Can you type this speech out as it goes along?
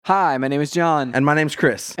Hi, my name is John. And my name's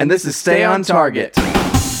Chris. And this is Stay on Target.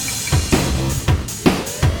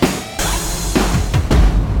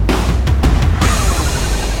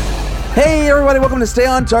 Hey, everybody, welcome to Stay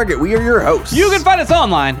on Target. We are your hosts. You can find us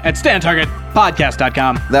online at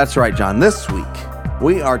StayOnTargetPodcast.com. That's right, John. This week,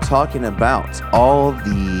 we are talking about all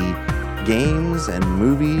the games and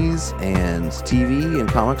movies and TV and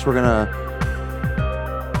comics we're going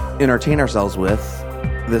to entertain ourselves with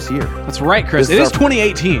this year. That's right, Chris. It is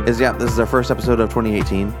 2018. This is our first episode of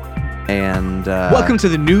 2018. And welcome to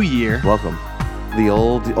the new year. Welcome. The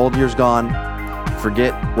old year's gone.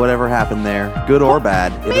 Forget whatever happened there, good or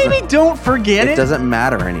bad. Maybe don't forget it. It doesn't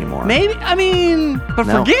matter anymore. Maybe, No.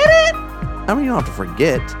 forget it. I mean, you don't have to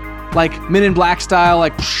forget. Like Men in Black style,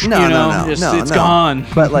 like, No. it's gone.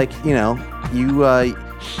 But like, you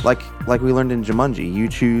like we learned in Jumanji, you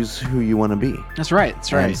choose who you want to be. That's right.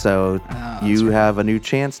 And so you have a new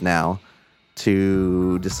chance now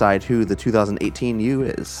to decide who the 2018 you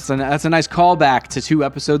is. So that's a nice callback to 2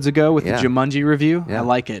 episodes ago with the Jumanji review. Yeah. I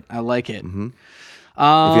like it. Mm-hmm. If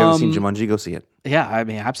you haven't seen Jumanji, go see it. Yeah, I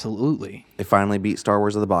mean, absolutely. It finally beat Star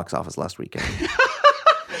Wars at the box office last weekend.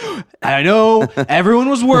 I know everyone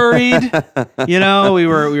was worried. We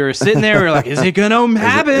were sitting there. We were like, "Is it gonna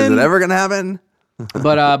happen? Is it ever gonna happen?"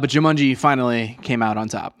 But Jumanji finally came out on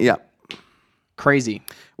top. Yeah, crazy.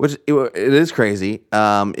 Which it is crazy.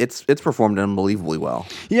 It's performed unbelievably well.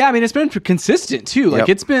 Yeah, I mean, it's been consistent too. Like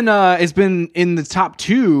it's been in the top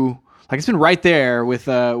 2. Like it's been right there with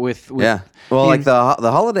yeah. Well, like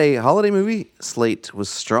the holiday movie slate was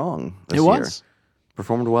strong this year. It was.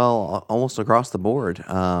 Performed well almost across the board,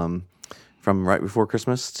 from right before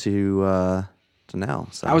Christmas to now.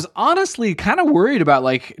 So I was honestly kind of worried about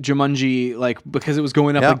like Jumanji, like because it was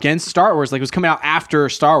going up against Star Wars, like it was coming out after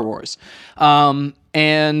Star Wars,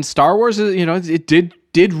 and Star Wars, it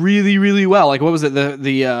did really, really well. Like what was it,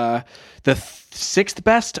 the 6th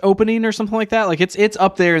best opening or something like that? Like it's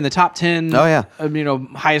up there in the top 10. Oh yeah,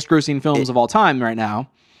 highest grossing films of all time right now.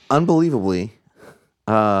 Unbelievably,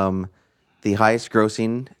 the highest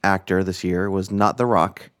grossing actor this year was not The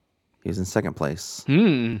Rock. He was in second place.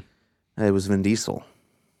 It was Vin Diesel.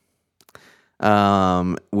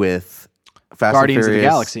 With Fast Guardians and Furious, of the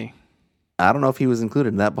Galaxy. I don't know if he was included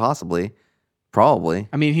in that. Probably.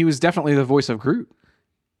 I mean, he was definitely the voice of Groot.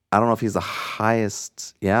 I don't know if he's the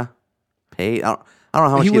highest. Yeah, paid. I don't know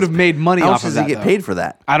how much he would have made money off of that. How much does he get paid for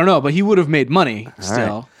that? I don't know, but he would have made money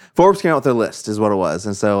still. Right. Forbes came out with their list, is what it was,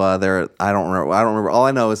 and so I don't remember. All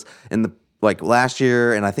I know is in the last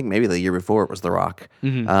year, and I think maybe the year before, it was The Rock,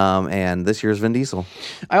 and this year's Vin Diesel.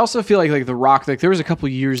 I also feel like The Rock, like there was a couple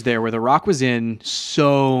years there where The Rock was in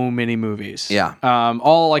so many movies. Yeah.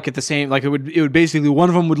 All like at the same, like it would basically, one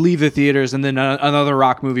of them would leave the theaters and then another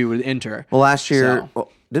Rock movie would enter. Well, last year,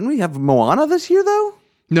 didn't we have Moana this year though?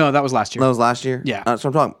 No, that was last year. That was last year? Yeah. So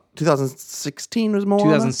I'm talking 2016 was Moana?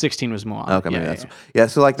 2016 was Moana. Okay, maybe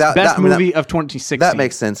that's so like that. Best movie of 2016. That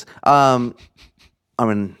makes sense. I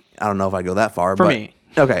mean, I don't know if I go that far. For me.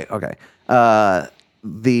 Okay.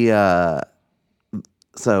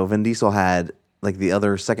 So Vin Diesel had like the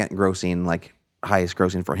other second grossing, like highest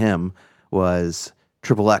grossing for him was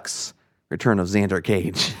XXX, Return of Xander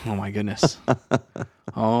Cage. Oh my goodness.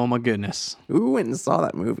 Oh my goodness. Who went and saw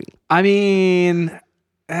that movie? I mean,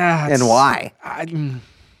 and why? And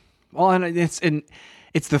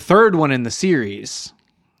it's the third one in the series.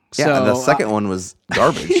 Yeah, so, the second one was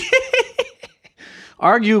garbage.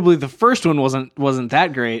 Arguably, the first one wasn't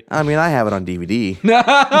that great. I mean, I have it on DVD.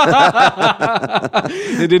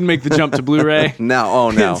 They didn't make the jump to Blu-ray.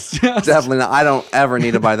 No, definitely not. I don't ever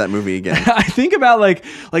need to buy that movie again. I think about like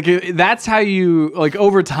that's how you like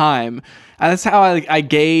over time. That's how I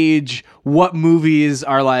gauge what movies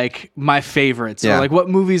are like my favorites, or like what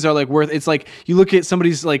movies are like worth. It's like you look at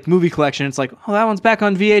somebody's like movie collection. It's like, oh, that one's back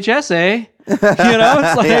on VHS, eh? It's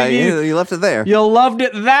like you left it there. You loved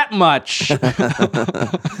it that much.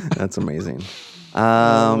 That's amazing.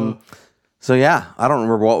 So yeah, I don't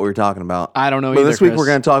remember what we were talking about. I don't know but either. This week Chris. we're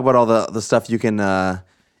going to talk about all the stuff you can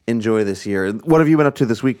enjoy this year. What have you been up to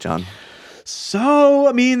this week, John? So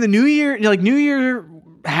I mean, the New Year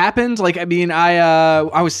happened. Like, I mean,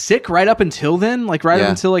 I was sick right up until then, like right up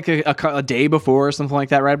until like a day before or something like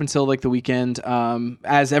that, right up until like the weekend.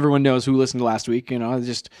 As everyone knows who listened to last week, I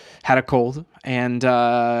just had a cold and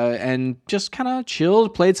just kind of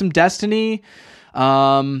chilled, played some Destiny,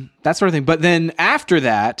 that sort of thing. But then after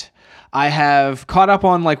that, I have caught up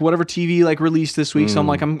on like whatever TV like released this week. So I'm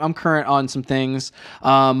like, I'm current on some things.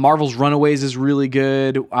 Marvel's Runaways is really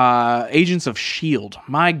good. Agents of S.H.I.E.L.D.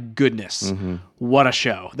 My goodness. What a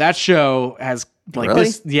show. That show has like Really?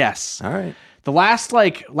 this. Yes. All right. the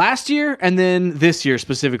last year and then this year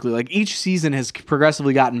specifically, like each season has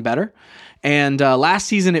progressively gotten better. And last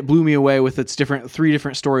season it blew me away with its three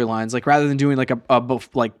different storylines. Like rather than doing like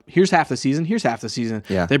like here's half the season,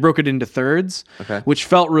 they broke it into thirds, which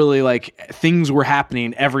felt really like things were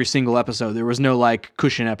happening every single episode. There was no like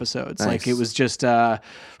cushion episodes. Nice. Like it was just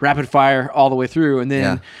rapid fire all the way through. And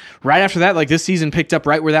then right after that, like this season picked up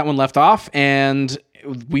right where that one left off, and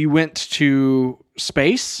we went to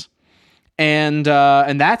space. And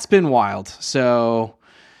that's been wild. So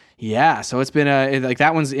yeah, so it's been like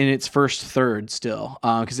that one's in its first third still,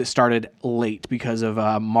 because it started late because of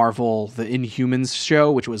Marvel, the Inhumans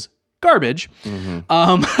show, which was garbage. Mm-hmm.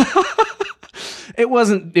 It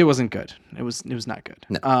wasn't good. It was not good.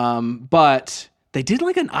 No. But they did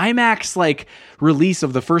like an IMAX like release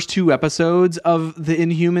of the first 2 episodes of the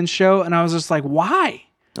Inhumans show, and I was just like, why?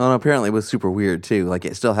 Oh, and apparently it was super weird too. Like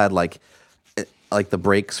it still had like the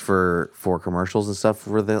breaks for commercials and stuff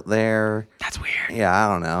were there. That's weird. Yeah,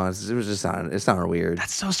 I don't know. It sounded weird.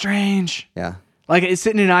 That's so strange. Yeah. Like it's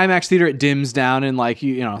sitting in an IMAX theater, it dims down and like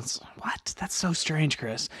you know, what? That's so strange,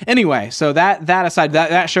 Chris. Anyway, so that aside,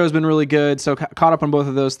 that show has been really good. So caught up on both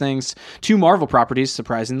of those things. 2 Marvel properties,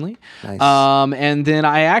 surprisingly. Nice. And then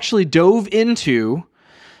I actually dove into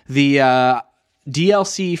the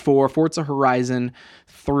DLC for Forza Horizon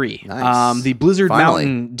 3. Nice. The Blizzard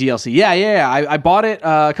Mountain DLC. Yeah. I bought it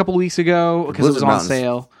a couple of weeks ago because it was on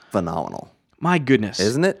sale. Phenomenal. My goodness.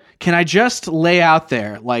 Isn't it? Can I just lay out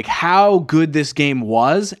there like how good this game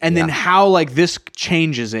was and then how like this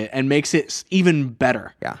changes it and makes it even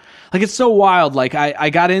better. Yeah. Like it's so wild. Like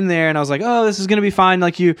I got in there and I was like, oh, this is going to be fine.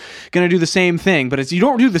 Like you going to do the same thing, but you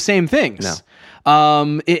don't do the same things. No.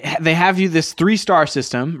 They have you this 3-star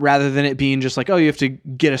system rather than it being just like, oh, you have to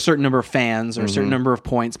get a certain number of fans or a certain number of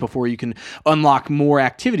points before you can unlock more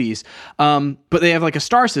activities. But they have like a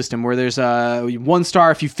star system where there's 1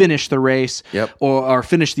 star if you finish the race or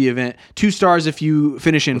finish the event, 2 stars if you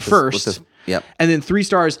finish in first, and then 3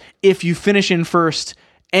 stars if you finish in first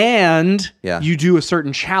and you do a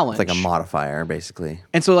certain challenge. It's like a modifier, basically.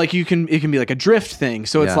 And so like it can be like a drift thing.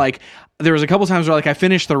 So it's like there was a couple times where like I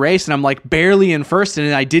finished the race and I'm like barely in first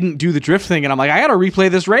and I didn't do the drift thing and I'm like, I got to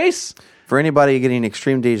replay this race. For anybody getting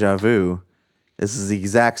extreme deja vu, this is the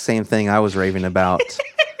exact same thing I was raving about.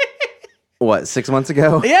 What, 6 months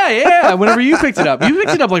ago? Yeah. Whenever you picked it up. You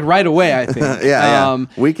picked it up like right away, I think. Yeah.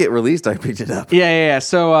 Week it released, I picked it up. Yeah.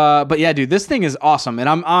 So, but yeah, dude, this thing is awesome, and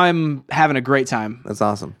I'm having a great time. That's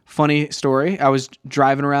awesome. Funny story. I was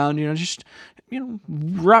driving around, just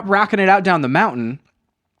rocking it out down the mountain,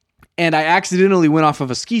 and I accidentally went off of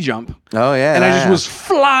a ski jump. Oh, yeah. And I just was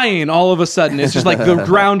flying all of a sudden. It's just like the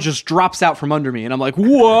ground just drops out from under me, and I'm like,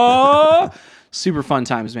 whoa. Super fun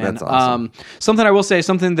times, man. That's awesome. Something I will say,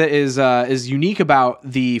 something that is unique about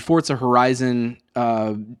the Forza Horizon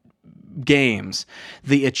games,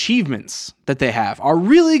 the achievements that they have are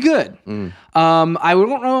really good. I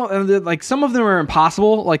don't know, like some of them are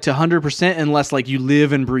impossible, like to 100% unless like you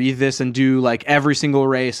live and breathe this and do like every single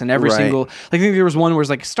race and every single. Like, I think there was one where it's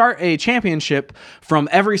like start a championship from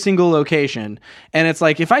every single location, and it's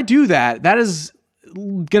like if I do that, that is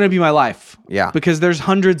gonna be my life, because there's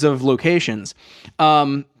hundreds of locations,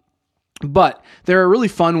 but there are really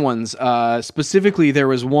fun ones. Specifically, there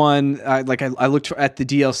was one I looked at the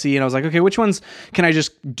DLC and I was like, okay, which ones can I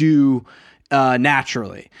just do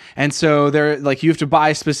naturally? And so there, like, you have to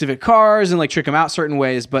buy specific cars and like trick them out certain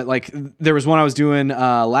ways, but like there was one I was doing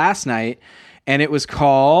last night, and it was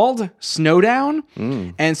called Snowdown.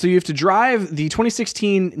 And so you have to drive the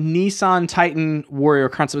 2016 Nissan Titan Warrior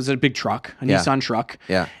concept. It was a big truck, a Nissan truck.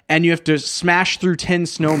 Yeah. And you have to smash through 10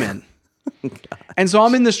 snowmen. And so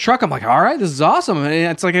I'm in this truck. I'm like, all right, this is awesome. And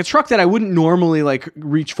it's like a truck that I wouldn't normally like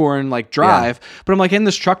reach for and like drive. But I'm like in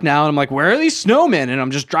this truck now, and I'm like, where are these snowmen? And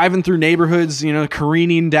I'm just driving through neighborhoods,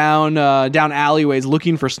 careening down alleyways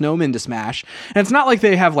looking for snowmen to smash. And it's not like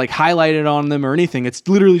they have like highlighted on them or anything. It's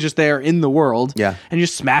literally just there in the world. Yeah. And you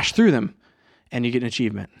just smash through them and you get an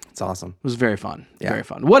achievement. It's awesome. It was very fun. Yeah. Very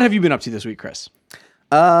fun. What have you been up to this week, Chris?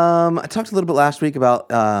 I talked a little bit last week about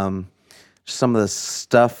some of the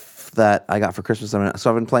stuff that I got for Christmas. So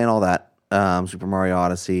I've been playing all that. Super Mario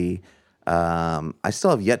Odyssey. I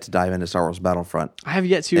still have yet to dive into Star Wars Battlefront. I have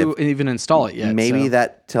yet to even install it yet. Maybe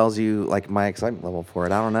that tells you like my excitement level for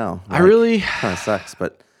it. I don't know. I really kind of sucks,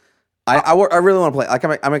 but I really want to play. Like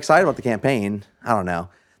I'm excited about the campaign. I don't know.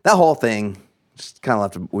 That whole thing just kind of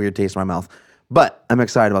left a weird taste in my mouth. But I'm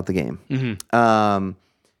excited about the game. Mm-hmm.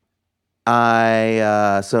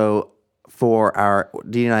 So for our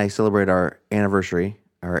Dee and I celebrate our anniversary,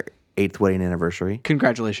 our 8th wedding anniversary.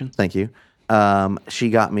 Congratulations. Thank you. She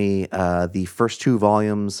got me the first 2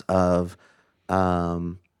 volumes of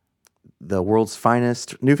the World's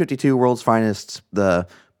Finest, New 52, World's Finest, the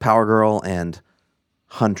Power Girl and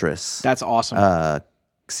Huntress. That's awesome.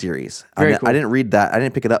 Series. Very cool. I didn't read that. I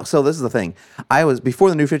didn't pick it up. So this is the thing. Before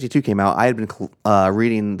the New 52 came out, I had been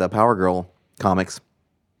reading the Power Girl comics.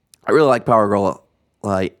 I really like Power Girl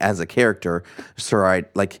as a character.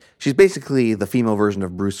 She's basically the female version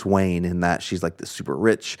of Bruce Wayne in that she's like this super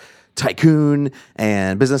rich tycoon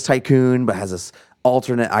and business tycoon, but has this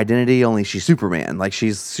alternate identity, only she's Superman. Like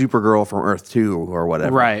she's Supergirl from Earth 2 or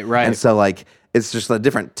whatever. Right. And so like it's just a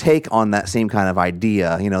different take on that same kind of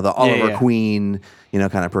idea, the Oliver Queen,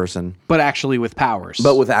 kind of person. But actually with powers.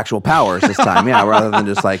 But with actual powers this time, rather than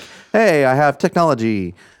just like, hey, I have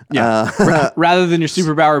technology. Yeah. Rather than your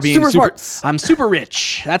superpower being super smarts. I'm super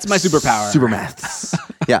rich. That's my superpower. Super maths.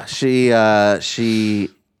 Yeah, she.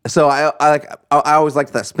 So I always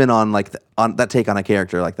liked that spin on on that take on a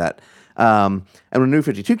character like that. And when New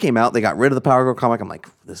 52 came out, they got rid of the Power Girl comic. I'm like,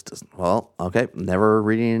 this doesn't. Well, okay, never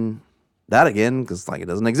reading that again because it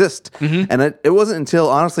doesn't exist. Mm-hmm. And it wasn't until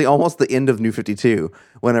honestly almost the end of New 52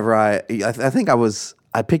 whenever I think I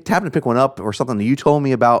happened to pick one up or something. You told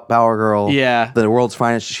me about Power Girl. Yeah. The World's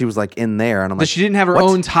Finest. She was in there. And I'm like, but she didn't have her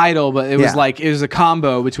own title, but it was it was a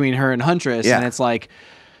combo between her and Huntress. Yeah. And it's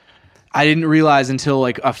I didn't realize until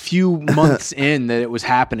a few months in that it was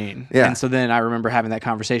happening. Yeah. And so then I remember having that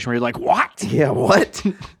conversation where you're like, what? Yeah, what?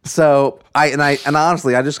 So I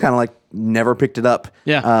honestly, I just kind of never picked it up.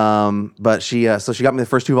 Yeah. But she got me the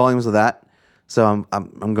first 2 volumes of that. So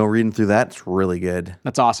I'm going reading through that. It's really good.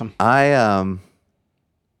 That's awesome. I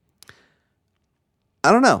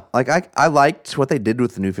don't know. I liked what they did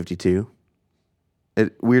with the New 52.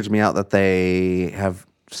 It weirds me out that they have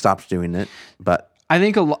stopped doing it, but I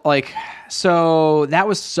think so that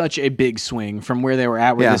was such a big swing from where they were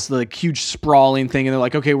at, where this huge sprawling thing, and they're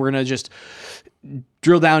like, okay, we're gonna just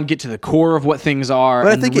drill down, get to the core of what things are,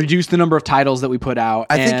 and reduce the number of titles that we put out.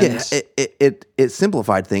 I think it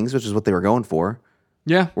simplified things, which is what they were going for.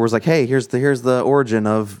 Yeah, where it's hey, here's the origin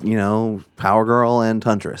of Power Girl and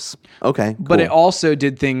Huntress. Okay, cool. But it also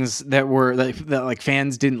did things that were that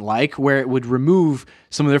fans didn't like, where it would remove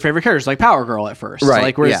some of their favorite characters, like Power Girl at first,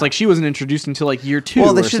 right? Where it's she wasn't introduced until year 2.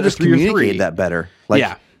 Well, they should just communicate that better.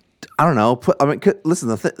 I don't know.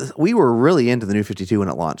 Listen, we were really into the New 52 when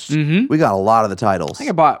it launched. Mm-hmm. We got a lot of the titles. I think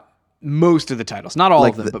I bought most of the titles, not all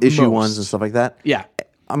of them, but issue most. ones and stuff like that. Yeah.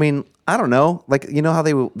 I mean, I don't know. How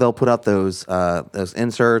they'll put out those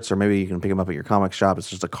inserts, or maybe you can pick them up at your comic shop. It's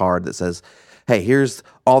just a card that says, "Hey, here's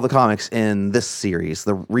all the comics in this series,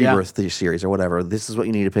 the Rebirth series, or whatever. This is what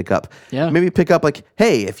you need to pick up." Yeah. Maybe pick up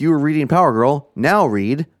hey, if you were reading Power Girl, now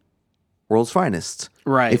read World's Finest.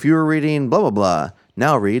 Right. If you were reading blah blah blah,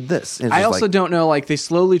 now read this. I also don't know. They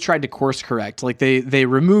slowly tried to course correct. They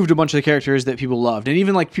removed a bunch of the characters that people loved, and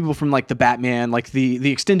even people from the Batman,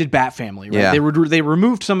 the extended Bat family. Right? Yeah. They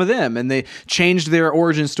removed some of them, and they changed their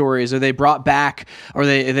origin stories, or they brought back, or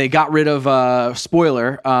they got rid of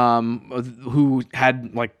Spoiler, who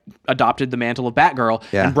had adopted the mantle of Batgirl,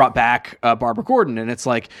 and brought back Barbara Gordon, and it's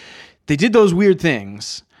they did those weird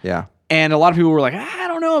things. Yeah. And a lot of people were like, I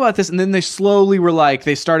don't know about this. And then they slowly were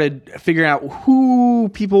they started figuring out who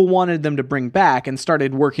people wanted them to bring back and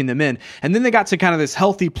started working them in. And then they got to kind of this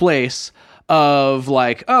healthy place of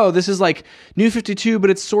oh, this is New 52, but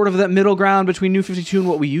it's sort of that middle ground between New 52 and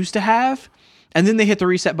what we used to have. And then they hit the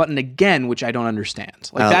reset button again, which I don't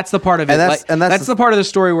understand. That's the part of it. And that's the part of the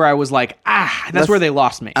story where I was that's where they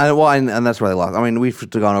lost me. And that's where they lost. I mean, we've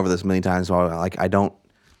gone over this many times. So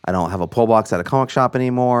I don't have a pull box at a comic shop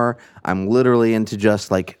anymore. I'm literally into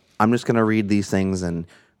just I'm just gonna read these things and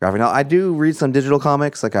graphic novel. I do read some digital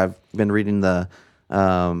comics. I've been reading the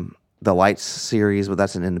Lights series, but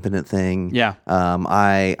that's an independent thing. Yeah.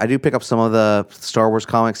 I do pick up some of the Star Wars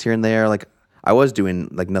comics here and there. I was doing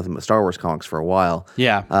nothing but Star Wars comics for a while.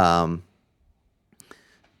 Yeah. I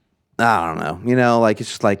don't know. It's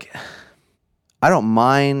just I don't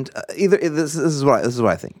mind either. This is what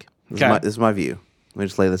I think. This is my view. Let me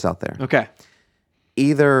just lay this out there. Okay.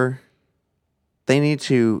 Either they need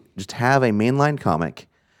to just have a mainline comic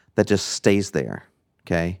that just stays there,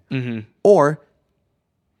 okay? Mm-hmm. Or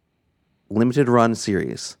limited run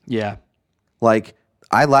series. Yeah. I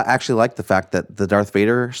actually like the fact that the Darth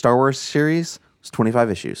Vader Star Wars series was 25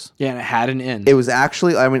 issues. Yeah, and it had an end. It was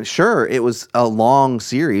actually, sure, it was a long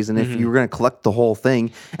series, and if you were going to collect the whole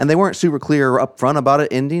thing, and they weren't super clear or upfront about it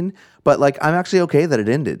ending, but I'm actually okay that it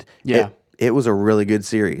ended. Yeah. It was a really good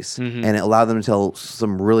series, and it allowed them to tell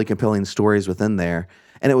some really compelling stories within there.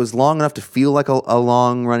 And it was long enough to feel like a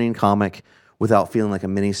long-running comic without feeling like a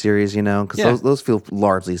mini-series, because those feel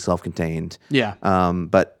largely self-contained. Yeah.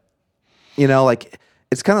 But,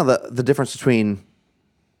 it's kind of the difference between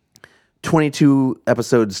 22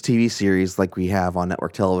 episodes TV series like we have on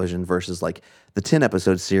network television versus like the 10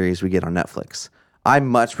 episode series we get on Netflix. I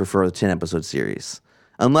much prefer the 10 episode series,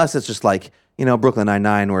 unless it's just like, Brooklyn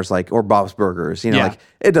Nine-Nine, where it's like, or Bob's Burgers, like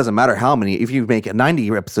it doesn't matter how many. If you make a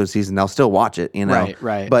 90 episode season, I'll still watch it,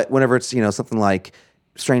 Right. But whenever it's something like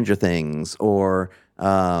Stranger Things or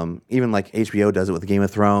even like HBO does it with Game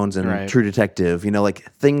of Thrones and True Detective,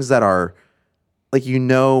 like things that are like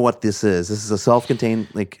what this is. This is a self-contained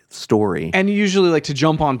like story, and usually like to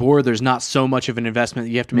jump on board, there's not so much of an investment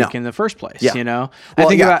that you have to make in the first place. Yeah. Well,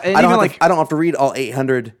 I don't have to read all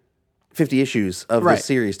 850 issues of this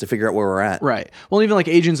series to figure out where we're at. Right. Well, even like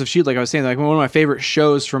Agents of S.H.I.E.L.D., like I was saying, like one of my favorite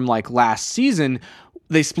shows from like last season,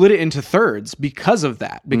 they split it into thirds because of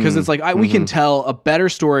that. Because it's like we can tell a better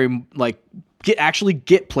story, like actually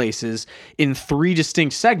get places in 3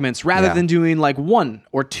 distinct segments rather than doing like 1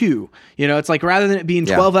 or 2. It's like rather than it being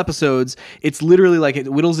 12 episodes, it's literally like it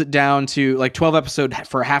whittles it down to like 12 episodes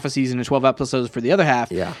for half a season and 12 episodes for the other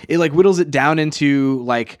half. Yeah. It like whittles it down into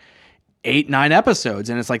like 8-9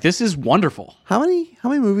 episodes, and it's like, this is wonderful. How many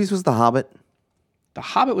movies was The Hobbit? The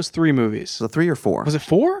Hobbit was 3 movies. So 3 or 4? Was it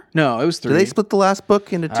 4? No, it was 3. Did they split the last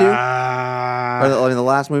book into 2? Or the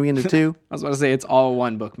last movie into 2? I was about to say it's all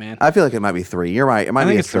one book, man. I feel like it might be 3. You're right. It might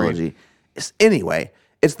be a trilogy. Anyway,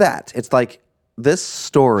 it's that. It's like this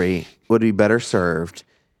story would be better served.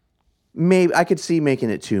 Maybe I could see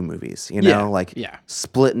making it 2 movies,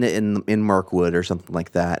 splitting it in Mirkwood or something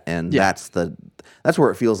like that, and that's where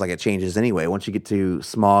it feels like it changes anyway. Once you get to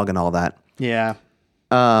Smog and all that,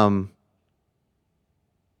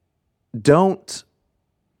 don't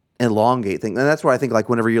elongate things, and that's why I think like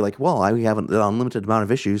whenever you're like, well, we have an unlimited amount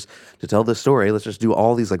of issues to tell this story, let's just do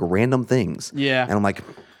all these like random things, and I'm like,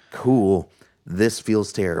 cool. This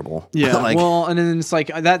feels terrible. Yeah. Well, and then it's like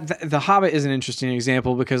that. The Hobbit is an interesting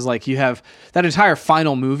example because like you have that entire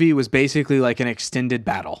final movie was basically like an extended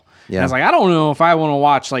battle. Yeah. And I was like, I don't know if I want to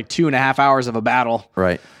watch like 2.5 hours of a battle.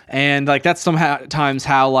 Right. And like that's sometimes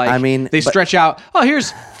how like they stretch out. Oh,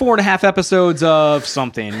 here's 4.5 episodes of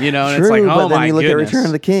something. And it's like, oh but then my you look goodness. at Return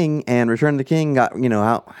of the King, and Return of the King got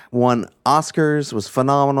won Oscars, was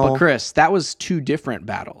phenomenal. But Chris, that was 2 different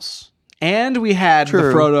battles. And we had the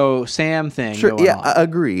Frodo Sam thing going on.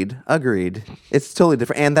 Agreed. It's totally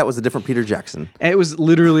different. And that was a different Peter Jackson. And it was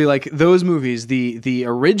literally like those movies, the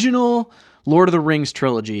original Lord of the Rings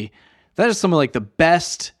trilogy, that is some of like the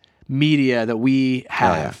best media that we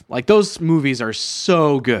have. Oh, yeah. Like those movies are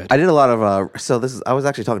so good. I did a lot of I was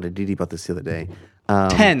actually talking to Dee Dee about this the other day.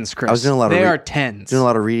 10s, Chris. I was doing a lot they are 10s. Doing a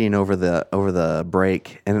lot of reading over the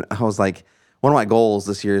break, and I was like, one of my goals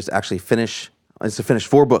this year is to actually finish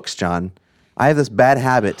 4 books, John. I have this bad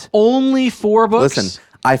habit. Only 4 books? Listen,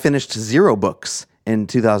 I finished 0 books in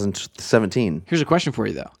 2017. Here's a question for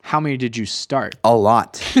you, though. How many did you start? A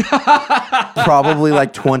lot. Probably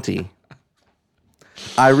like 20.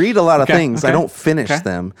 I read a lot of things. I don't finish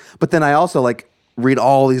them. But then I also like read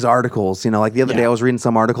all these articles. Like the other day I was reading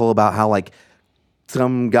some article about how like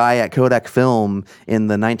some guy at Kodak Film in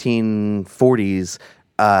the 1940s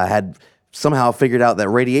had somehow figured out that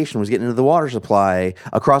radiation was getting into the water supply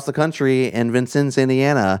across the country in Vincennes,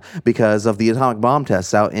 Indiana, because of the atomic bomb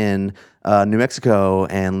tests out in New Mexico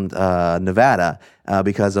and Nevada,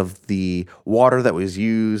 because of the water that was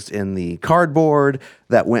used in the cardboard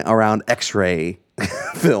that went around X-ray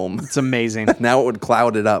film. It's amazing. Now it would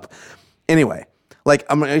cloud it up. Anyway,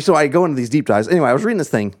 so I go into these deep dives. Anyway, I was reading this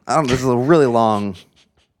thing. This is a really long.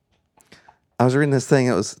 I was reading this thing.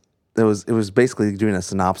 It was basically doing a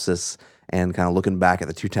synopsis and kind of looking back at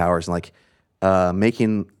the 2 towers and like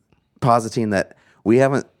positing that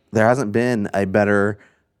there hasn't been a better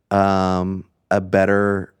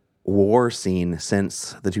war scene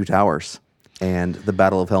since the 2 towers and the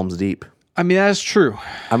Battle of Helm's Deep. I mean, that's true.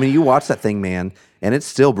 I mean, you watch that thing, man, and it's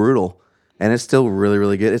still brutal, and it's still really,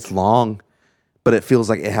 really good. It's long, but it feels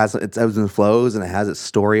like it has its ebbs and flows, and it has its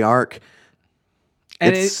story arc.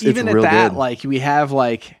 And even at that, good. Like we have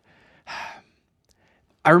like.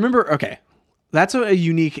 I remember, that's a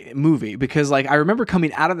unique movie because like I remember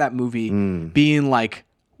coming out of that movie being like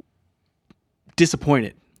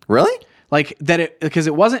disappointed. Really? Like because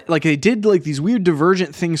it wasn't like they did like these weird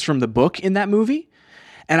divergent things from the book in that movie.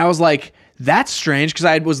 And I was like, that's strange because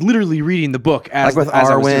I was literally reading the book as like with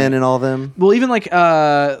Arwen and all them. Well, even like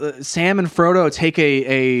Sam and Frodo take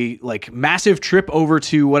a like massive trip over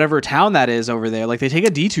to whatever town that is over there. Like they take a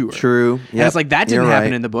detour. True. Yep. And it's like that didn't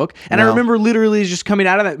happen in the book. And I remember literally just coming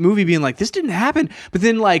out of that movie being like, this didn't happen. But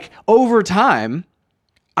then like over time,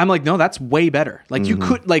 I'm like, no, that's way better. Like you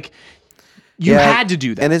could like You had to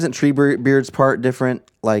do that. And isn't Treebeard's part different?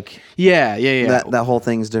 Like, yeah. That whole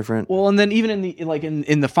thing's different. Well, and then even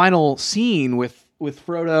in the final scene with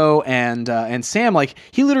Frodo and Sam, like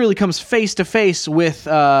he literally comes face to face with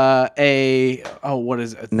what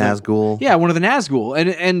is it? Nazgul. Yeah, one of the Nazgul,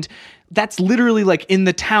 and that's literally like in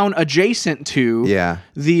the town adjacent to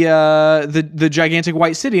the gigantic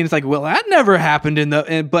white city, and it's like, well, that never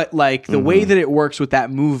happened but like the way that it works with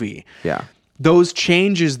that movie, those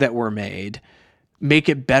changes that were made make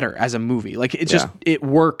it better as a movie. Like it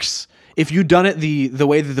works. If you'd done it the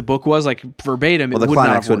way that the book was, like verbatim, the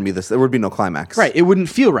climax wouldn't be this. There would be no climax, right? It wouldn't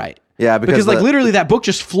feel right. Yeah, because like literally that book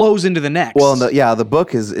just flows into the next. Well, the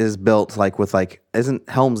book is built like with like, isn't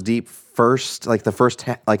Helm's Deep first, like the first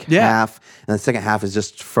half, and the second half is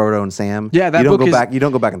just Frodo and Sam. Yeah, that you don't book go back. You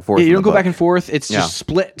don't go back and forth. Yeah, you don't go back and forth. It's just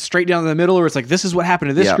split straight down the middle, where it's like, this is what happened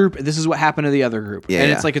to this group, and this is what happened to the other group.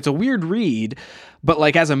 It's like, it's a weird read, but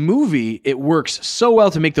like as a movie, it works so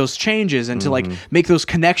well to make those changes and to like make those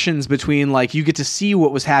connections between, like, you get to see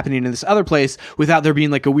what was happening in this other place without there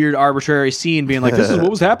being like a weird arbitrary scene being like, this is what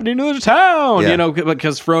was happening in the town, you know,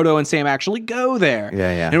 because Frodo and Sam actually go there.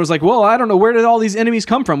 And it was like, well, I don't know, where did all these enemies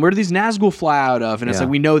come from? Where did these Nazgul fly out of? And it's like,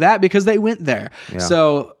 we know that because they went there.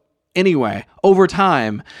 So anyway, over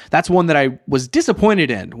time, that's one that I was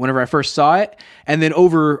disappointed in whenever I first saw it. And then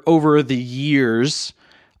over the years,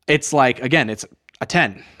 it's like, again, it's a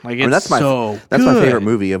 10. Like, it's that's my favorite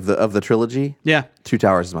movie of the trilogy. Yeah. Two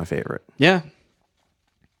Towers is my favorite. Yeah.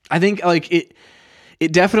 I think like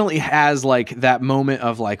it definitely has like that moment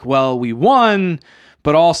of like, well, we won,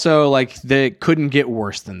 but also like they couldn't get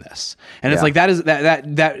worse than this. And it's like,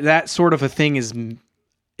 that sort of a thing is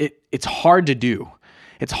it's hard to do.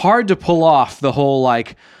 It's hard to pull off the whole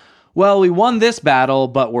like, well, we won this battle,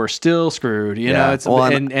 but we're still screwed. You know, it's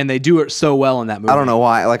and they do it so well in that movie. I don't know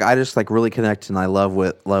why. Like, I just like really connect, and I love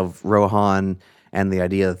Rohan and the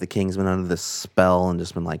idea that the king's been under this spell and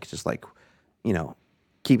just been like, you know,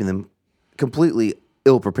 keeping them completely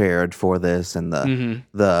ill prepared for this, and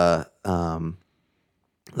the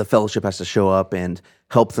Fellowship has to show up and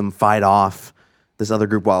help them fight off this other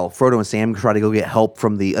group while Frodo and Sam try to go get help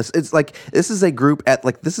from the. It's like, this is a group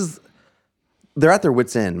they're at their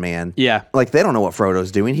wits' end, man. Yeah. Like, they don't know what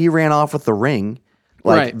Frodo's doing. He ran off with the ring.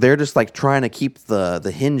 Like, they're just like trying to keep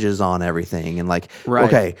the hinges on everything, and like,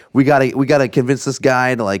 okay, we gotta convince this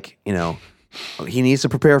guy to, like, you know, he needs to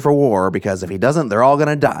prepare for war, because if he doesn't, they're all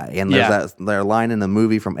gonna die. And there's their line in the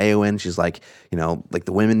movie from Eowyn. She's like, you know, like,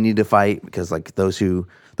 the women need to fight because, like, those who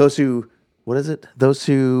what is it? Those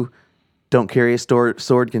who don't carry a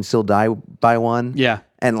sword can still die by one. Yeah.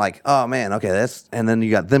 And like, oh man, okay, and then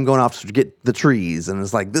you got them going off to get the trees, and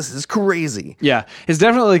it's like, this is crazy. Yeah, it's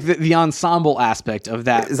definitely like the ensemble aspect of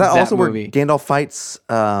that. Is that also movie. Where Gandalf fights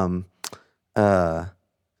Saruman?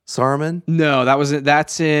 No,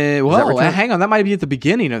 that's in. Well, hang on, that might be at the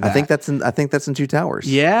beginning of that. I think that's in Two Towers.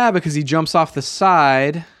 Yeah, because he jumps off the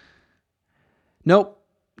side. Nope.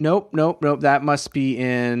 That must be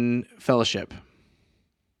in Fellowship.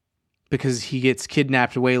 Because he gets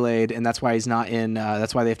kidnapped, waylaid, and that's why he's not in.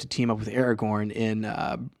 That's why they have to team up with Aragorn in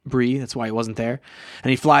Bree. That's why he wasn't there, and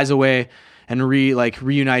he flies away and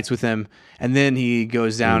reunites with him, and then he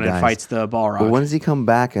goes down and fights the Balrog. But when does he come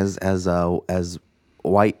back as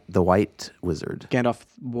White, the White Wizard? Gandalf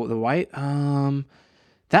the White.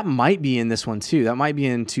 That might be in this one too. That might be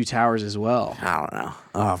in Two Towers as well. I don't know.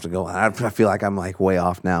 I'll have to go. I feel like I'm like way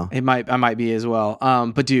off now. I might be as well.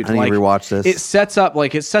 But dude, I need to rewatch this. It sets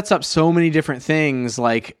up so many different things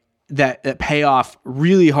like that pay off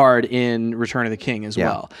really hard in Return of the King as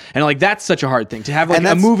well. And like, that's such a hard thing to have, like,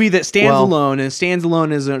 a movie that stands alone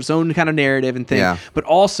as its own kind of narrative and thing, but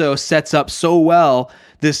also sets up so well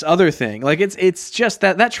this other thing. Like, it's just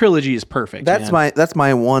that trilogy is perfect. That's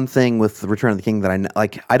my one thing with Return of the King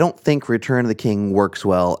that I don't think Return of the King works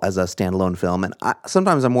well as a standalone film, and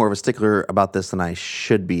sometimes I'm more of a stickler about this than I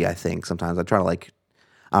should be. I think sometimes I try to, like,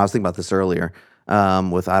 I was thinking about this earlier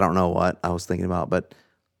with I don't know what I was thinking about, but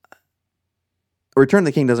Return of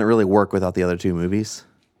the King doesn't really work without the other two movies.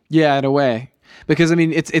 Yeah, in a way, because I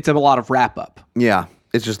mean, it's a lot of wrap up. Yeah.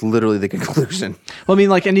 It's just literally the conclusion. Well, I mean,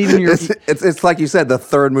 like, and even it's like you said, the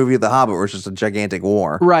third movie of The Hobbit, where it's just a gigantic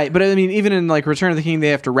war, right? But I mean, even in like Return of the King, they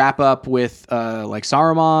have to wrap up with like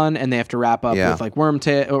Saruman, and they have to wrap up with like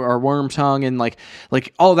Wormtongue, and like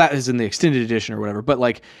all that is in the extended edition or whatever. But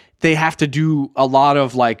like, they have to do a lot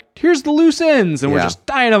of like, here's the loose ends, and we're just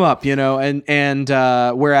tying them up, you know, and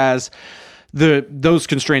whereas those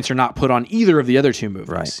constraints are not put on either of the other two movies,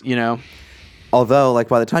 right? You know. Although, like,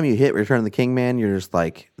 by the time you hit Return of the King, man, you're just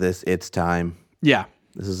like, it's time. Yeah.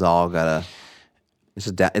 This is all gotta... It's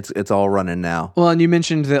just it's all running now. Well, and you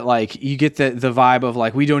mentioned that like you get the vibe of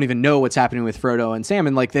like we don't even know what's happening with Frodo and Sam,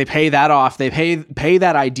 and like they pay that off. They pay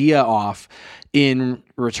that idea off in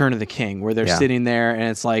Return of the King, where they're sitting there and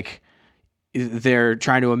it's like they're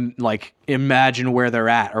trying to like imagine where they're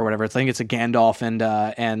at or whatever. I think it's a Gandalf and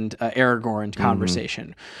Aragorn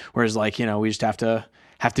conversation, whereas like we just have to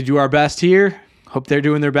do our best here. Hope they're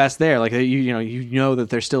doing their best there. Like you know that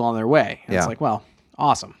they're still on their way. And it's like, well,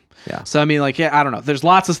 awesome. Yeah. So I mean, like, I don't know. There's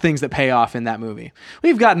lots of things that pay off in that movie.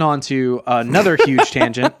 We've gotten on to another huge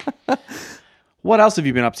tangent. What else have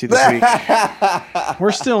you been up to this week?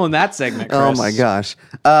 We're still in that segment, Chris. Oh my gosh.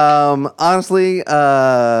 Honestly,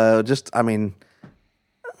 I mean,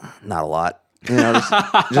 not a lot.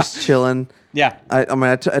 Just chilling. Yeah. I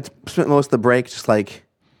spent most of the break just like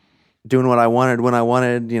doing what I wanted when I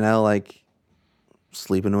wanted. Like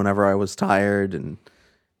sleeping whenever I was tired, and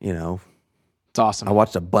it's awesome. I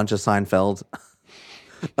watched a bunch of Seinfeld.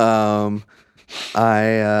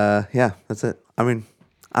 That's it. I mean,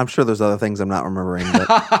 I'm sure there's other things I'm not remembering,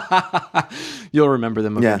 but you'll remember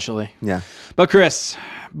them eventually. Yeah. But Chris,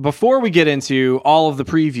 before we get into all of the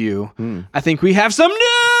preview, I think we have some news.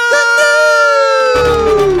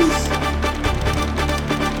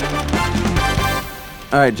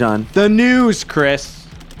 All right, John. The news, Chris.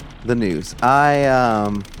 The news. I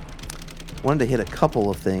wanted to hit a couple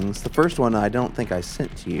of things. The first one I don't think I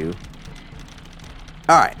sent to you.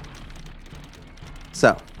 All right.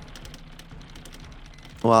 So.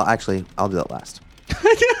 Well, actually, I'll do that last.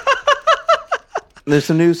 There's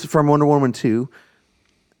some news from Wonder Woman 2.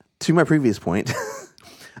 To my previous point.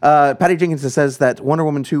 Patty Jenkins says that Wonder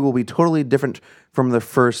Woman 2 will be totally different from the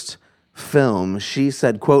first film. She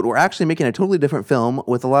said, quote, "We're actually making a totally different film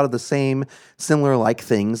with a lot of the same similar-like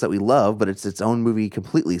things that we love, but it's its own movie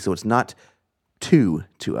completely, so it's not two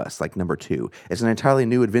to us, like number 2. It's an entirely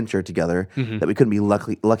new adventure together that we couldn't be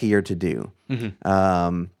luckier to do."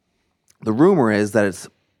 The rumor is that it's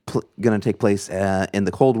going to take place in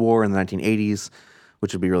the Cold War in the 1980s,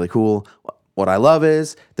 which would be really cool. What I love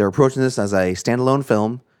is they're approaching this as a standalone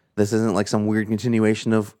film. This isn't like some weird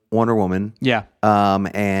continuation of Wonder Woman. Yeah.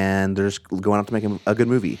 And they're just going out to make a good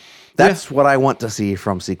movie. That's what I want to see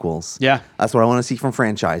from sequels. Yeah. That's what I want to see from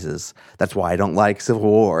franchises. That's why I don't like Civil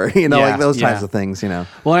War. Like those types of things,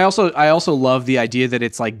 Well, I also love the idea that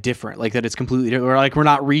it's like different, like that it's completely different. Or like we're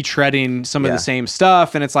not retreading some of the same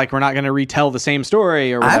stuff, and it's like we're not going to retell the same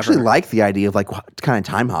story or whatever. I actually like the idea of like kind of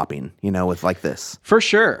time hopping, with like this. For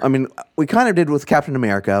sure. I mean, we kind of did with Captain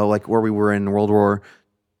America, like where we were in World War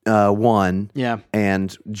One,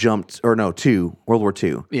 and jumped, or no, two, World War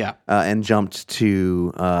II, and jumped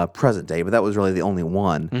to present day, but that was really the only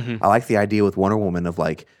one. I like the idea with Wonder Woman of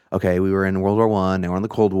like, okay, we were in World War One, and we're in the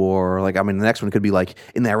Cold War. Like, I mean, the next one could be like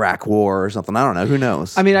in the Iraq War or something. I don't know. Who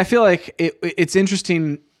knows? I mean, I feel like it's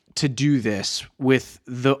interesting to do this with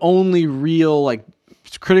the only real like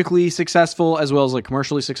critically successful as well as like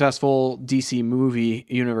commercially successful DC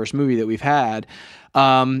universe movie that we've had,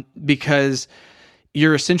 because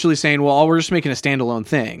you're essentially saying, well, we're just making a standalone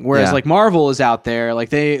thing. Whereas like Marvel is out there, like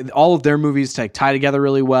all of their movies tie together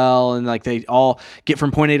really well. And like they all get from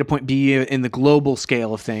point A to point B in the global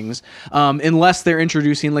scale of things. Unless they're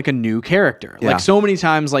introducing like a new character. Like so many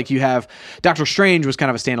times, like you have Doctor Strange was kind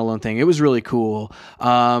of a standalone thing. It was really cool.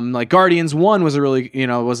 Like Guardians 1 was a really,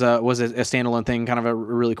 was a standalone thing, kind of a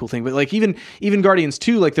really cool thing. But like even Guardians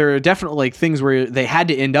 2, like there are definitely like things where they had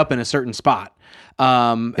to end up in a certain spot.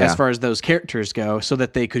 As far as those characters go, so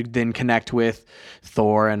that they could then connect with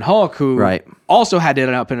Thor and Hulk, who also had to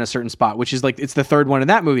end up in a certain spot, which is like, it's the third one in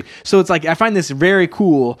that movie. So it's like, I find this very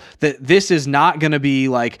cool that this is not going to be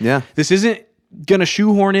like, this isn't going to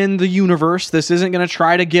shoehorn in the universe. This isn't going to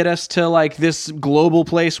try to get us to like this global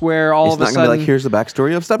place where all of a sudden, it's not going to be like, here's the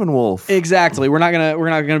backstory of Steppenwolf. Exactly. We're not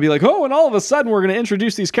going to be like, oh, and all of a sudden we're going to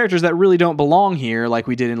introduce these characters that really don't belong here, like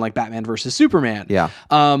we did in like Batman versus Superman. Yeah.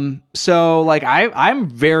 So like I'm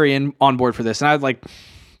very on board for this, and I'd like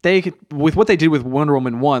with what they did with Wonder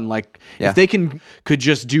Woman 1, like if they could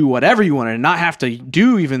just do whatever you wanted and not have to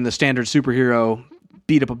do even the standard superhero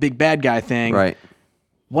beat up a big bad guy thing. Right.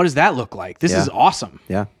 What does that look like? This is awesome.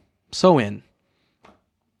 Yeah. So in.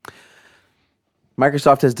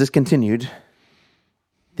 Microsoft has discontinued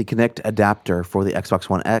the Kinect adapter for the Xbox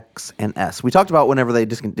One X and S. We talked about whenever they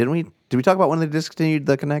didn't we? Did we talk about when they discontinued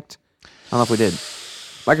the Kinect? I don't know if we did.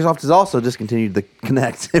 Microsoft has also discontinued the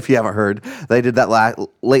Kinect, if you haven't heard. They did that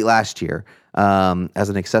late last year. As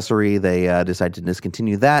an accessory, they decided to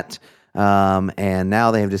discontinue that. And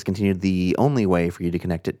now they have discontinued the only way for you to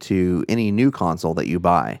connect it to any new console that you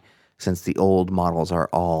buy, since the old models are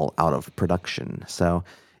all out of production. So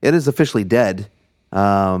it is officially dead.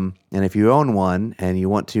 And if you own one and you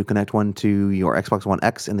want to connect one to your Xbox One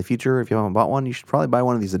X in the future, if you haven't bought one, you should probably buy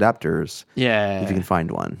one of these adapters. Yeah. If you can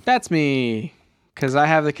find one. That's me. Because I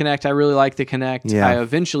have the Kinect. I really like the Kinect. Yeah. I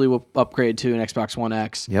eventually will upgrade to an Xbox One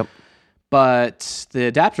X. Yep. But the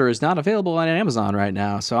adapter is not available on Amazon right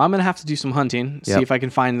now. So I'm going to have to do some hunting, see if I can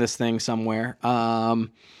find this thing somewhere, and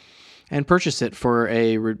purchase it for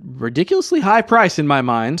a ridiculously high price in my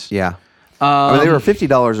mind. Yeah. I mean, they were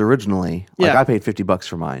 $50 originally. Like, Yeah. I paid $50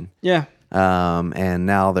 for mine. Yeah. And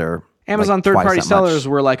now they're Amazon like twice third-party that sellers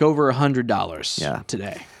much. were like over $100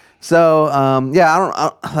 today. So, I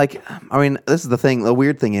mean, this is the thing. The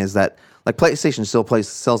weird thing is that, like, PlayStation still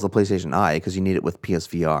sells the PlayStation Eye because you need it with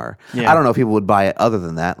PSVR. Yeah. I don't know if people would buy it other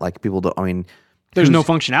than that. Like, people don't, I mean... There's no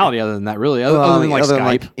functionality other than that, really, other than like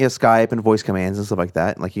Skype. Skype and voice commands and stuff like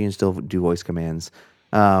that. Like, you can still do voice commands.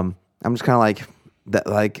 I'm just kind of like, that.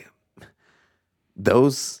 Like,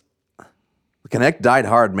 those... Kinect died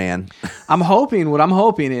hard, man. What I'm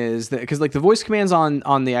hoping is that, because like the voice commands on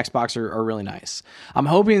the Xbox are really nice. I'm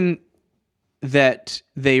hoping that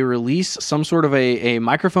they release some sort of a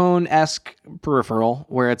microphone-esque peripheral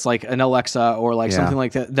where it's like an Alexa or like something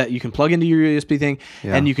like that you can plug into your USB thing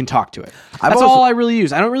and you can talk to it. That's all I really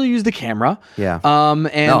use. I don't really use the camera. Yeah.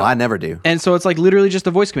 And No, I never do. And so it's like literally just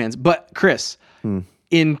the voice commands. But Chris,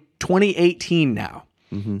 in 2018 now,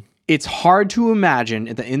 it's hard to imagine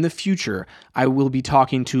that in the future I will be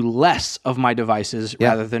talking to less of my devices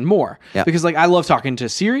rather than more. Yeah. Because like I love talking to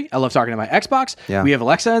Siri, I love talking to my Xbox. Yeah. We have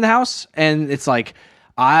Alexa in the house, and it's like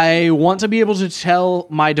I want to be able to tell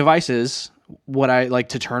my devices what I like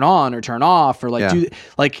to turn on or turn off, or like do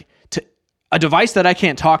like to a device that I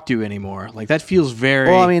can't talk to anymore. Like that feels very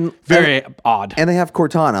very odd. And they have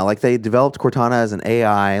Cortana. Like, they developed Cortana as an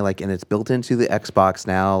AI, like, and it's built into the Xbox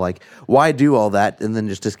now. Like, why do all that and then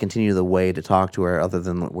just discontinue the way to talk to her other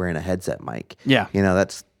than wearing a headset mic? Yeah. You know,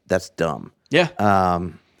 that's dumb. Yeah.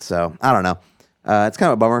 So I don't know. It's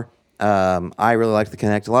kind of a bummer. I really liked the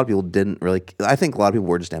Kinect. A lot of people didn't really. I think a lot of people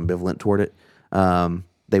were just ambivalent toward it.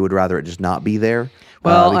 They would rather it just not be there.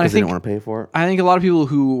 Well, because I they think didn't want to pay for it. I think a lot of people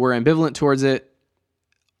who were ambivalent towards it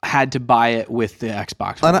had to buy it with the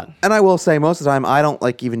Xbox One. And I will say, most of the time, I don't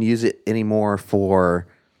like even use it anymore for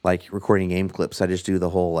like recording game clips. I just do the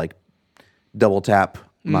whole like double tap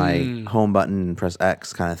my home button and press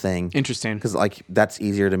X kind of thing. Interesting. Because like that's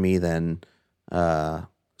easier to me than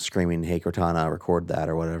screaming, "Hey Cortana, record that"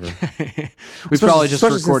 or whatever. We probably just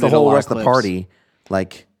especially since recorded the whole a lot rest of the clips. party.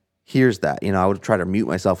 Like, here's that. You know, I would try to mute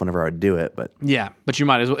myself whenever I would do it, but Yeah, but you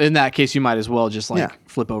might as well. In that case, you might as well just like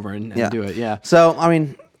flip over and do it. Yeah. So, I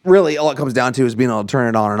mean, really, all it comes down to is being able to turn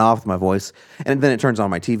it on and off with my voice, and then it turns on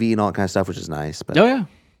my TV and all that kind of stuff, which is nice. But Oh yeah.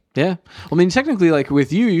 Yeah. Well, I mean, technically, like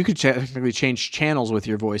with you could technically change channels with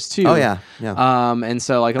your voice too. Oh, yeah. And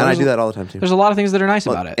so like, and I do that all the time too. There's a lot of things that are nice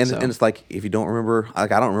about it. And, so. and it's like, if you don't remember,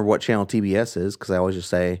 like, I don't remember what channel TBS is because I always just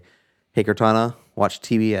say, "Hey Cortana, watch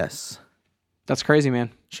TBS." That's crazy,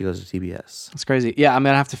 man. She goes to TBS. That's crazy. Yeah, I'm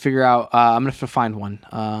gonna have to figure out. I'm gonna have to find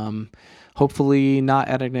one. Hopefully, not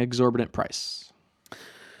at an exorbitant price.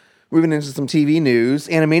 Moving into some TV news,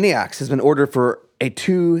 Animaniacs has been ordered for a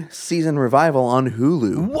 2-season revival on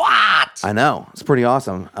Hulu. What? I know. It's pretty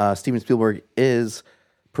awesome. Steven Spielberg is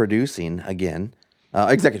producing again,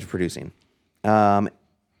 executive producing. Let's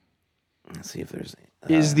see if there's...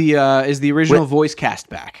 Is the original voice cast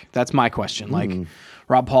back? That's my question. Like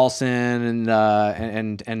Rob Paulson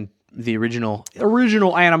and the original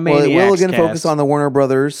Animaniacs. Well, it will again cast. focus on the Warner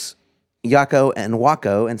Brothers, Yakko and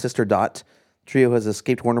Wako and sister Dot. Trio has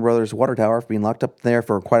escaped Warner Brothers' water tower for being locked up there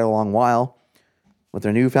for quite a long while. With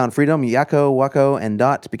their newfound freedom, Yakko, Wako, and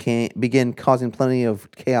Dot begin causing plenty of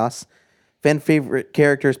chaos. Fan favorite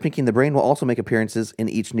characters Pinky and the Brain will also make appearances in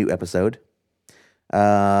each new episode.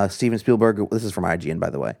 Steven Spielberg, this is from IGN, by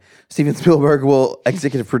the way. Steven Spielberg will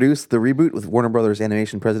executive produce the reboot with Warner Brothers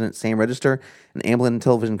Animation president Sam Register and Amblin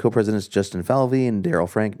Television co-presidents Justin Falvey and Daryl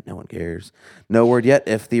Frank. No one cares. No word yet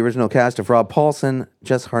if the original cast of Rob Paulson,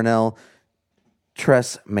 Jess Harnell,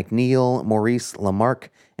 Tress McNeil, Maurice LaMarche,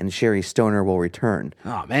 and Sherry Stoner will return.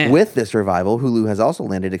 Oh, man. With this revival, Hulu has also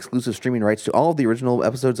landed exclusive streaming rights to all of the original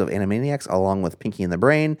episodes of Animaniacs, along with Pinky and the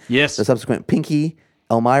Brain, Yes. the subsequent Pinky,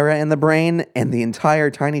 Elmira and the Brain, and the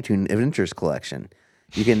entire Tiny Toon Adventures collection.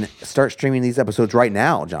 You can start streaming these episodes right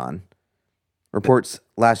now, John. Reports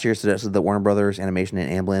last year suggested that Warner Brothers Animation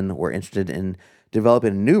and Amblin were interested in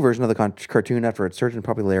developing a new version of the cartoon after its surge in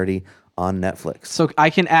popularity on Netflix. So I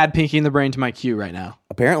can add Pinky and the Brain to my queue right now.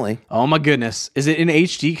 Apparently. Oh my goodness. Is it in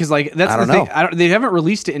HD? Because like that's I the don't thing. know. They haven't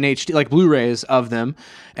released it in HD, like Blu-rays of them.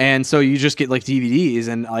 And so you just get like DVDs,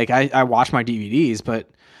 and like I watch my DVDs,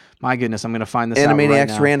 but My goodness, I'm going to find this out right Animaniacs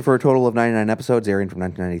now. ran for a total of 99 episodes, airing from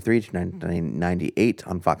 1993 to 1998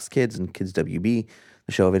 on Fox Kids and Kids WB.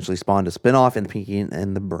 The show eventually spawned a spinoff in Pinky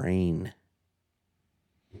and the Brain.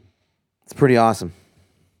 It's pretty awesome.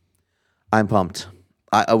 I'm pumped.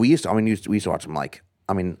 We used to watch them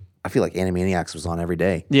I feel like Animaniacs was on every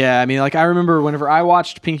day. Yeah, I mean, like I remember whenever I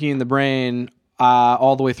watched Pinky and the Brain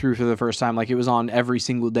all the way through for the first time, like it was on every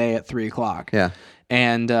single day at 3:00. Yeah.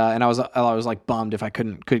 And I was like bummed if I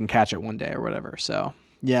couldn't catch it one day or whatever. So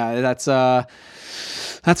yeah, that's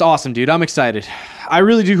awesome, dude. I'm excited. I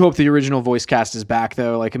really do hope the original voice cast is back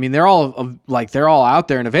though. Like, I mean, they're all out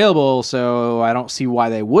there and available, so I don't see why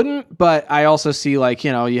they wouldn't. But I also see like,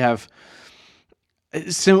 you know, you have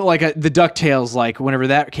the DuckTales, like whenever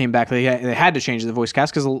that came back, they had to change the voice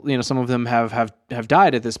cast because, you know, some of them have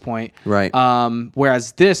died at this point. Right.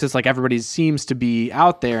 Whereas this is like everybody seems to be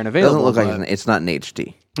out there and It available. doesn't look like it's not in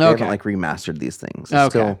HD. They haven't like remastered these things.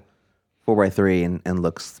 It's still 4:3 and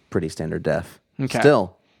looks pretty standard def. Okay.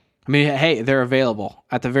 Still. I mean, hey, they're available.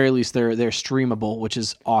 At the very least, they're streamable, which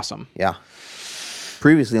is awesome. Yeah.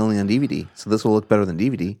 Previously only on DVD, so this will look better than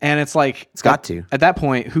DVD. And it's like It's got to. At that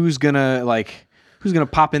point, who's gonna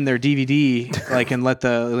pop in their DVD like and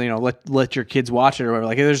let your kids watch it or whatever?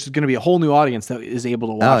 Like, there's gonna be a whole new audience that is able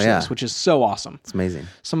to watch this, which is so awesome. It's amazing.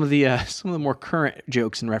 Some of the more current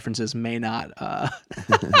jokes and references may not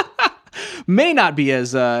may not be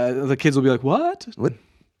as the kids will be like, what?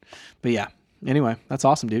 But yeah. Anyway, that's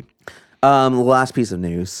awesome, dude. The last piece of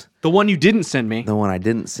news. The one you didn't send me. The one I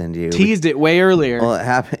didn't send you. Teased it way earlier. Well, it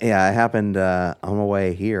happened. Yeah, it happened on my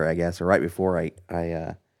way here, I guess, or right before I.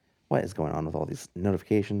 What is going on with all these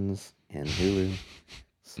notifications and Hulu?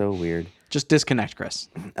 So weird. Just disconnect, Chris.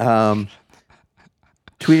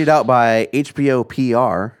 Tweeted out by HBO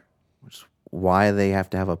PR, which is why they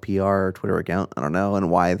have to have a PR Twitter account, I don't know, and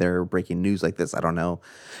why they're breaking news like this, I don't know.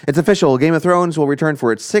 It's official. Game of Thrones will return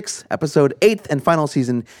for its 6th episode, 8th and final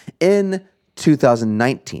season in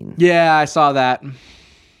 2019. Yeah, I saw that.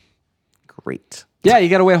 Great. Yeah, you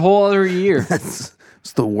got to wait a whole other year. It's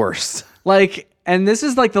the worst. Like, and this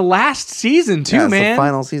is like the last season too, It's man. the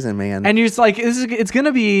final season, man. And you're just like, it's going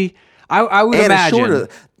to be, I would imagine.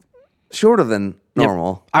 It's shorter than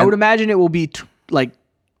normal. I would imagine it will be like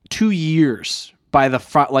 2 years by the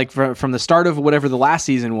front, like from the start of whatever the last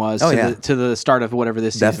season was to the start of whatever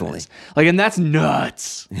this season is. Like, and that's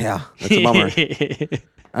nuts. Yeah, that's a bummer.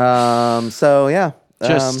 So yeah,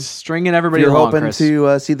 just stringing everybody if you're along, hoping Chris.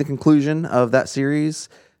 to see the conclusion of that series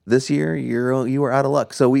this year, you are out of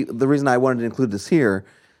luck. So the reason I wanted to include this here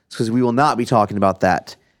is because we will not be talking about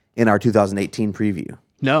that in our 2018 preview.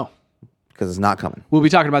 No, because it's not coming. We'll be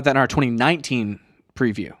talking about that in our 2019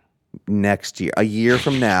 preview. Next year, a year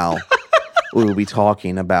from now, we will be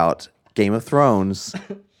talking about Game of Thrones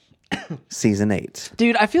season 8.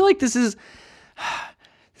 Dude, I feel like this is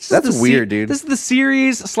that's weird, dude. This is the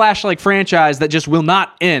series / like franchise that just will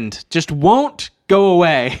not end. Just won't go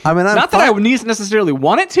away. I mean, not that I would necessarily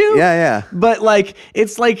want it to. Yeah. But like,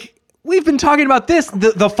 it's like we've been talking about this,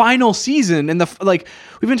 the final season, and we've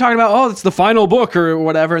been talking about, it's the final book or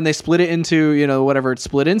whatever, and they split it into, whatever it's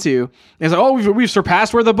split into. And it's like, we've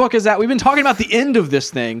surpassed where the book is at. We've been talking about the end of this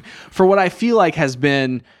thing for what I feel like has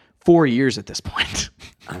been 4 years at this point.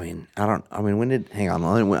 hang on. I'm going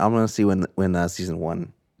to see when season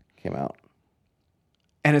 1 came out.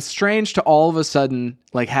 And it's strange to all of a sudden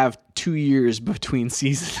like have 2 years between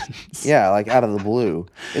seasons. Yeah, like out of the blue.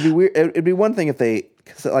 It'd be weird. It'd be one thing if they,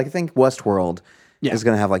 I think Westworld is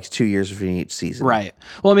going to have like 2 years between each season. Right.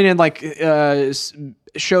 Well, I mean, and like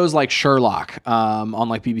shows like Sherlock on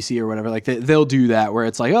like BBC or whatever, like they'll do that where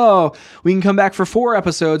it's like, we can come back for 4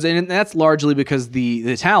 episodes, and that's largely because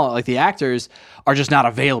the talent, like the actors, are just not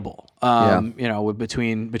available.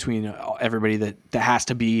 Between everybody that has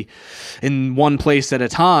to be in one place at a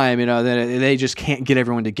time, that they just can't get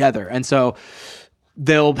everyone together, and so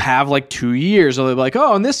they'll have like 2 years. So they'll be like,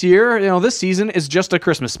 and this year, this season is just a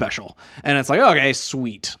Christmas special, and it's like, okay,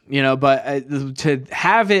 sweet, But to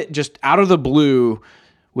have it just out of the blue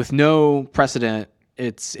with no precedent,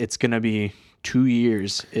 it's gonna be 2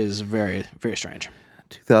 years is very, very strange.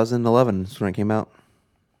 2011 is when it came out.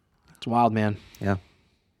 It's wild, man. Yeah.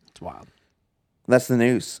 Wild. That's the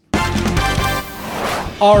news.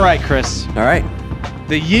 All right, Chris. All right.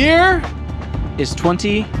 The year is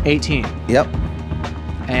 2018. Yep.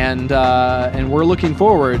 And we're looking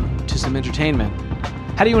forward to some entertainment.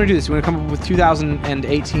 How do you want to do this? You want to come up with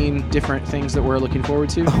 2018 different things that we're looking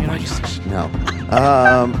forward to? Oh my gosh, no.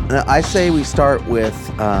 I say we start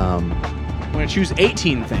with. I'm going to choose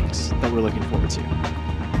 18 things that we're looking forward to.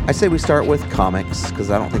 I say we start with comics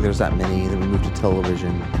because I don't think there's that many. Then we move to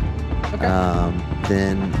television. Okay.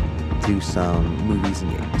 Then do some movies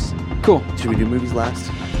and games. Cool. Should we do movies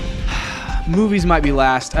last? Movies might be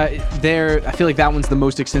last. I feel like that one's the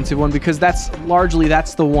most extensive one because that's the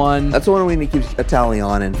one. That's the one we need to keep a tally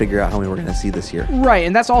on and figure out how many we're going to see this year. Right,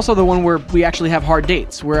 and that's also the one where we actually have hard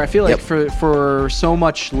dates. Where I feel like for so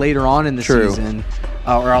much later on in the season,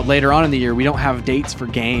 or later on in the year, we don't have dates for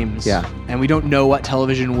games. Yeah, and we don't know what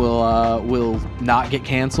television will not get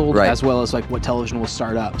canceled, as well as like what television will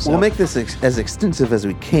start up. So. We'll make this as extensive as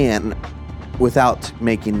we can, without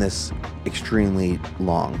making this extremely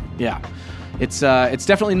long. Yeah. It's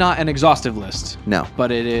definitely not an exhaustive list. No.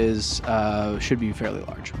 But it is should be fairly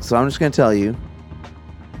large. So I'm just going to tell you,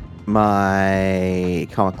 my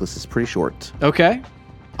comic list is pretty short. Okay.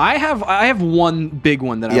 I have one big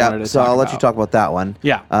one that I wanted to talk about. So I'll let you talk about that one.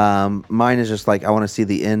 Yeah. Mine is just like, I want to see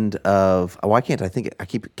the end of... Why can't I think... I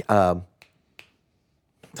keep... oh,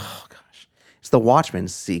 gosh. It's the Watchmen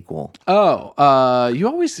sequel. Oh, you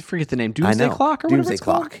always forget the name. Doomsday Clock or whatever Doomsday it's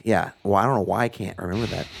called? Clock. Yeah. Well, I don't know why I can't remember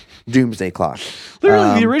that. Doomsday Clock.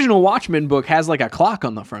 Literally, the original Watchmen book has like a clock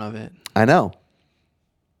on the front of it. I know.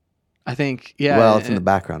 I think, yeah. Well, it's in the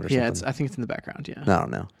background or something. Yeah, I think it's in the background, yeah. I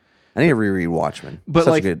don't know. I need to reread Watchmen. But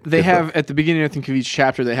Such like a good have book. at the beginning, I think of each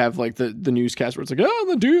chapter, they have like the newscast where it's like,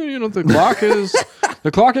 the clock is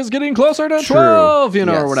the clock is getting closer to 12,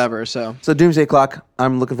 or whatever. So Doomsday Clock.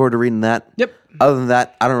 I'm looking forward to reading that. Yep. Other than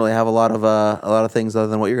that, I don't really have a lot of things other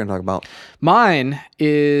than what you're going to talk about. Mine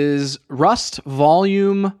is Rust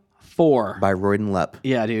Volume 4 by Royden Lepp.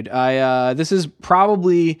 Yeah, dude. This is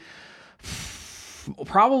probably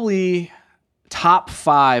top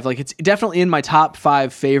 5. Like, it's definitely in my top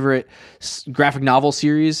 5 favorite graphic novel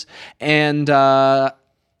series. And I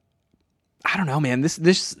don't know, man.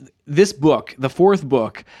 This book, the 4th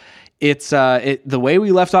book, it's the way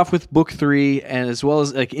we left off with book 3, and as well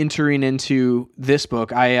as like entering into this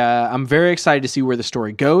book. I'm very excited to see where the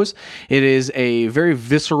story goes. It is a very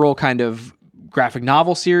visceral kind of graphic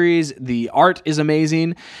novel series. The art is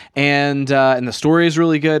amazing, and the story is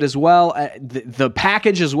really good as well. The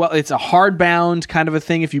package as well. It's a hardbound kind of a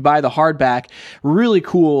thing. If you buy the hardback, really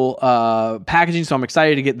cool packaging. So I'm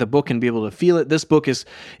excited to get the book and be able to feel it. This book is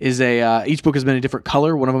each book has been a different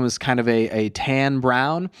color. One of them is kind of a tan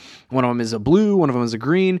brown. One of them is a blue. One of them is a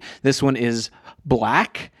green. This one is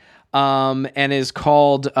black. And is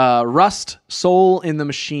called Rust: Soul in the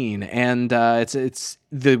Machine, and it's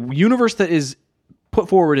the universe that is put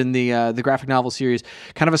forward in the graphic novel series,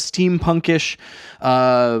 kind of a steampunkish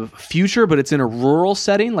future, but it's in a rural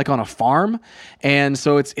setting, like on a farm, and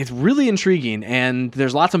so it's really intriguing, and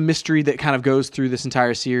there's lots of mystery that kind of goes through this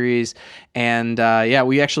entire series, and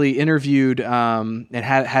we actually interviewed and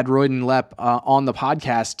had Royden Lepp on the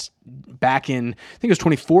podcast back in, I think it was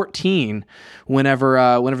 2014, whenever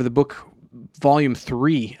the book Volume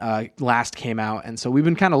 3 last came out, and so we've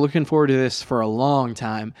been kind of looking forward to this for a long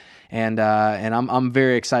time, and I'm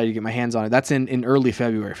very excited to get my hands on it. That's in early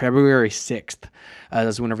February 6th.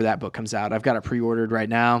 Is whenever that book comes out. I've got it pre-ordered right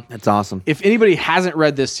now. That's awesome. If anybody hasn't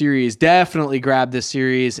read this series, definitely grab this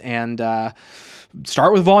series and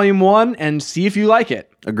start with Volume 1 and see if you like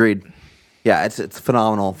it. Agreed. Yeah, it's a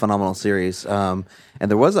phenomenal series. And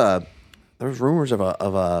there was rumors of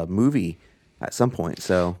a movie at some point.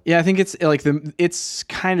 So yeah, I think it's like it's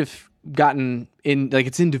kind of gotten in, like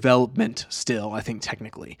it's in development still, I think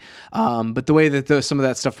technically. But the way that some of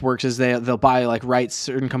that stuff works is they'll buy like rights.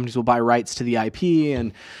 Certain companies will buy rights to the IP.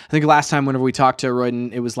 And I think last time whenever we talked to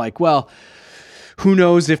Royden, it was like, well, who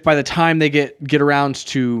knows if by the time they get around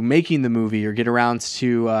to making the movie or get around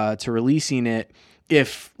to releasing it,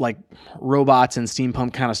 if like robots and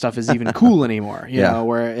steampunk kind of stuff is even cool anymore, you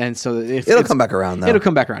know, so if it'll come back around though. It'll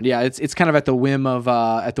come back around. Yeah. It's kind of at the whim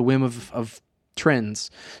of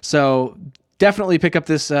trends. So definitely pick up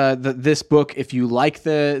this book if you like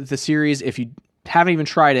the series. If you haven't even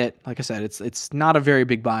tried it, like I said, it's not a very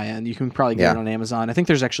big buy-in. You can probably get it on Amazon. I think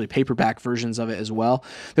there's actually paperback versions of it as well.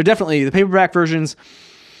 They're definitely the paperback versions.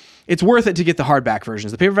 It's worth it to get the hardback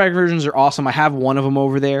versions. The paperback versions are awesome. I have one of them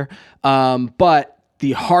over there. But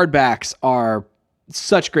the hardbacks are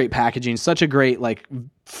such great packaging, such a great like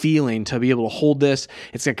feeling to be able to hold this.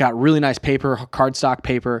 It's got really nice paper, cardstock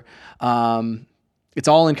paper. It's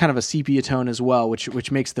all in kind of a sepia tone as well,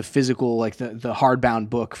 which makes the physical, like the hardbound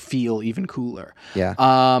book feel even cooler. Yeah.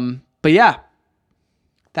 But yeah,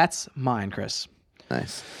 that's mine, Chris.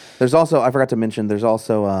 Nice. There's also, I forgot to mention, there's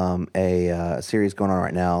also a series going on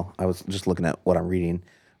right now. I was just looking at what I'm reading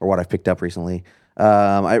or what I've picked up recently.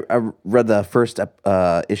 I read the first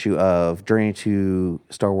issue of Journey to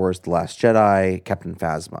Star Wars: The Last Jedi, Captain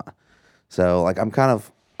Phasma. So, like, I'm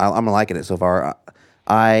liking it so far.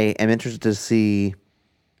 I am interested to see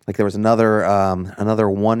Like there was another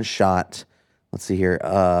one shot. Let's see here.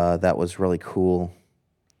 That was really cool.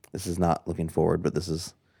 This is not looking forward, but this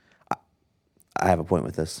is. I have a point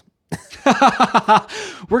with this.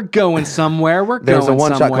 We're going somewhere. There's a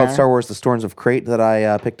one shot called Star Wars: The Storms of Crate that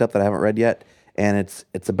I picked up that I haven't read yet, and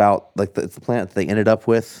it's about like it's the planet that they ended up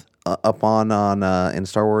with up on in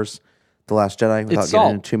Star Wars: The Last Jedi without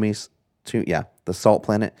getting into the Salt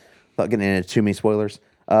Planet without getting into too many spoilers.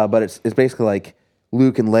 But it's basically like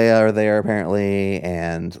Luke and Leia are there apparently,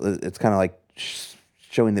 and it's kind of like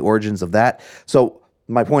showing the origins of that. So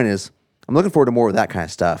my point is, I'm looking forward to more of that kind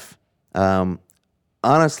of stuff.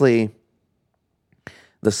 Honestly,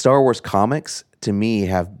 the Star Wars comics to me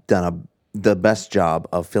have done the best job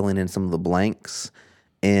of filling in some of the blanks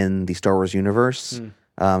in the Star Wars universe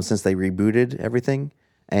since they rebooted everything,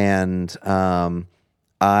 and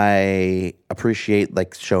I appreciate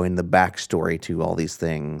like showing the backstory to all these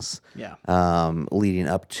things. Yeah. Leading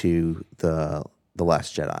up to the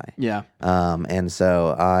Last Jedi. Yeah. And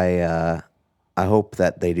so I hope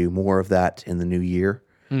that they do more of that in the new year.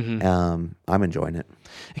 Mm-hmm. I'm enjoying it.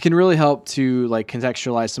 It can really help to like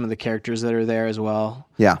contextualize some of the characters that are there as well.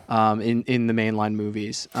 Yeah. In the mainline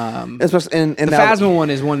movies. Especially in the Phasma one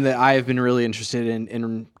is one that I have been really interested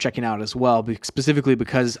in checking out as well, specifically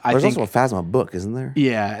because there's also a Phasma book, isn't there?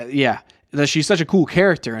 Yeah. Yeah. She's such a cool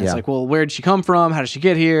character, and Yeah. it's like, well, where did she come from? How did she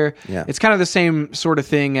get here? Yeah. It's kind of the same sort of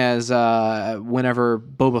thing as whenever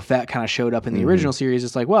Boba Fett kind of showed up in the original series.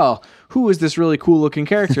 It's like, well, who is this really cool looking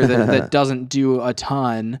character that doesn't do a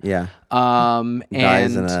ton? Yeah. and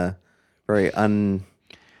Dies in a very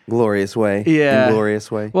unglorious way. Yeah. Inglorious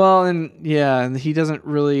way. well, and he doesn't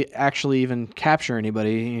really actually even capture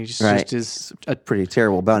anybody. He just is a Pretty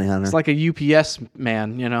terrible bounty hunter. It's like a UPS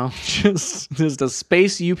man, you know, just a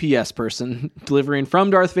space UPS person delivering from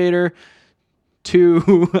Darth Vader to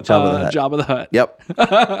Jabba the Hutt. Yep.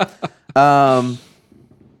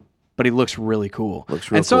 But he looks really cool.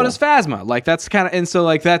 Real so cool. does Phasma. Like that's kind of, and so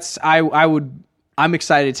like that's I'm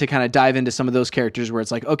excited to kind of dive into some of those characters where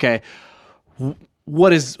it's like, okay,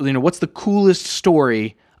 what's the coolest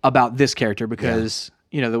story about this character, because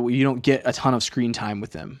you don't get a ton of screen time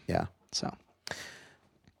with them. Yeah. So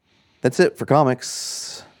That's it for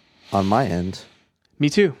comics on my end. me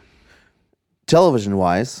too. Television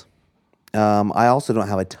wise, I also don't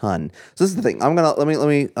have a ton. So this is the thing. Let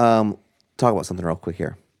me talk about something real quick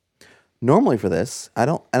here. Normally for this, I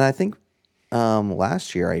don't, and I think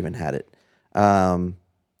last year I even had it.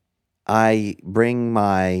 I bring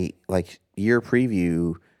my like year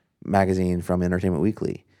preview magazine from Entertainment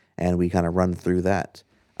Weekly, and we kind of run through that.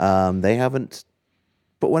 They haven't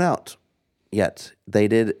put one out yet. They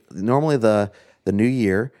did. Normally the new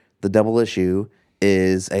year, the double issue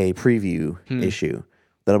is a preview issue.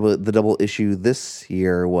 The double issue this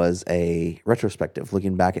year was a retrospective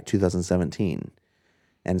looking back at 2017.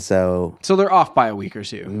 And so they're off by a week or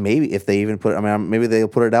two. maybe if they even put it, I mean, maybe they'll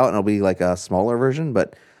put it out and it'll be like a smaller version,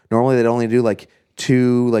 but normally they'd only do like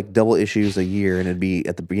 2 like double issues a year, and it'd be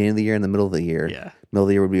at the beginning of the year and the middle of the year. Yeah. Middle of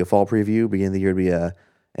the year would be a fall preview. Beginning of the year would be a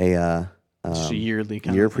Just a yearly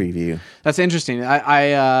kind year of thing. preview. That's interesting.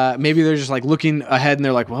 I maybe they're just like looking ahead and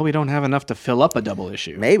they're like, well, we don't have enough to fill up a double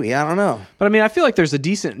issue. Maybe, I don't know. But I mean, I feel like there's a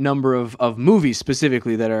decent number of movies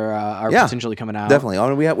specifically that are potentially coming out. Definitely. I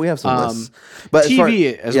mean, we have some lists. But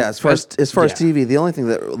TV as far as TV, the only thing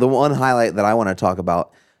the one highlight that I want to talk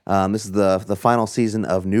about, this is the final season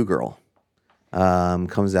of New Girl.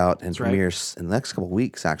 Comes out and premieres in the next couple of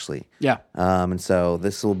weeks, actually. Yeah. And so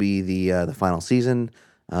this will be the final season.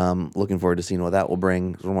 Looking forward to seeing what that will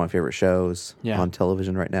bring. It's one of my favorite shows on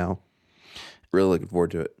television right now. Really looking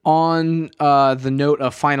forward to it. On the note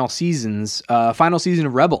of final seasons, final season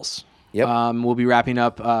of Rebels. Yep. We'll be wrapping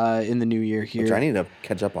up in the new year here. Which I need to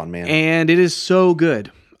catch up on, man. And it is so good.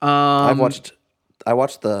 I watched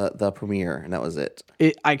the premiere, and that was it.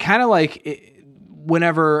 I kind of like it.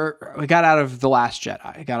 Whenever I got out of The Last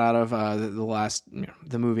Jedi, I got out of the last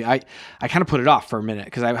the movie, I kind of put it off for a minute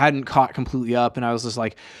because I hadn't caught completely up, and I was just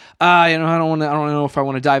like, I don't know if I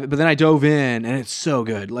want to dive it. But then I dove in, and it's so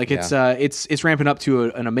good. Like it's ramping up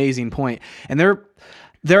to an amazing point, and there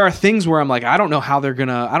are things where I'm like, I don't know how they're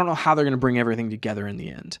gonna bring everything together in the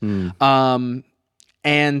end.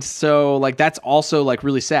 And so like that's also like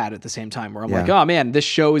really sad at the same time, where I'm like, oh man, this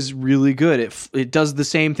show is really good. It does the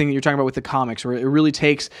same thing that you're talking about with the comics, where it really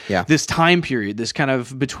takes this time period, this kind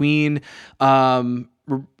of between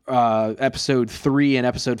episode 3 and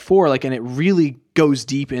episode 4, like, and it really goes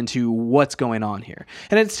deep into what's going on here,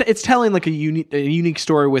 and it's telling like a unique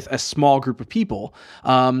story with a small group of people.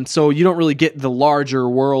 So you don't really get the larger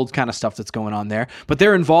world kind of stuff that's going on there, but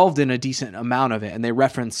they're involved in a decent amount of it, and they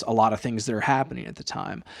reference a lot of things that are happening at the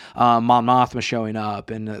time. Mon Mothma showing up,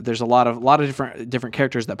 and there's a lot of different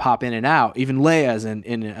characters that pop in and out. Even Leia's in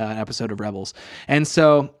an episode of Rebels, and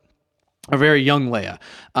so. A very young Leia.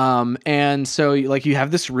 And so like you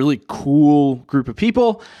have this really cool group of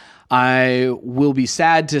people. I will be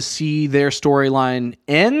sad to see their storyline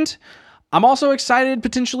end. I'm also excited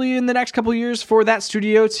potentially in the next couple of years for that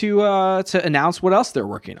studio to announce what else they're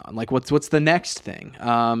working on. Like what's the next thing.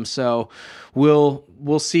 So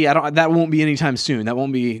we'll see. That won't be anytime soon. That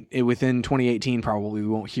won't be within 2018. Probably we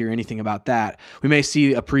won't hear anything about that. We may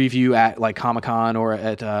see a preview at like Comic-Con or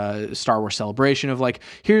at Star Wars Celebration of like,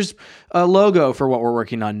 here's a logo for what we're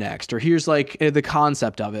working on next, or here's like the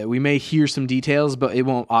concept of it. We may hear some details, but it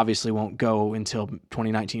obviously won't go until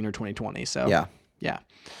 2019 or 2020. So yeah.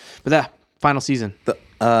 But that final season.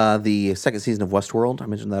 The second season of Westworld, I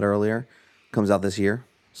mentioned that earlier, comes out this year.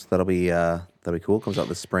 So that'll be cool. Comes out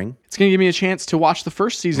this spring. It's gonna give me a chance to watch the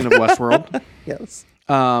first season of Westworld. Yes.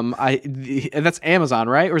 That's Amazon,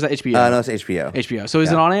 right? Or is that HBO? No, it's HBO. HBO. So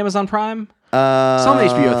is it on Amazon Prime? Some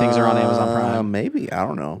HBO things are on Amazon Prime. Maybe, I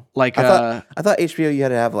don't know. Like I thought HBO you had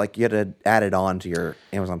to add it on to your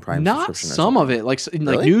Amazon Prime. Not some of it. Like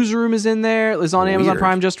Newsroom is in there. Is on Amazon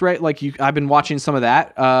Prime just right. Like I've been watching some of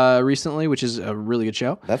that recently, which is a really good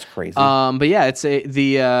show. That's crazy. But yeah, it's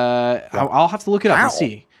I'll have to look it up and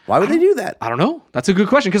see. Why would they do that? I don't know. That's a good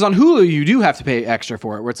question, because on Hulu you do have to pay extra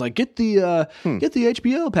for it, where it's like get the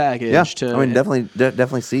HBO package. Yeah, I mean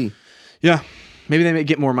definitely see. Yeah, maybe they may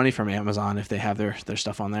get more money from Amazon if they have their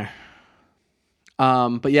stuff on there.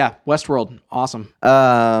 But yeah, Westworld, awesome.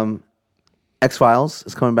 X-Files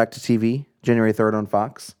is coming back to TV January 3rd on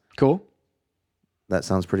Fox. Cool. That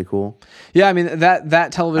sounds pretty cool. Yeah, I mean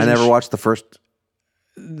that television. I never watched the first.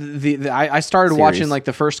 I started watching like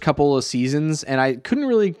the first couple of seasons, and I couldn't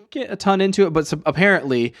really get a ton into it. But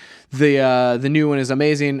apparently, the new one is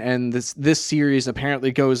amazing, and this series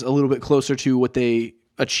apparently goes a little bit closer to what they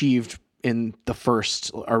achieved in the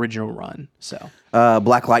first original run. So,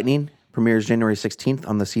 Black Lightning premieres January 16th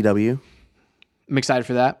on the CW. I'm excited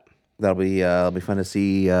for that. That'll be fun to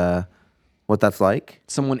see what that's like.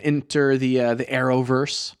 Someone enter the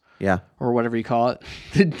Arrowverse. Yeah. Or whatever you call it.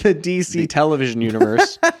 The DC television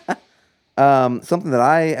universe. Something that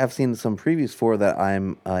I have seen some previews for that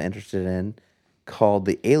I'm interested in, called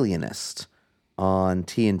The Alienist on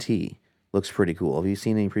TNT. Looks pretty cool. Have you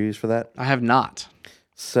seen any previews for that? I have not.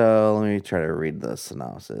 So let me try to read the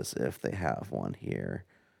synopsis if they have one here.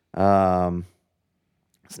 It's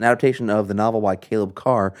an adaptation of the novel by Caleb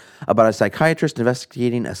Carr about a psychiatrist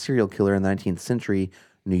investigating a serial killer in the 19th century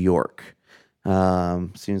New York.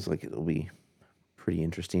 Seems like it'll be pretty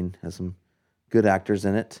interesting. Has some good actors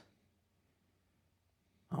in it.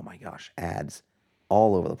 Oh my gosh, ads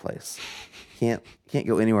all over the place. Can't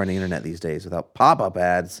go anywhere on the internet these days without pop-up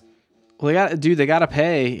ads. Well, they gotta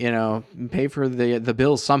pay for the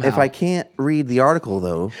bills somehow. If I can't read the article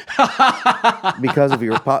though, because of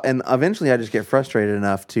your and eventually I just get frustrated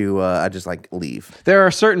enough to I just like leave. There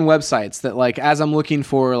are certain websites that like, as I'm looking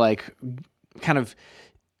for like kind of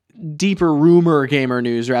deeper rumor gamer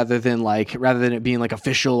news rather than it being like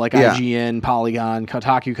official like IGN, Polygon,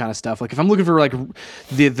 Kotaku kind of stuff. Like if I'm looking for like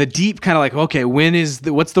the deep kind of like, okay,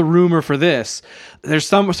 what's the rumor for this? There's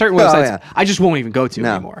some certain websites I just won't even go to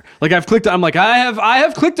anymore. Like I'm like I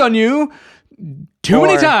have clicked on you too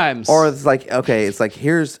many times. Or it's like, okay, it's like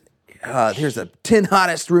here's the 10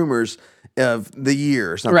 hottest rumors of the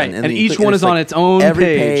year or something. Right. And each one is on its own every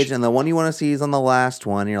page, and the one you want to see is on the last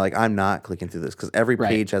one. And you're like, I'm not clicking through this because every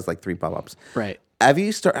page has like 3 pop-ups. Right.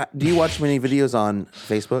 Do you watch many videos on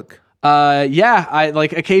Facebook? Yeah. I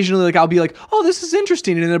like occasionally like I'll be like, oh, this is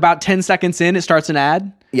interesting. And then about 10 seconds in, it starts an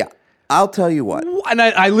ad. Yeah. I'll tell you what. And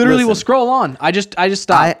I literally will scroll on. I just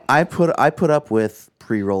stop. I put up with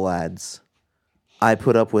pre-roll ads. I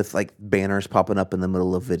put up with like banners popping up in the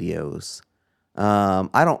middle of videos.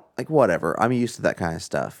 I don't like whatever. I'm used to that kind of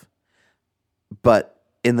stuff. But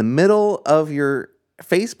in the middle of your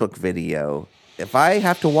Facebook video, if I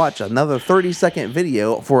have to watch another 30-second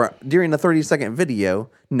video during the 30-second video,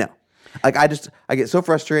 no. Like I get so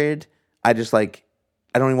frustrated. I don't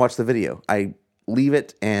even watch the video. I leave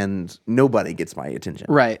it and nobody gets my attention.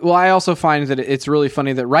 Right. Well, I also find that it's really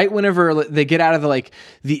funny that right whenever they get out of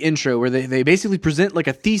the intro where they basically present like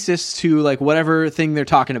a thesis to like whatever thing they're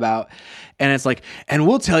talking about. And it's like, and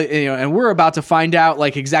we'll tell you, and we're about to find out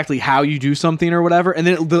like exactly how you do something or whatever. And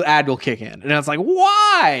then the ad will kick in. And it's like,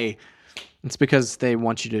 why? It's because they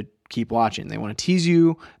want you to keep watching. They want to tease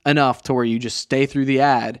you enough to where you just stay through the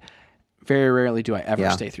ad. Very rarely do I ever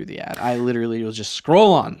stay through the ad. I literally will just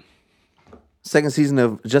scroll on. Second season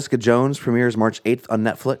of Jessica Jones premieres March 8th on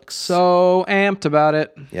Netflix. So amped about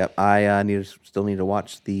it. Yep, I still need to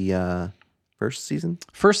watch the first season.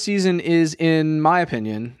 First season is, in my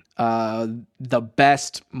opinion, the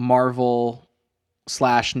best Marvel /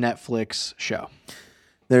 Netflix show.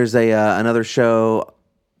 There's another show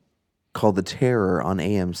called The Terror on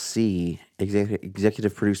AMC,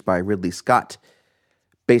 executive produced by Ridley Scott,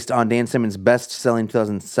 based on Dan Simmons' best-selling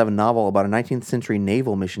 2007 novel about a 19th century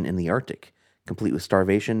naval mission in the Arctic, complete with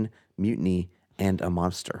starvation, mutiny, and a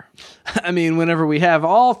monster. I mean, whenever we have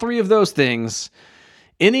all three of those things,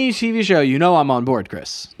 any TV show, you know I'm on board,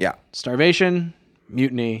 Chris. Yeah. Starvation,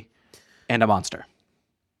 mutiny, and a monster.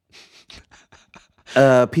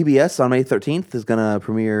 PBS on May 13th is going to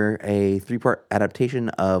premiere a 3-part adaptation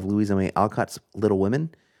of Louisa May Alcott's Little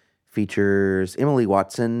Women. Features Emily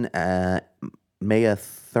Watson, Maya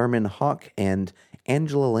Thurman Hawke, and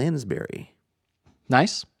Angela Lansbury.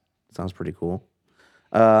 Nice. Sounds pretty cool.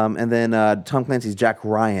 And then Tom Clancy's Jack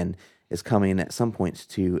Ryan is coming at some point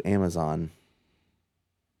to Amazon.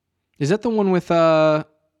 Is that the one with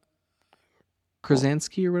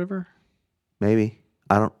Krasinski or whatever? Maybe.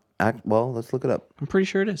 Well, let's look it up. I'm pretty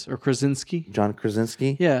sure it is. Or Krasinski. John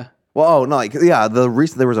Krasinski? Yeah. Well, no, there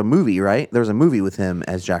was a movie, right? There was a movie with him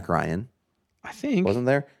as Jack Ryan. I think. Wasn't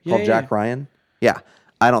there? Called Jack Ryan? Yeah.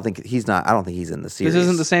 I don't think he's in the series. This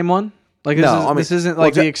isn't the same one? Like this isn't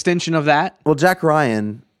like the extension of that? Well, Jack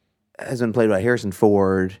Ryan has been played by Harrison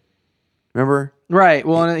Ford. Remember? Right.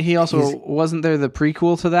 Well, and he also wasn't there the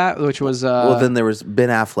prequel to that, which was well, then there was Ben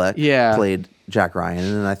Affleck played Jack Ryan,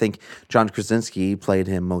 and then I think John Krasinski played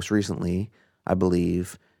him most recently, I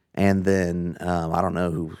believe. And then I don't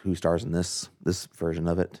know who stars in this version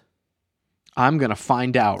of it. I'm gonna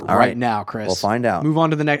find out right now, Chris. We'll find out. Move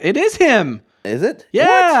on to the next. It is him. Is it?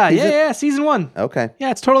 Yeah, yeah. Season 1. Okay.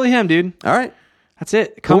 Yeah, it's totally him, dude. All right. That's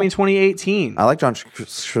it. Coming 2018. I like John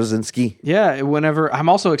Krasinski. Yeah. Whenever I'm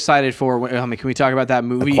also excited for. Can we talk about that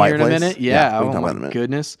movie here in a minute? Yeah. Oh my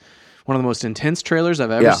goodness. One of the most intense trailers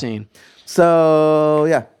I've ever seen. So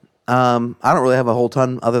yeah, I don't really have a whole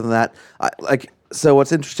ton other than that. So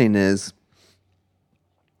what's interesting is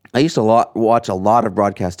I used to watch a lot of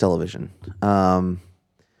broadcast television,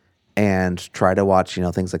 and try to watch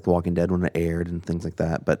things like The Walking Dead when it aired and things like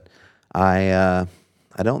that. But I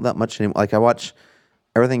don't that much anymore. Like I watch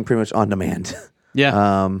everything pretty much on demand. Yeah.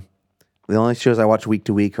 The only shows I watch week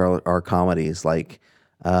to week are comedies. Like,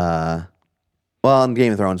 and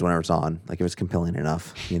Game of Thrones whenever it's on. Like if it's compelling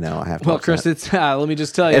enough, I have to. Well, watch Chris, that. it's let me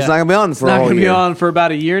just tell you, it's not gonna be on for it's a not whole gonna year. be on for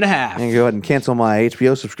about a year and a half. I'm gonna go ahead and cancel my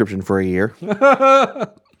HBO subscription for a year.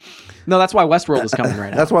 No, that's why Westworld is coming right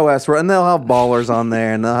now. That's why Westworld, and they'll have Ballers on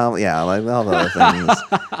there, and they'll have other things.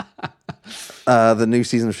 The new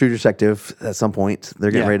season of True Detective at some point. They're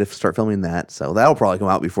getting ready to start filming that, so that'll probably come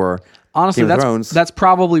out before. Honestly, Game of Thrones. That's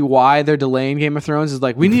probably why they're delaying Game of Thrones. Is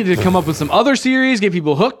like we need to come up with some other series, get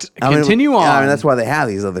people hooked, continue on. Yeah, that's why they have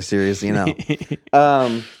these other series. I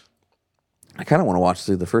kind of want to watch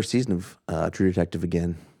through the first season of True Detective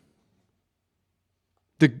again.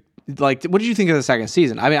 What did you think of the second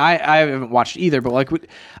season? I mean, I haven't watched either, but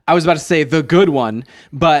I was about to say the good one,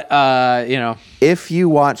 but if you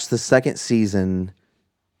watch the second season,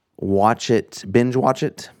 binge watch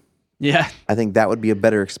it. Yeah, I think that would be a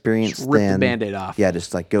better experience just rip than the Band-Aid off. Yeah,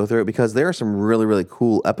 just go through it because there are some really really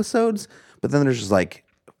cool episodes, but then there's just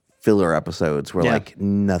filler episodes where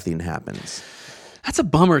nothing happens. That's a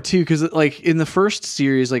bummer too, because in the first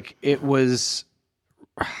series, it was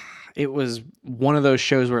one of those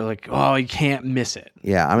shows where you can't miss it.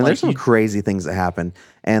 Yeah, I mean, there's some crazy things that happen,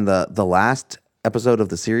 and the last episode of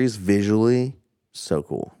the series visually so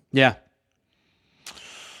cool. Yeah.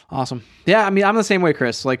 Awesome. Yeah, I mean, I'm the same way,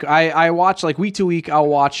 Chris. I watch week to week. I'll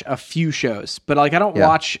watch a few shows, but I don't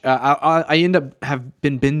watch. I end up have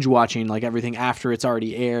been binge watching everything after it's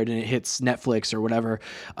already aired and it hits Netflix or whatever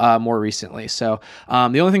more recently. So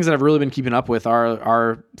the only things that I've really been keeping up with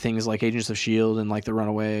are things like Agents of S.H.I.E.L.D. and The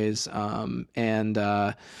Runaways, and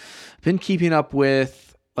been keeping up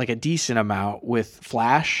with a decent amount with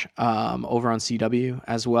Flash over on CW,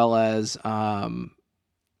 as well as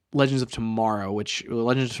Legends of Tomorrow,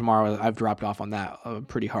 I've dropped off on that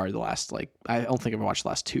pretty hard the last, I don't think I've watched the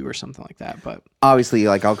last 2 or something like that, but obviously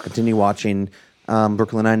I'll continue watching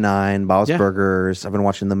Brooklyn Nine-Nine, Bob's Burgers. I've been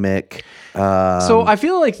watching The Mick. So I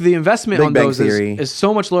feel like the investment on those is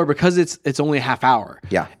so much lower because it's only a half hour.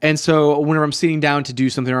 Yeah. And so whenever I'm sitting down to do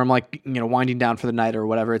something or I'm winding down for the night or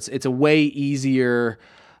whatever, it's a way easier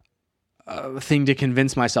thing to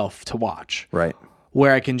convince myself to watch. Right.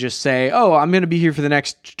 Where I can just say, oh, I'm going to be here for the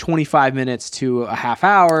next 25 minutes to a half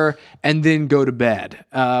hour and then go to bed.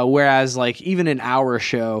 Whereas like even an hour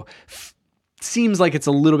show seems like it's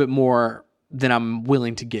a little bit more than I'm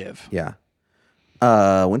willing to give. Yeah.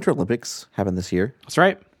 Winter Olympics happen this year. That's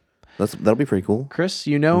right. That'll be pretty cool. Chris,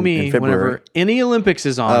 you know me. in February. Whenever any Olympics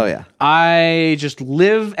is on, Oh, yeah. I just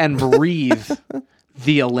live and breathe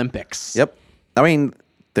the Olympics. Yep. I mean,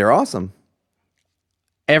 they're awesome.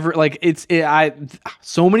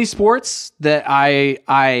 So many sports that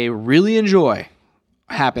I really enjoy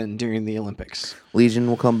happen during the Olympics. Legion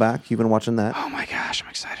will come back. You've been watching that? Oh my gosh, I'm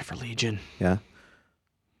excited for Legion. Yeah.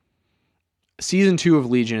 Season 2 of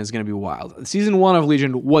Legion is going to be wild. Season 1 of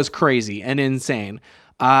Legion was crazy and insane.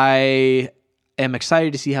 I am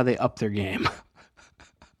excited to see how they up their game.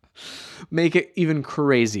 Make it even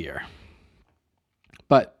crazier.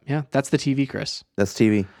 But yeah, that's the TV, Chris. That's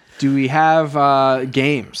TV. Do we have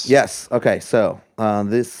games? Yes. Okay. So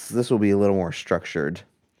this will be a little more structured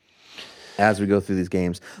as we go through these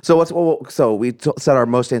games. So we set our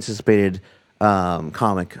most anticipated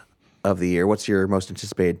comic of the year. What's your most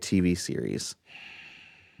anticipated TV series?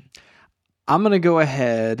 I'm gonna go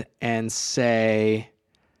ahead and say.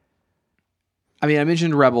 I mean, I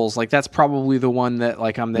mentioned Rebels. Like that's probably the one that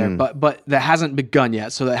like I'm there, but that hasn't begun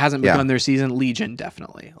yet. So that hasn't begun their season. Legion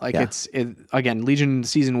definitely. Like again, Legion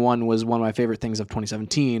season 1 was one of my favorite things of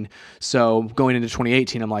 2017. So going into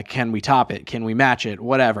 2018, I'm like, can we top it? Can we match it?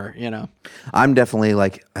 Whatever, you know. I'm definitely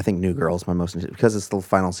like I think New Girl's my most because it's the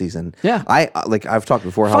final season. Yeah, I've talked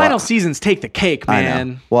before. Final seasons take the cake, man. I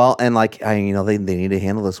know. Well, and like they need to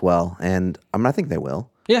handle this well, and I think they will.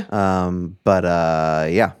 Yeah.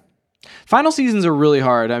 Yeah. Final seasons are really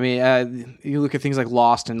hard. I mean, you look at things like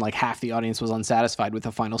Lost, and like half the audience was unsatisfied with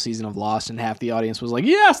the final season of Lost, and half the audience was like,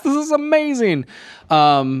 "Yes, this is amazing."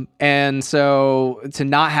 And so to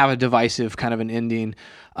not have a divisive kind of an ending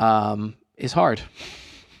is hard.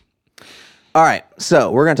 All right, so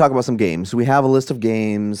we're going to talk about some games. We have a list of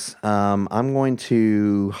games. I'm going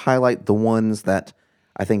to highlight the ones that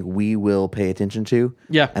I think we will pay attention to.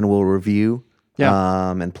 Yeah, and we'll review.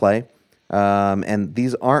 Yeah. And play. And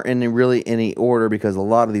these aren't in really any order because a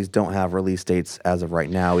lot of these don't have release dates as of right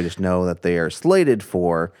now. We just know that they are slated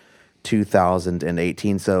for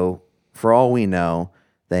 2018. So for all we know,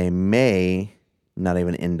 they may not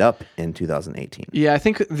even end up in 2018. Yeah, I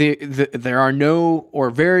think there are no or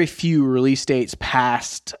very few release dates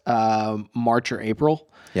past March or April.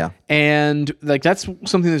 Yeah. And like that's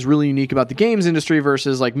something that's really unique about the games industry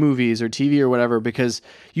versus like movies or TV or whatever, because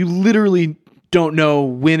you literally don't know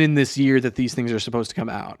when in this year that these things are supposed to come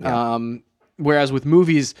out. Yeah. Whereas with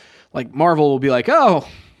movies, like Marvel will be like, oh,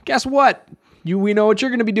 guess what? We know what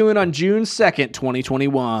you're going to be doing on June 2nd,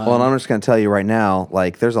 2021. Well, and I'm just going to tell you right now,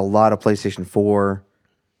 like there's a lot of PlayStation 4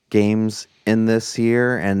 games in this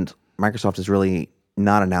year, and Microsoft has really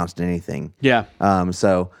not announced anything. Yeah.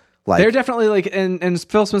 So like they're definitely like, and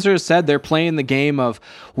Phil Spencer has said they're playing the game of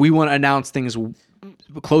we want to announce things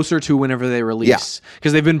closer to whenever they release,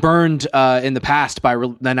 because they've been burned in the past by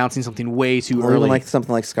announcing something way too early, even like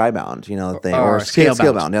something like Skybound, or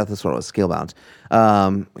Scalebound. Yeah, that's what it was, Scalebound.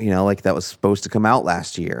 Like that was supposed to come out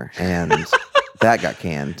last year, and that got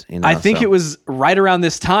canned. I think it was right around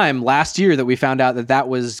this time last year that we found out that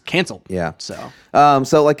was canceled. Yeah.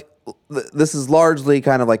 So like this is largely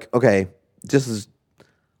kind of like okay, this is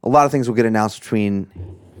a lot of things will get announced between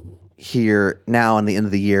here now and the end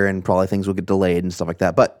of the year, and probably things will get delayed and stuff like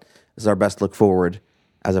that. But this is our best look forward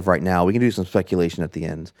as of right now. We can do some speculation at the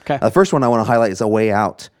end. Okay. The first one I want to highlight is A Way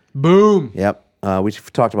Out. Boom. Yep.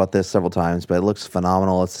 We've talked about this several times, but it looks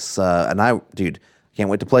phenomenal. It's can't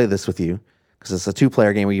wait to play this with you because it's a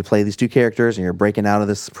 2-player game where you play these 2 characters and you're breaking out of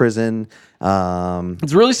this prison.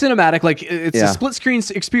 It's really cinematic. Like it's a split screen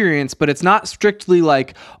experience, but it's not strictly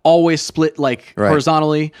like always split like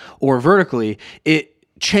horizontally or vertically. It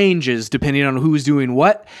changes depending on who's doing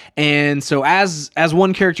what, and so as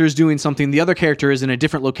one character is doing something, the other character is in a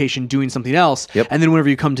different location doing something else. Yep. And then whenever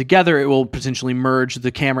you come together, it will potentially merge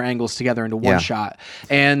the camera angles together into one shot.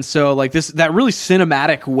 And so like that really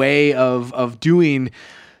cinematic way of doing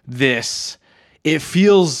this, it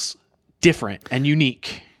feels different and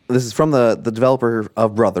unique. This is from the developer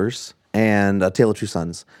of Brothers and A Tale of Two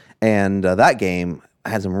Sons, and that game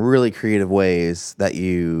had some really creative ways that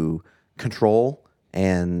you control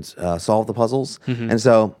and solve the puzzles. Mm-hmm. And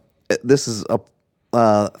so this is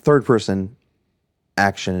a third-person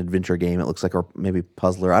action adventure game. It looks like, or maybe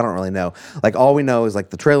puzzler. I don't really know. Like all we know is like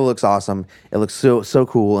the trailer looks awesome. It looks so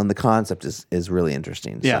cool, and the concept is really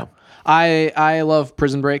interesting. Yeah, so. I love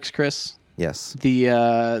Prison Breaks, Chris. Yes.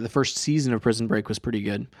 The first season of Prison Break was pretty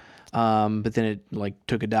good. But then it like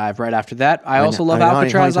took a dive right after that. I also love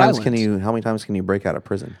Alcatraz Island. How many times can you break out of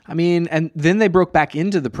prison? I mean, and then they broke back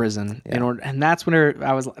into the prison and that's when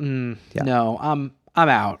I was no, I'm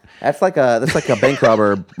out. That's like a bank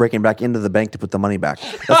robber breaking back into the bank to put the money back.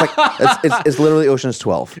 That's like it's literally Ocean's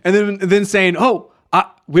 12. And then saying,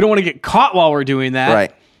 we don't want to get caught while we're doing that.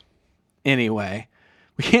 Right. Anyway,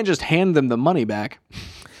 we can't just hand them the money back.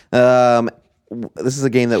 This is a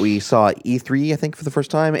game that we saw at E3, I think, for the first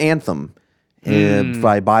time. Anthem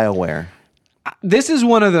by BioWare. This is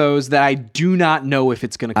one of those that I do not know if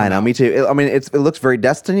it's going to come out. I know, me too. It looks very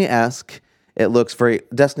Destiny-esque. It looks very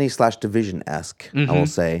Destiny/Division-esque, I will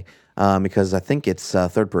say, because I think it's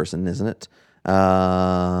third person, isn't it?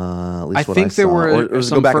 At least I think there were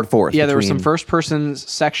some go back and forth. Yeah, there were some first person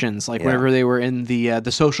sections, like whenever they were in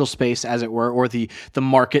the social space, as it were, or the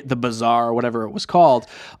market, the bazaar, whatever it was called.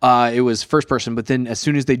 It was first person, but then as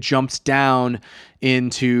soon as they jumped down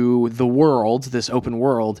into the world, this open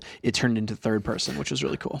world, it turned into third person, which was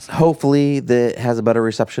really cool. Hopefully, that has a better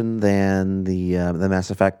reception than the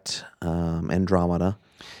Mass Effect Andromeda.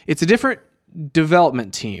 It's a different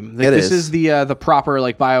development team. Like, this is the proper,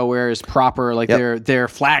 like BioWare's proper, like their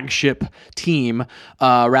flagship team,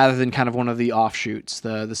 rather than kind of one of the offshoots,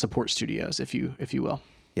 the support studios, if you will.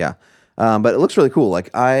 Yeah, but it looks really cool.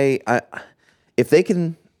 Like I if they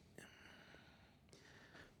can.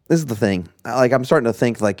 This is the thing. Like I'm starting to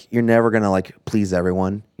think like you're never gonna like please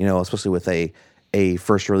everyone, especially with a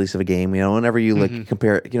first release of a game. Whenever you like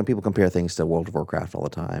compare, people compare things to World of Warcraft all the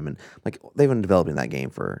time, and like they've been developing that game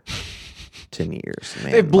for 10 years.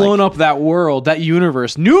 Man. They've blown up that world, that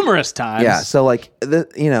universe numerous times. Yeah, so like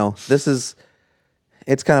this is,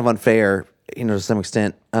 it's kind of unfair, to some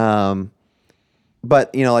extent. But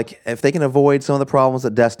like if they can avoid some of the problems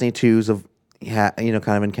that Destiny 2's have kind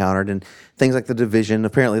of encountered, and things like the Division.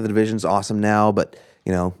 Apparently, the Division's awesome now, but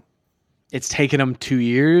it's taken them 2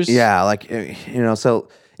 years. Yeah, like so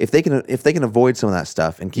if they can avoid some of that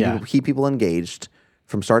stuff and keep people engaged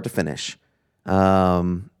from start to finish,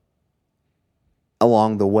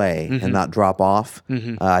 along the way and not drop off,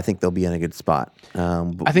 I think they'll be in a good spot.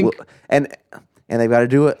 I think, and they've got to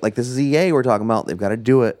do it. Like this is EA we're talking about. They've got to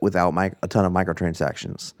do it without a ton of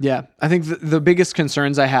microtransactions. Yeah, I think the biggest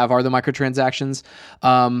concerns I have are the microtransactions.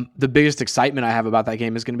 The biggest excitement I have about that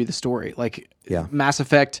game is going to be the story. Like Mass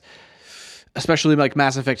Effect, especially like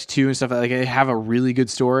Mass Effect 2 and stuff, like they have a really good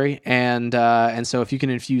story, and so if you can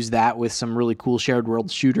infuse that with some really cool shared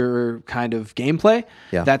world shooter kind of gameplay,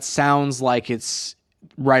 that sounds like it's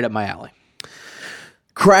right up my alley.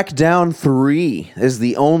 Crackdown 3 is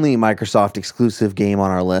the only Microsoft exclusive game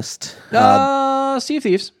on our list. Sea of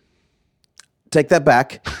Thieves. Take that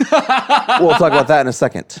back. We'll talk about that in a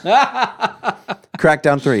second.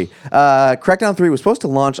 Crackdown 3. Crackdown 3 was supposed to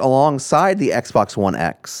launch alongside the Xbox One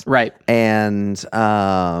X. Right. And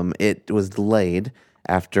it was delayed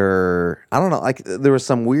after, I don't know, like there was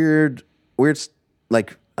some weird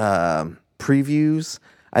like previews,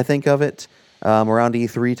 I think, of it around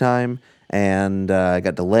E3 time. And it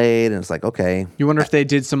got delayed, and it's like, okay. You wonder if they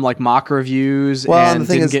did some like mock reviews and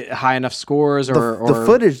didn't get high enough scores, or the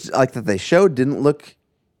footage like that they showed didn't look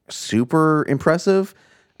super impressive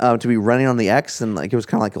to be running on the X, and like it was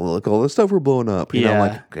kind of like, look, all this stuff we're blowing up. You know,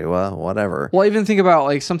 like, okay, well, whatever. Well, even think about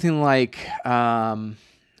like something like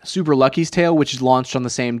Super Lucky's Tale, which launched on the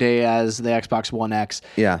same day as the Xbox One X.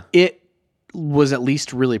 Yeah, it was at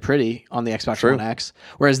least really pretty on the Xbox One X.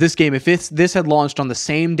 Whereas this game, if this had launched on the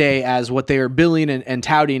same day as what they are billing and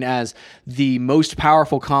touting as the most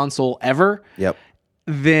powerful console ever,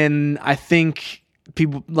 then I think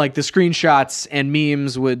people like the screenshots and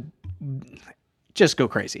memes would just go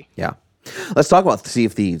crazy. Yeah. Let's talk about Sea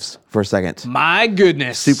of Thieves for a second. My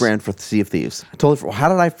goodness. Super end for Sea of Thieves. How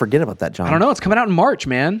did I forget about that, John? I don't know. It's coming out in March,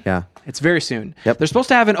 man. Yeah. It's very soon. Yep. They're supposed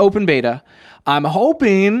to have an open beta. I'm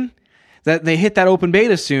hoping that they hit that open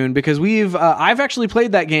beta soon, because I've actually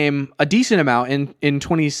played that game a decent amount in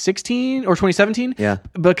 2016 or 2017. Yeah.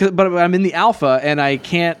 But I'm in the alpha and I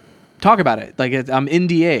can't talk about it. Like I'm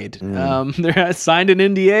NDA'd. They're signed an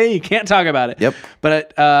NDA. You can't talk about it. Yep.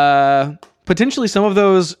 But potentially some of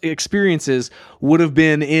those experiences would have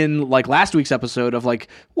been in like last week's episode of like,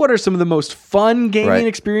 what are some of the most fun gaming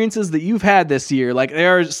experiences that you've had this year? Like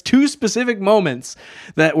there are 2 specific moments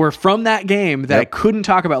that were from that game that I couldn't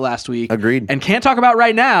talk about last week. Agreed. And can't talk about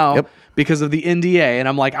right now because of the NDA. And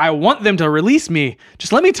I'm like, I want them to release me.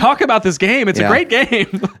 Just let me talk about this game. It's a great game.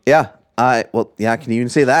 Can you even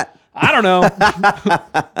say that? I don't know.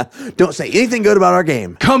 Don't say anything good about our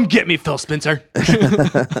game. Come get me, Phil Spencer.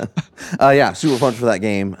 Super fun for that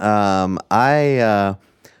game. I'm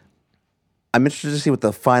interested to see what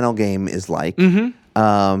the final game is like.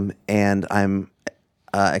 And I'm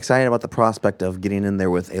excited about the prospect of getting in there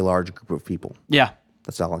with a large group of people. Yeah.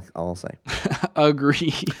 That's all I'll say.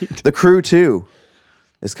 Agreed. The Crew 2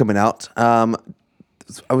 is coming out. I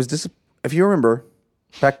was if you remember,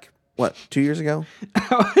 back, 2 years ago?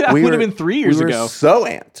 That would have been 3 years ago. We were so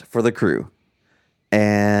amped for The Crew.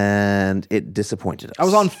 And it disappointed us. I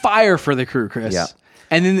was on fire for The Crew, Chris. Yeah.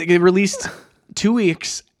 And then it released 2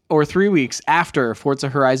 weeks or 3 weeks after Forza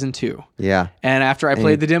Horizon 2. Yeah. And after I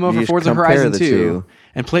played the demo for just Forza compare Horizon the 2 two.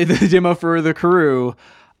 and played the demo for The Crew,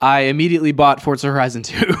 I immediately bought Forza Horizon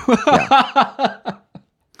 2.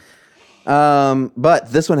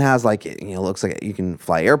 But this one has looks like you can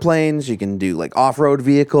fly airplanes, you can do like off-road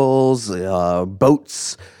vehicles,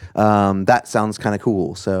 boats. That sounds kind of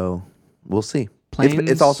cool. So we'll see.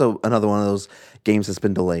 It's also another one of those games that's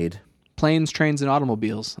been delayed. Planes, trains, and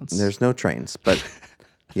automobiles. There's no trains, but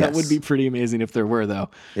yes. That would be pretty amazing if there were, though.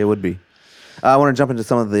 It would be. I want to jump into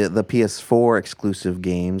some of the PS4 exclusive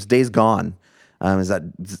games. Days Gone is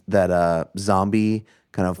that zombie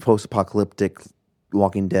kind of post-apocalyptic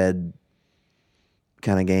Walking Dead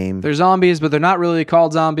kind of game. They're zombies, but they're not really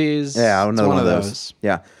called zombies. Yeah, another one of those.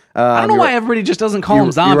 Yeah. I don't know why everybody just doesn't call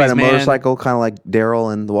them zombies, you ride a man. motorcycle, kind of like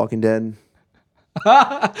Daryl in The Walking Dead.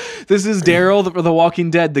 This is Daryl, the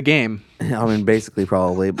Walking Dead, the game. I mean, basically,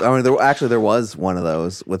 probably. I mean, there was one of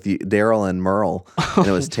those with Daryl and Merle, and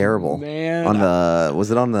it was terrible. Man,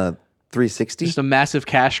 was it on the 360? Just a massive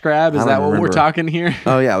cash grab. Is that what we're talking here?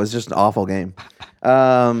 Oh yeah, it was just an awful game.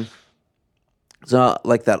 So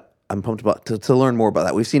like that, I'm pumped about to learn more about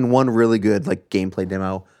that. We've seen one really good gameplay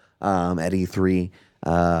demo at E3.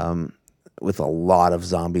 With a lot of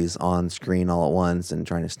zombies on screen all at once and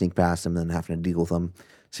trying to sneak past them and then having to deal with them.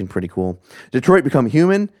 Seemed pretty cool. Detroit Become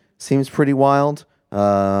Human seems pretty wild.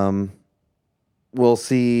 We'll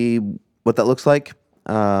see what that looks like.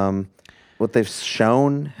 What they've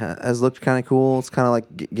shown has looked kind of cool. It's kind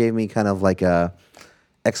of gave me kind of like a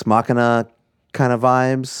Ex Machina kind of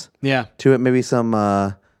vibes. Yeah. To it, maybe some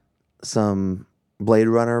Blade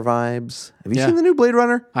Runner vibes. Have you seen the new Blade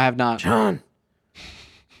Runner? I have not. John.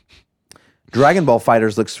 Dragon Ball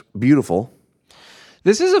FighterZ looks beautiful.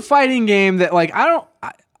 This is a fighting game that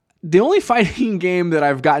the only fighting game that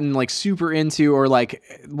I've gotten super into or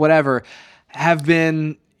whatever have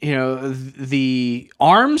been, the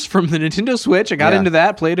ARMS from the Nintendo Switch. I got into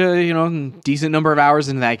that, played a, decent number of hours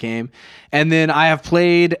into that game. And then I have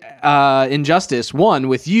played Injustice 1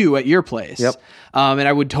 with you at your place. Yep. And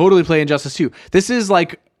I would totally play Injustice 2. This is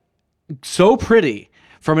so pretty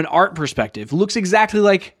from an art perspective. Looks exactly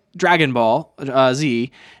like Dragon Ball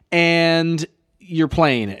Z, and you're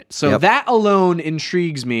playing it. So that alone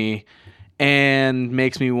intrigues me and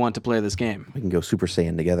makes me want to play this game. We can go Super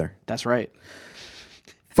Saiyan together. That's right.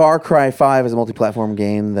 Far Cry 5 is a multi-platform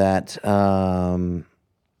game that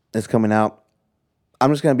is coming out.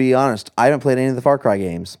 I'm just going to be honest. I haven't played any of the Far Cry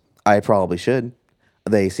games. I probably should.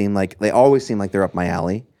 They always seem like they're up my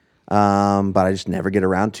alley, but I just never get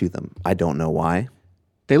around to them. I don't know why.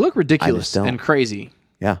 They look ridiculous and crazy.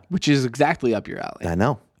 Yeah. Which is exactly up your alley. I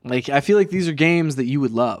know. I feel like these are games that you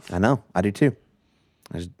would love. I know. I do too.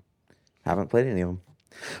 I just haven't played any of them.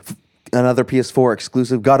 Another PS4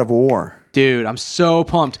 exclusive, God of War. Dude, I'm so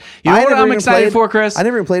pumped. You know what I'm excited for, Chris? I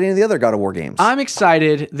never even played any of the other God of War games. I'm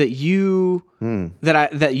excited that you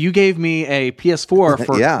that you gave me a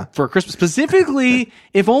PS4 for Christmas. Specifically,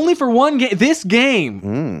 if only for one game. This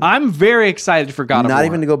game. I'm very excited for God of War. Not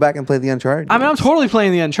even to go back and play the Uncharted games. I mean, I'm totally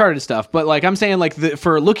playing the Uncharted stuff, but I'm saying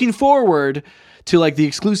for looking forward to the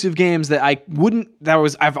exclusive games that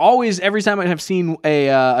I've always, every time I have seen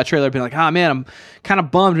a trailer, I've been like, man, I'm kind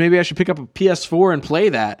of bummed. Maybe I should pick up a PS4 and play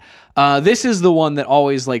that. This is the one that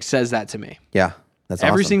always says that to me. Yeah, that's awesome.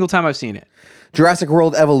 Every single time I've seen it. Jurassic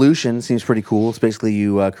World Evolution seems pretty cool. It's basically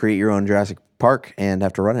you create your own Jurassic Park and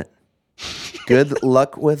have to run it. Good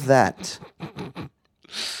luck with that.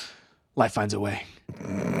 Life finds a way.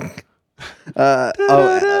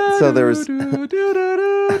 So there was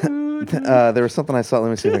there was something I saw.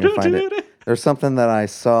 Let me see if I can find it. There's something that I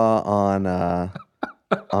saw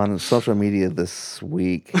on social media this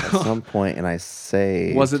week at some point, and I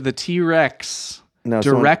saved. Was it the T-Rex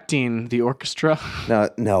directing the orchestra?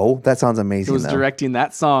 No, that sounds amazing. It was directing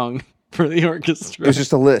that song for the orchestra. It was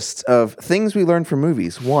just a list of things we learned from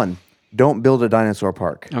movies. 1, don't build a dinosaur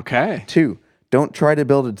park. Okay. 2, don't try to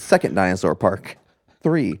build a second dinosaur park.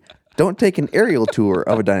 3, don't take an aerial tour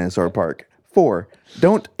of a dinosaur park. 4,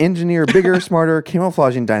 don't engineer bigger, smarter,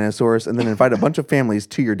 camouflaging dinosaurs and then invite a bunch of families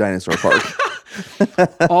to your dinosaur park.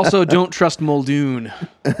 Also, don't trust Muldoon.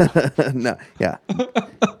 No, yeah.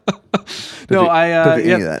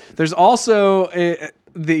 There's also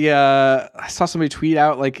I saw somebody tweet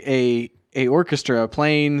out like a orchestra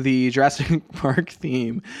playing the Jurassic Park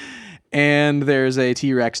theme, and there's a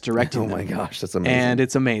T-Rex directing. Oh my gosh, that's amazing! And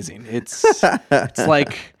it's amazing. It's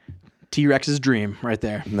like T-Rex's dream right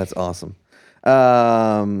there. That's awesome.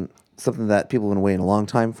 Something that people have been waiting a long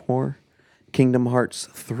time for. Kingdom Hearts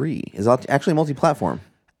 3 is actually multi-platform.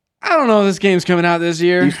 I don't know if this game's coming out this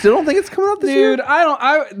year. You still don't think it's coming out this year? Dude,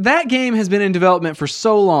 that game has been in development for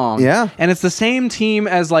so long. Yeah. And it's the same team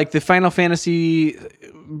as like the Final Fantasy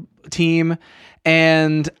team.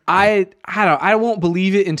 And I won't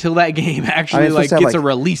believe it until that game actually gets a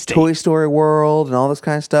release date. Toy Story World and all this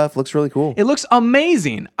kind of stuff looks really cool. It looks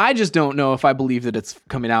amazing. I just don't know if I believe that it's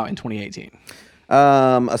coming out in 2018.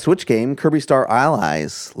 A Switch game, Kirby Star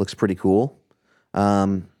Allies, looks pretty cool.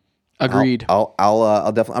 Agreed.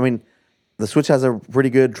 I'll definitely. I mean, the Switch has a pretty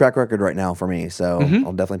good track record right now for me, so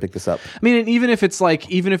I'll definitely pick this up. I mean, and even if it's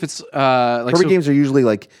Kirby games are usually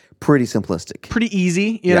like pretty simplistic, pretty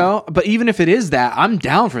easy, you know. But even if it is that, I'm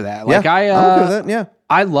down for that. Like I'm okay with that. Yeah,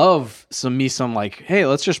 I love some like, hey,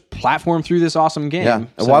 let's just platform through this awesome game. Yeah.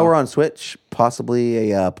 So, while we're on Switch,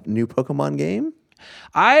 possibly a new Pokemon game.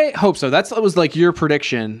 I hope so. That was like your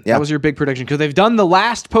prediction. Yeah. That was your big prediction because they've done the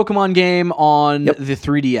last Pokemon game on the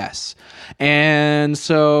 3DS. And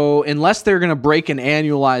so unless they're going to break an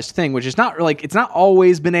annualized thing, which is not like, it's not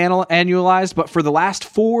always been annualized, but for the last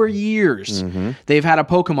 4 years, they've had a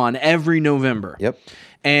Pokemon every November. Yep.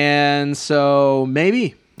 And so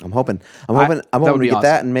maybe. I'm hoping to get awesome.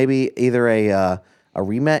 that and maybe either a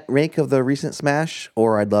remake of the recent Smash,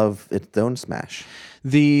 or I'd love its own Smash.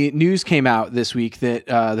 The news came out this week that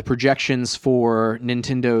the projections for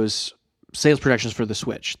Nintendo's sales projections for the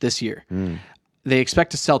Switch this year, they expect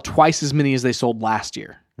to sell twice as many as they sold last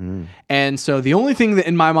year. And so the only thing that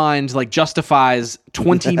in my mind like justifies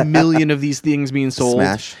 20 million of these things being sold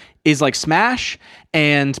is like Smash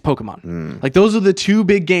and Pokemon. Like those are the two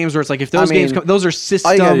big games where it's like if those games come, those are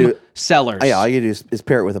system sellers. Yeah, all you do is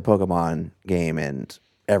pair it with a Pokemon game and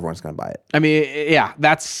everyone's going to buy it. I mean, yeah,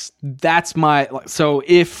 that's my, so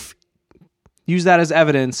if use that as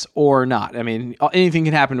evidence or not. I mean, anything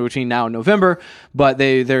can happen between now and November, but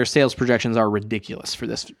their sales projections are ridiculous for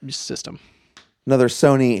this system. Another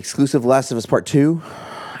Sony exclusive, Last of Us Part 2.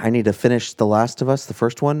 I need to finish The Last of Us, the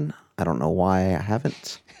first one. I don't know why I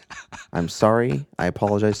haven't. I'm sorry. I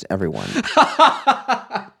apologize to everyone.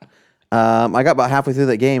 I got about halfway through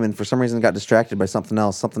that game and for some reason got distracted by something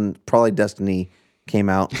else. Probably Destiny came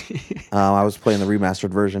out. I was playing the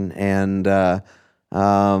remastered version, and I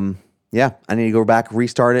need to go back,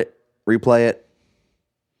 restart it, replay it.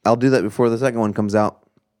 I'll do that before the second one comes out.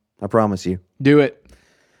 I promise you. Do it.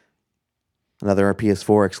 Another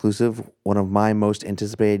PS4 exclusive, one of my most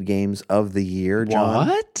anticipated games of the year, John.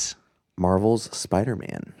 What? Marvel's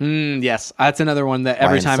Spider-Man. Yes, that's another one that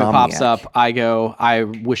every time it pops up, I go, I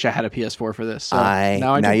wish I had a PS4 for this. So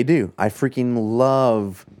now you do. I freaking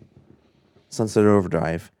love Sunset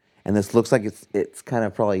Overdrive, and this looks like it's kind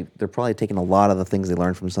of they're probably taking a lot of the things they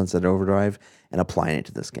learned from Sunset Overdrive and applying it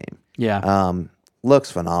to this game. Yeah,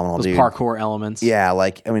 looks phenomenal. Those dude. Parkour elements. Yeah,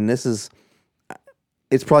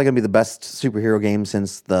 it's probably gonna be the best superhero game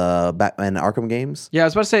since the Batman Arkham games. Yeah, I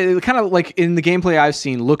was about to say, it kind of like in the gameplay I've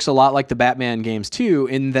seen, looks a lot like the Batman games too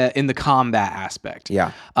in the combat aspect.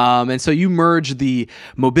 Yeah. And so you merge the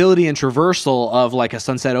mobility and traversal of like a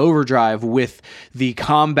Sunset Overdrive with the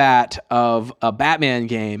combat of a Batman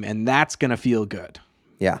game, and that's gonna feel good.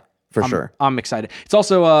 Yeah, for sure. I'm excited. It's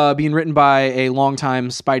also being written by a longtime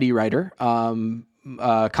Spidey writer.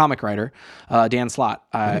 Comic writer, Dan Slott,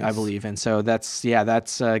 I believe. And so that's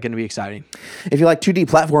going to be exciting. If you like 2D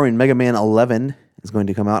platforming, Mega Man 11 is going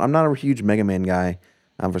to come out. I'm not a huge Mega Man guy.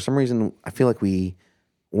 For some reason, I feel like we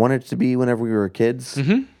wanted to be whenever we were kids,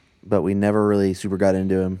 but we never really super got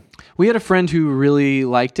into him. We had a friend who really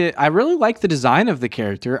liked it. I really liked the design of the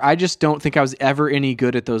character. I just don't think I was ever any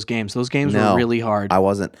good at those games. Those games were really hard. I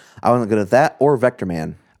wasn't good at that or Vector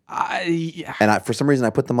Man. For some reason,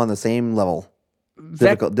 I put them on the same level.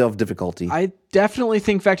 Difficulty. I definitely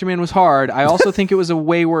think Vector Man was hard. I also think it was a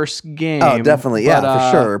way worse game. Oh, definitely. Yeah,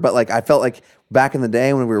 for sure. But like, I felt like back in the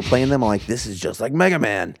day when we were playing them, I'm like, this is just like Mega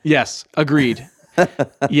Man. Yes, agreed.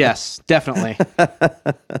 Yes, definitely.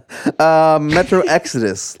 Metro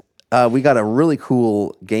Exodus. We got a really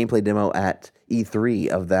cool gameplay demo at E3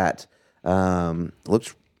 of that.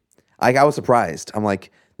 Looks. I was surprised. I'm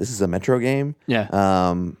like, this is a Metro game.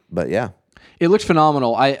 Yeah. But yeah, it looked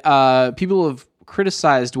phenomenal. People have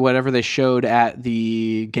criticized whatever they showed at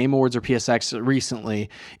the Game Awards or PSX recently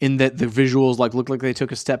in that the visuals looked like they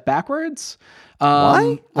took a step backwards.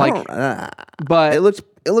 Why? But it looks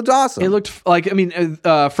It looked awesome. It looked like, I mean,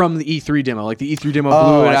 from the E3 demo, like the E3 demo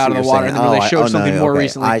blew it out of the water, and then when they showed something more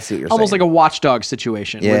recently, I see what you're almost saying. like a Watch Dogs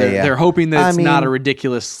situation, where they're hoping that it's not a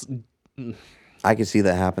ridiculous. I can see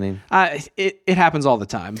that happening. It happens all the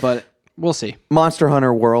time, but we'll see. Monster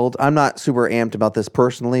Hunter World. I'm not super amped about this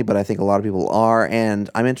personally, but I think a lot of people are, and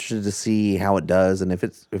I'm interested to see how it does, and if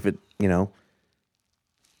it, it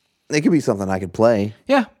could be something I could play.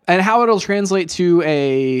 Yeah, and how it'll translate to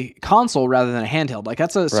a console rather than a handheld. Like,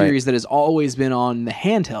 that's a series that has always been on the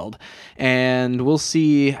handheld, and we'll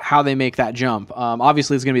see how they make that jump.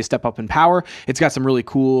 Obviously, it's going to be a step up in power. It's got some really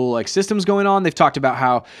cool like systems going on. They've talked about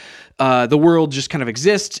how the world just kind of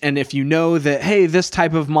exists, and if you know that, hey, this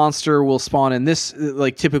type of monster will spawn in this,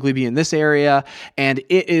 like typically be in this area, and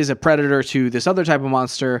it is a predator to this other type of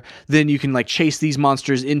monster, then you can like chase these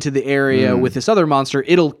monsters into the area with this other monster.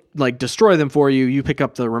 It'll like destroy them for you. You pick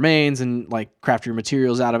up the remains and like craft your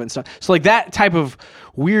materials out of it and stuff. So like that type of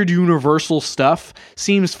weird universal stuff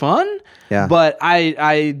seems fun. Yeah. But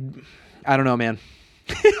I don't know, man.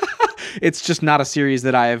 It's just not a series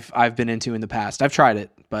that I've been into in the past. I've tried it,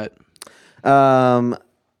 but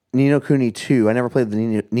Ni no Kuni 2. I never played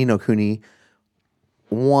the Ni no Kuni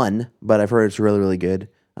 1, but I've heard it's really, really good.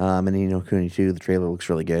 And Ni no Kuni 2, the trailer looks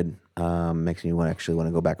really good. Makes me want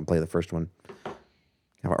to go back and play the first one.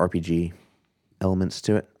 Have RPG elements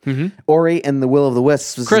to it. Mm-hmm. Ori and the Will of the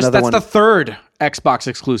Wisps. Chris, that's the third Xbox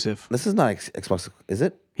exclusive. This is not Xbox, is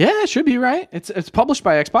it? Yeah, it should be, right? It's published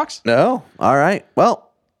by Xbox. No. All right.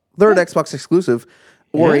 Well, third Xbox exclusive,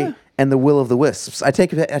 Ori and the Will of the Wisps. I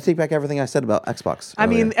take back everything I said about Xbox. I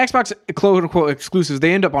mean, Xbox quote unquote exclusives,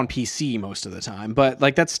 they end up on PC most of the time, but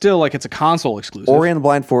like that's still like it's a console exclusive. Ori and the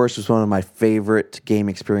Blind Forest was one of my favorite game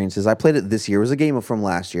experiences. I played it this year. It was a game from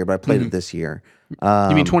last year, but I played it this year.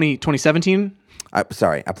 You mean 2017? I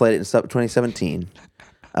played it in 2017.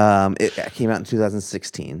 It came out in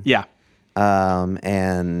 2016. Yeah.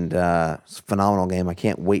 And it's a phenomenal game. I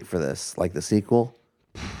can't wait for this. Like the sequel.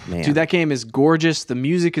 Man. Dude, that game is gorgeous. The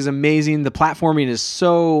music is amazing. The platforming is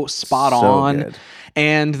so spot on. Good.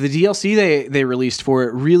 And the DLC they released for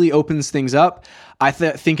it really opens things up. I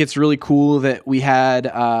think it's really cool that we had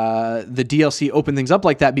the DLC open things up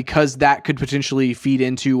like that, because that could potentially feed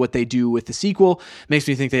into what they do with the sequel. Makes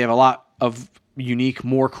me think they have a lot of unique,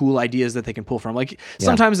 more cool ideas that they can pull from. Like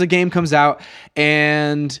sometimes the game comes out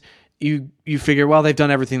and you figure, well, they've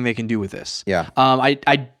done everything they can do with this. Yeah.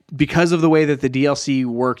 I because of the way that the DLC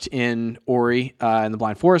worked in Ori and the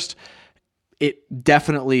Blind Forest, it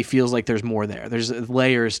definitely feels like there's more there. There's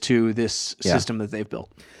layers to this system that they've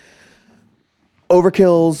built.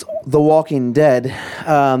 Overkill's The Walking Dead.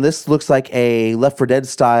 This looks like a Left 4 Dead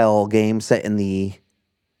style game set in the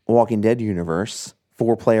Walking Dead universe.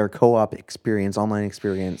 4-player co-op experience, online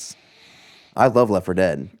experience. I love Left 4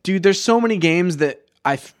 Dead. Dude, there's so many games that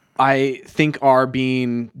I think are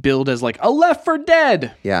being billed as like a Left 4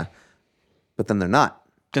 Dead. Yeah. But then they're not.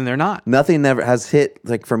 Then they're not. Nothing never has hit,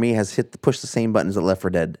 like for me, push the same buttons that Left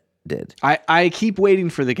 4 Dead did. I keep waiting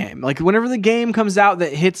for the game. Like whenever the game comes out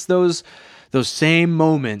that hits those same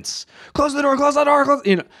moments. Close the door,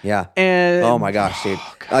 Yeah. And oh my gosh, dude.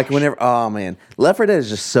 Like whenever, oh man. Left 4 Dead is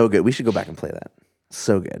just so good. We should go back and play that.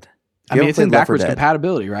 So good. I mean, it's in backwards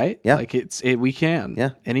compatibility, right? Yeah. Like we can.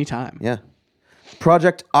 Yeah. Anytime. Yeah.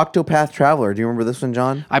 Project Octopath Traveler. Do you remember this one,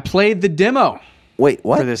 John? I played the demo. Wait,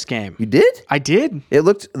 what? For this game. You did? I did.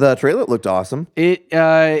 The trailer looked awesome.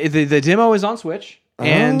 The demo is on Switch,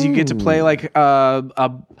 and you get to play like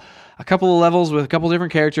a couple of levels with a couple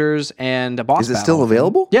different characters and a boss. Is it still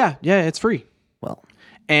available? Yeah, it's free. Well,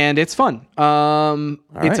 and it's fun. It's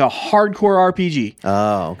a hardcore RPG.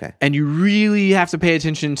 Oh, okay. And you really have to pay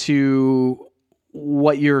attention to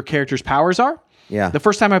what your character's powers are. Yeah. The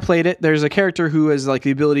first time I played it, there's a character who has like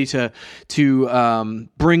the ability to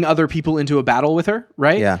bring other people into a battle with her,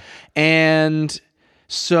 right? Yeah. And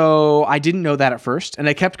so I didn't know that at first, and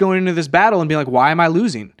I kept going into this battle and being like, "Why am I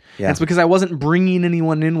losing?" Yeah. And it's because I wasn't bringing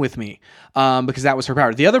anyone in with me, because that was her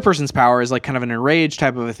power. The other person's power is like kind of an enraged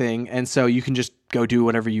type of a thing, and so you can just go do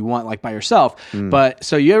whatever you want, like by yourself. But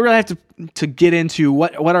so you really have to get into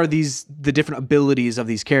what are the different abilities of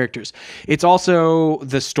these characters. It's also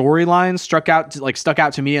the storyline stuck out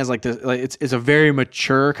to me as like it's a very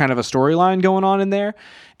mature kind of a storyline going on in there.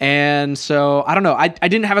 And so I don't know. I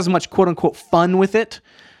didn't have as much quote unquote fun with it,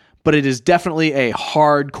 but it is definitely a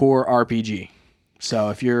hardcore RPG. So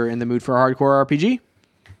if you're in the mood for a hardcore RPG,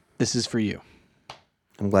 this is for you.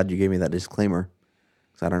 I'm glad you gave me that disclaimer,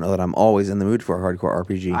 because I don't know that I'm always in the mood for a hardcore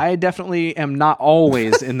RPG. I definitely am not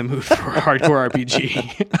always in the mood for a hardcore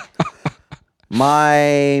RPG.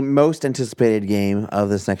 My most anticipated game of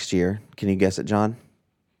this next year. Can you guess it, John?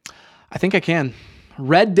 I think I can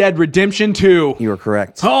Red Dead Redemption 2. You are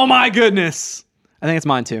correct. Oh my goodness. I think it's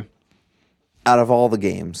mine too. Out of all the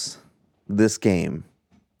games, this game,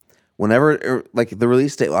 whenever like the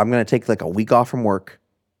release date, I'm going to take like a week off from work.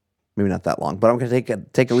 Maybe not that long, but I'm going to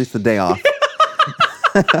take at least the day off.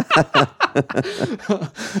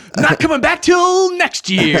 Not coming back till next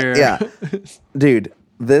year. Yeah. Dude,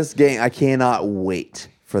 this game, I cannot wait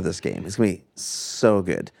for this game. It's going to be so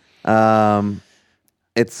good.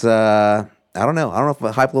 It's I don't know. I don't know if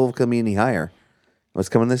the hype level can be any higher. What's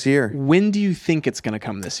coming this year? When do you think it's going to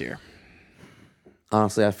come this year?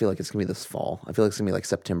 Honestly, I feel like it's going to be this fall. I feel like it's going to be like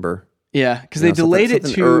September. Yeah, because they delayed it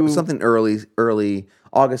to... something early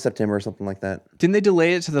August, September, or something like that. Didn't they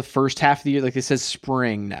delay it to the first half of the year? Like they said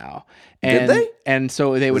spring now. Did they? And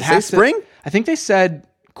so they would Did have they say spring? I think they said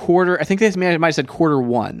quarter... I think they might have said quarter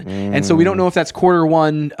one. And so we don't know if that's quarter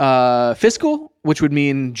one fiscal, which would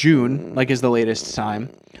mean June, like is the latest time.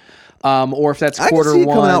 Or if that's quarter I can see it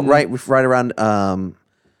one... coming out right around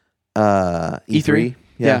E3.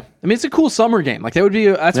 Yeah. I mean, it's a cool summer game. Like that would be,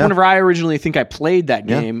 whenever I originally think I played that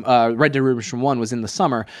game. Red Dead Redemption 1 was in the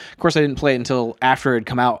summer. Of course, I didn't play it until after it had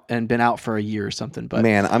come out and been out for a year or something. But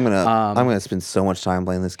man, I'm gonna spend so much time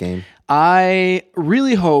playing this game. I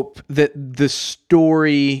really hope that the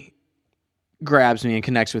story grabs me and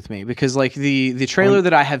connects with me because like the trailer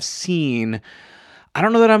that I have seen, I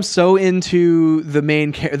don't know that I'm so into the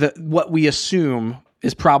main what we assume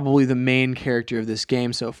is probably the main character of this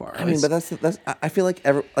game so far. I mean, but that's. I feel like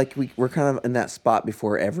we're kind of in that spot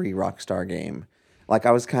before every Rockstar game. Like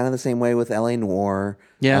I was kind of the same way with LA Noire.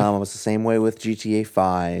 Yeah, I was the same way with GTA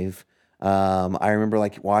 5. I remember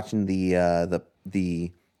like watching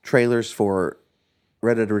the trailers for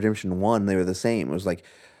Red Dead Redemption 1. They were the same. It was like,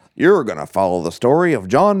 you're gonna follow the story of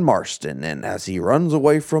John Marston and as he runs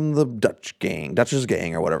away from the Dutch's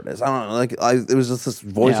gang, or whatever it is. I don't know. Like it was just this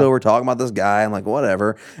voiceover talking about this guy. I'm like,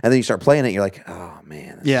 whatever. And then you start playing it, you're like, oh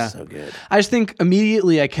man, this is so good. I just think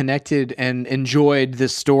immediately I connected and enjoyed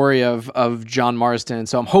this story of John Marston.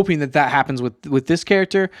 So I'm hoping that happens with this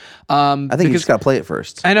character. I think you just gotta play it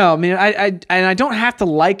first. I know. I mean, I don't have to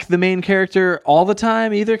like the main character all the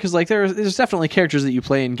time either, because like there's definitely characters that you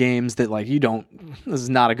play in games that like you don't. This is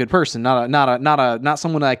not a good person, not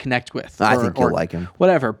someone that I connect with. I think you'll like him.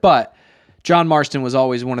 Whatever. But John Marston was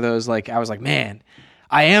always one of those, like, I was like, man,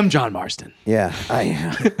 I am John Marston. Yeah, I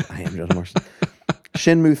am John Marston.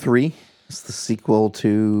 Shenmue 3 is the sequel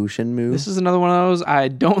to Shenmue. This is another one of those. I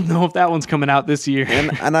don't know if that one's coming out this year.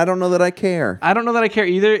 And I don't know that I care. I don't know that I care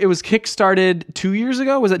either. It was kickstarted 2 years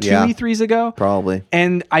ago. Was it two E3s ago? Probably.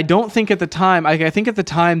 And I don't think at the time, I think at the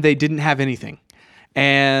time they didn't have anything.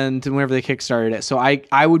 And whenever they kickstarted it. So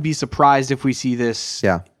I would be surprised if we see this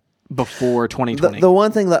before 2020. The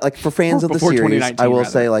one thing that, like, for fans of the series, I will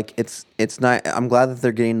say, like, it's not. I'm glad that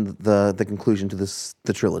they're getting the conclusion to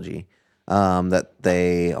the trilogy that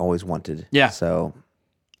they always wanted. Yeah. So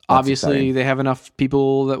obviously exciting. they have enough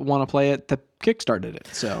people that want to play it that kickstarted it.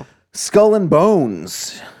 So Skull and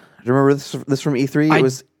Bones. Do you remember this from E3? It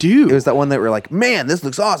was that one that we're like, man, this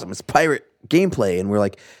looks awesome. It's pirate gameplay, and we're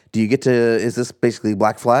like, is this basically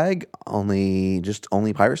Black Flag, only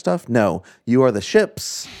pirate stuff? No, you are the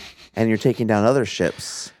ships and you're taking down other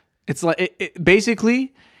ships. It's like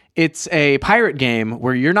basically it's a pirate game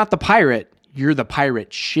where you're not the pirate, you're the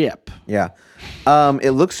pirate ship. Yeah.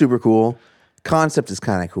 It looks super cool. Concept is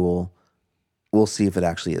kind of cool. We'll see if it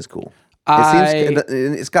actually is cool.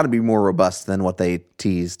 It's got to be more robust than what they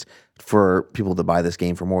teased for people to buy this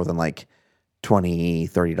game for more than like $20,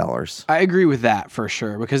 $30. I agree with that for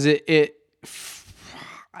sure, because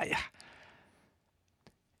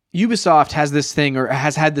Ubisoft has this thing, or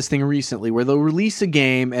has had this thing recently, where they'll release a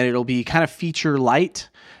game and it'll be kind of feature light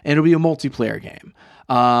and it'll be a multiplayer game.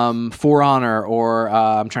 For Honor, or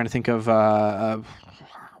I'm trying to think of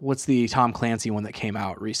what's the Tom Clancy one that came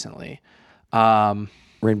out recently?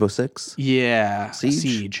 Rainbow Six? Yeah.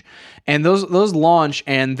 Siege. And those launch,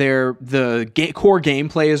 and core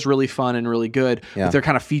gameplay is really fun and really good, but they're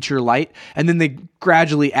kind of feature light, and then they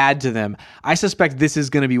gradually add to them. I suspect this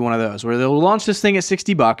is going to be one of those where they'll launch this thing at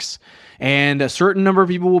 $60 and a certain number of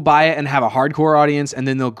people will buy it and have a hardcore audience, and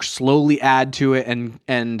then they'll slowly add to it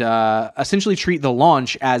and essentially treat the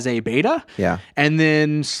launch as a beta, and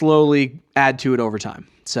then slowly add to it over time.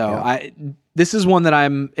 So this is one that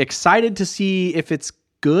I'm excited to see if it's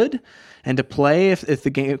good and to play if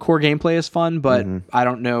the core gameplay is fun, but I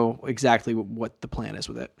don't know exactly what the plan is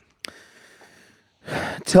with it.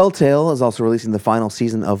 Telltale is also releasing the final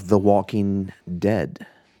season of The Walking Dead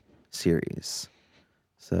series.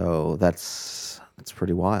 So that's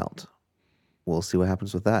pretty wild. We'll see what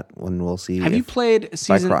happens with that when we'll see. Have you played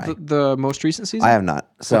the most recent season? I have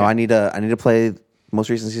not. So okay. I need to play most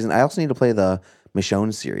recent season. I also need to play the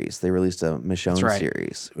Michonne series. They released a Michonne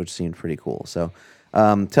series, which seemed pretty cool. So,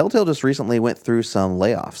 Telltale just recently went through some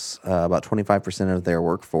layoffs. About 25% of their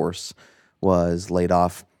workforce was laid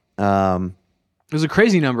off. It was a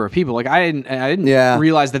crazy number of people. Like I didn't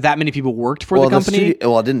realize that many people worked for the company.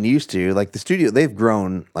 I didn't used to. Like the studio, they've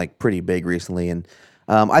grown like pretty big recently, and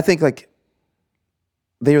I think like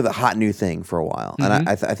they were the hot new thing for a while, and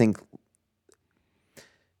I think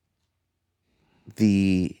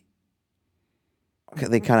they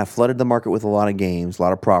kind of flooded the market with a lot of games, a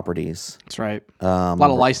lot of properties. That's right. A lot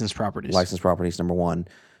of licensed properties. Licensed properties, number one.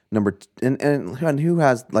 And who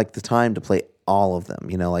has like the time to play all of them?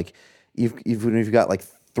 You know, like you've got like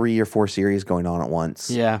 3 or 4 series going on at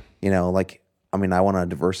once. Yeah. You know, like I want to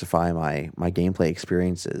diversify my gameplay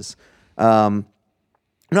experiences. I'm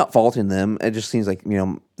not faulting them. It just seems like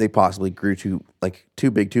they possibly grew too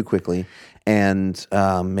big too quickly, and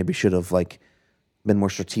maybe should have like been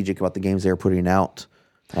more strategic about the games they were putting out.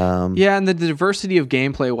 And the diversity of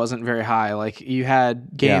gameplay wasn't very high. Like you had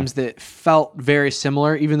games that felt very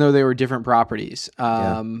similar, even though they were different properties.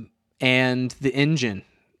 And the engine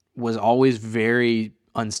was always very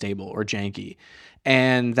unstable or janky,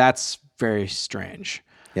 and that's very strange.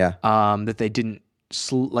 Yeah. That they didn't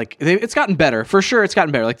it's gotten better for sure. It's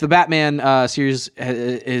gotten better. Like the Batman series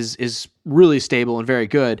is really stable and very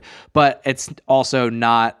good, but it's also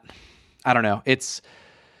not. I don't know. It's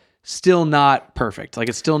still not perfect. Like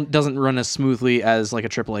it still doesn't run as smoothly as like a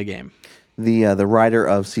AAA game. The writer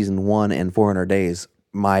of season 1 and 400 Days,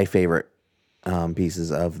 my favorite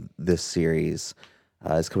pieces of this series,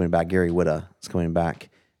 is coming back. Gary Whitta is coming back,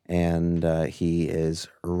 and he is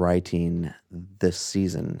writing this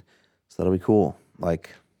season, so that'll be cool.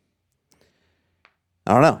 Like,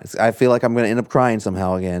 I don't know. I feel like I'm going to end up crying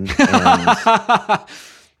somehow again. And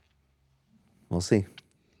we'll see.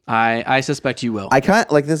 I suspect you will. I kind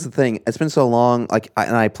of, like, this is the thing. It's been so long. Like,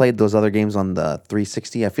 I played those other games on the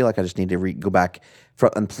 360. I feel like I just need to go back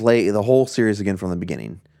and play the whole series again from the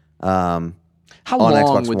beginning. How long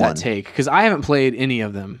Xbox would that take? Because I haven't played any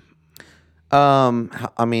of them.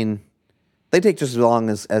 I mean, they take just as long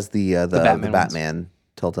as the Batman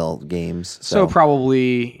Telltale games. So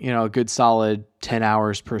probably a good solid 10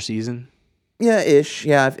 hours per season. Yeah, ish.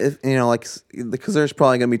 Yeah, if because there's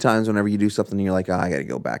probably gonna be times whenever you do something and you're like, I got to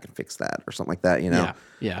go back and fix that or something like that.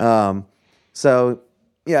 Yeah. So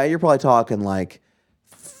yeah, you're probably talking like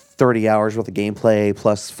 30 hours worth of gameplay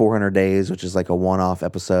plus 400 days, which is like a one-off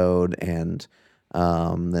episode, and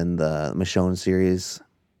then the Michonne series.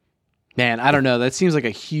 Man, I don't know. That seems like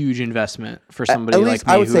a huge investment for somebody like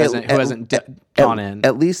me who hasn't gone in.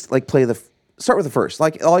 At least like start with the first.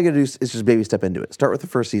 Like all you gotta do is just baby step into it. Start with the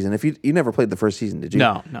first season. If you never played the first season, did you?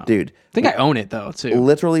 No, dude. I think I own it though too.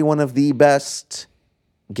 Literally one of the best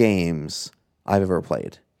games I've ever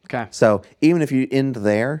played. Okay. So even if you end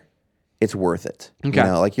there, it's worth it.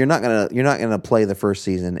 Okay. Like you're not gonna play the first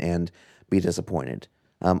season and be disappointed.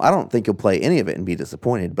 I don't think you'll play any of it and be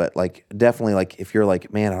disappointed, but like definitely like if you're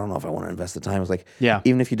like, man, I don't know if I want to invest the time. It's like,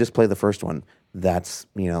 even if you just play the first one, that's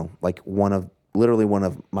like one of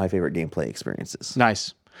my favorite gameplay experiences.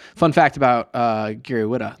 Nice. Fun fact about Gary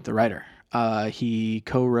Whitta, the writer. He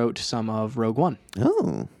co-wrote some of Rogue One.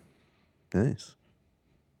 Oh, nice.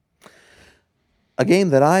 A game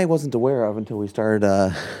that I wasn't aware of until we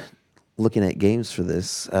started looking at games for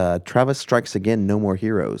this. Travis Strikes Again, No More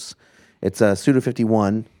Heroes. It's a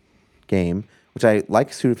Suda51 game, which I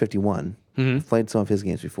like Suda51. Mm-hmm. I've played some of his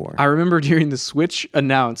games before. I remember during the Switch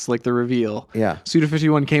announce, like the reveal,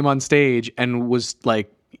 Suda51 came on stage and was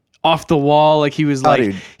like off the wall. Like he was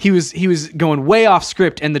he was going way off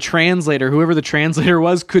script, and the translator, whoever the translator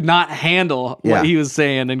was, could not handle what he was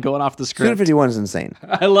saying and going off the script. Suda51 is insane.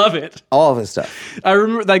 I love it. All of his stuff. I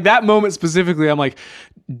remember like that moment specifically. I'm like,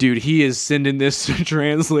 dude, he is sending this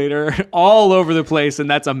translator all over the place, and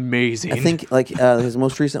that's amazing. I think like his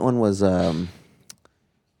most recent one was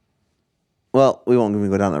well, we won't even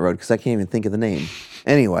go down that road because I can't even think of the name.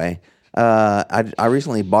 Anyway, I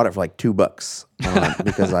recently bought it for like $2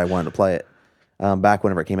 because I wanted to play it back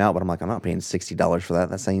whenever it came out. But I'm like, I'm not paying $60 for that.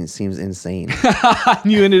 That seems insane.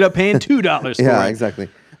 You ended up paying $2 for it. Yeah, exactly.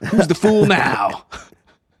 Who's the fool now?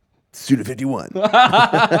 Suda51.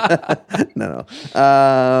 No.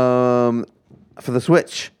 For the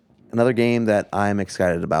Switch, another game that I'm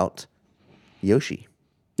excited about, Yoshi.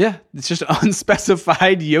 Yeah, it's just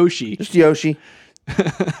unspecified Yoshi. Just Yoshi.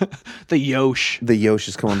 The Yosh. The Yosh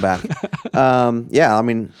is coming back. Yeah, I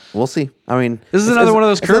mean, we'll see. I mean, this is another one of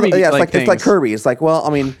those Kirby. It's things. like Kirby. It's like, well, I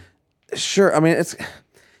mean, sure. I mean, it's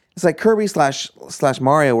like Kirby /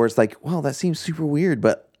 Mario, where it's like, well, that seems super weird,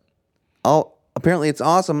 but I'll apparently it's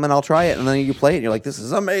awesome, and I'll try it. And then you play it, and you're like, this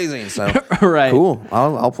is amazing. So Right. cool.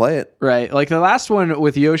 I'll play it. Right. Like the last one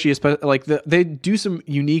with Yoshi, like they do some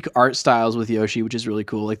unique art styles with Yoshi, which is really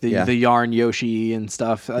cool. Like the yarn Yoshi and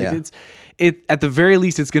stuff. Like it at the very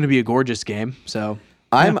least, it's going to be a gorgeous game. So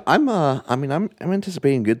I'm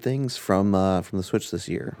anticipating good things from the Switch this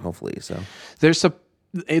year, hopefully. So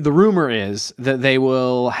the rumor is that they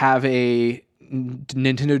will have a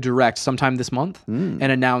Nintendo Direct sometime this month and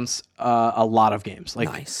announce a lot of games. Like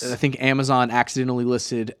nice. I think Amazon accidentally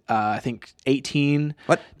listed 18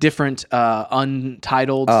 What? different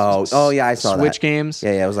untitled yeah, I saw Switch that. games.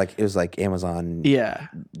 Yeah, it was like Amazon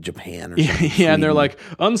Japan or something. Yeah, and they're like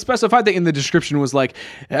unspecified thing in the description was like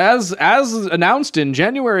as announced in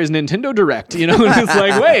January's Nintendo Direct, and it's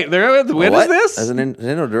like, wait, when is this? As a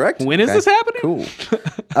Nintendo Direct? When is this happening? Cool.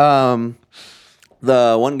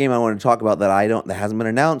 The one game I wanted to talk about that hasn't been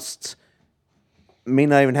announced, may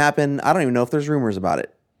not even happen. I don't even know if there's rumors about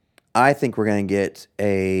it. I think we're going to get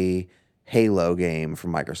a Halo game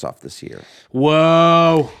from Microsoft this year.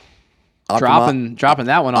 Whoa. Dropping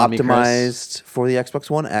that one on me, Chris. Optimized for the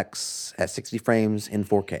Xbox One X at 60 frames in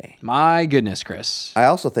 4K. My goodness, Chris. I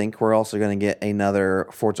also think we're also going to get another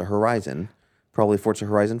Forza Horizon, probably Forza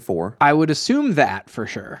Horizon 4. I would assume that for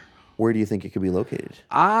sure. Where do you think it could be located?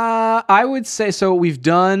 I would say so. We've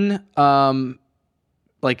done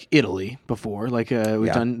like Italy before. Like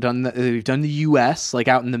we've done the U.S. like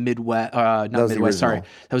out in the Midwest. Not Midwest. Sorry,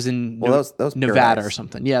 that was in that was Nevada Paradise. or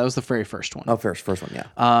something. Yeah, that was the very first one. Oh, first one. Yeah.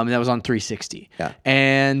 That was on 360. Yeah.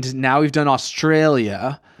 And now we've done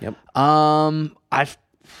Australia. Yep.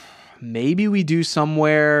 Maybe we do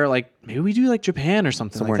somewhere like Japan or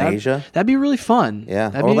something. Somewhere like in that. Asia? That'd be really fun. Yeah.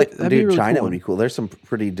 That'd Or be really China cool. would be cool. There's some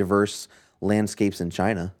pretty diverse landscapes in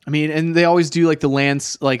China. I mean, and they always do like the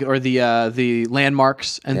lands, like or the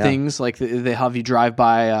landmarks and things. Like they have you drive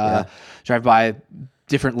by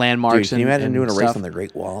different landmarks. Dude, can you imagine doing a race stuff. on the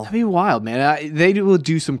Great Wall? That'd be wild, man. They will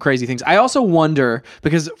do some crazy things. I also wonder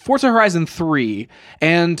because Forza Horizon 3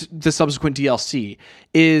 and the subsequent DLC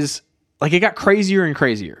is. Like, it got crazier and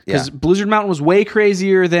crazier. Because Blizzard Mountain was way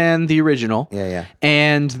crazier than the original. Yeah.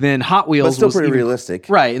 And then Hot Wheels But still was pretty realistic.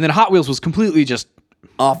 Right. And then Hot Wheels was completely just...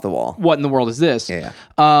 Off the wall. What in the world is this? Yeah.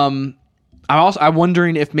 I'm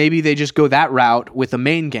wondering if maybe they just go that route with the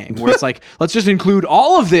main game. Where it's like, let's just include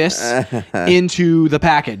all of this into the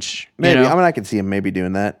package. Maybe. I can see them maybe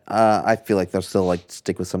doing that. I feel like they'll still like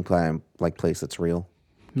stick with some kind of like place that's real.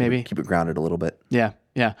 Maybe. Keep it grounded a little bit. Yeah.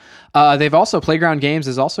 They've also Playground Games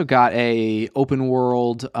has also got a open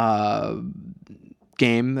world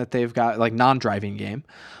game that they've got, like non-driving game.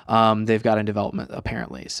 They've got in development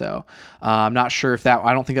apparently. So I'm not sure if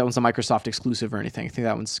I don't think that one's a Microsoft exclusive or anything. I think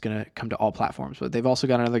that one's going to come to all platforms. But they've also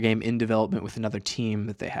got another game in development with another team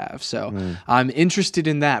that they have. So I'm interested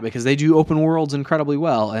in that because they do open worlds incredibly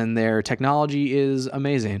well and their technology is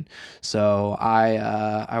amazing. So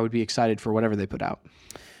I would be excited for whatever they put out.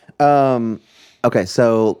 Okay,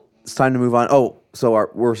 so it's time to move on. Oh, so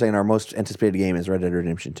we're saying our most anticipated game is Red Dead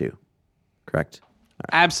Redemption 2, correct? Right.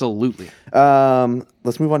 Absolutely.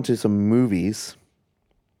 Let's move on to some movies.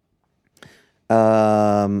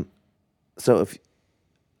 So if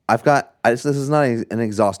I've got, this is not an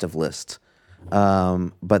exhaustive list,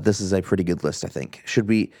 but this is a pretty good list, I think.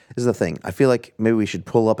 This is the thing. I feel like maybe we should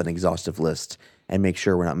pull up an exhaustive list and make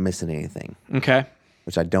sure we're not missing anything. Okay.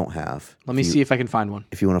 Which I don't have. Let me see if I can find one.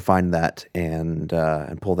 If you want to find that and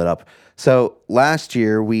pull that up. So last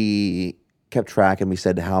year we kept track and we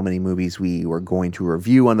said how many movies we were going to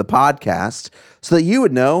review on the podcast so that you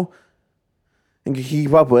would know and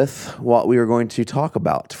keep up with what we were going to talk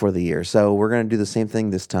about for the year. So we're going to do the same thing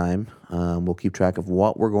this time. We'll keep track of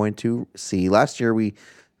what we're going to see. Last year we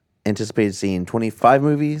anticipated seeing 25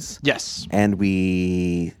 movies. Yes. And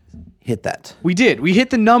we hit that. We did. We hit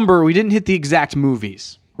the number. We didn't hit the exact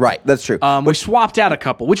movies. Right. That's true. We swapped out a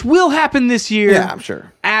couple, which will happen this year. Yeah, I'm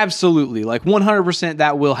sure. Absolutely. Like 100%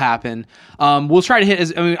 that will happen. We'll try to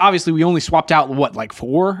hit obviously we only swapped out like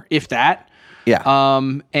 4, if that. Yeah.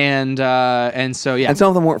 And so, yeah. And some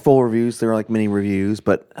of them weren't full reviews. They were like mini reviews,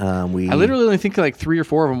 but I literally only think like 3 or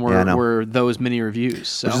 4 of them were those mini reviews.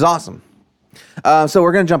 So. Which is awesome. So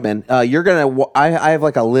we're going to jump in. I have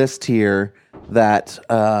like a list here that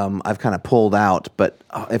I've kind of pulled out, but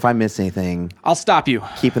if I miss anything, I'll stop you.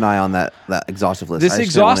 Keep an eye on that exhaustive list. This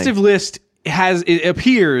exhaustive list it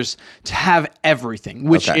appears to have everything,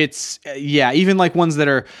 which it's even like ones that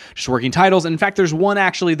are just working titles. And in fact, there's one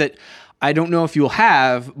actually that I don't know if you'll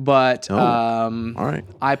have, but all right.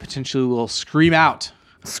 I potentially will scream out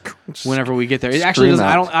whenever we get there. It actually doesn't.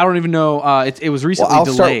 I don't even know. It was recently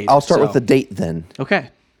delayed. I'll start with the date then. Okay.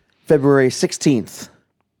 February 16th.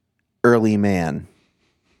 Early Man.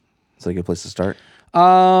 Is that a good place to start?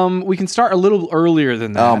 We can start a little earlier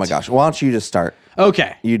than that. Oh my gosh. Why don't you just start?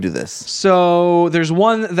 Okay. You do this. So there's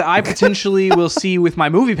one that I potentially will see with my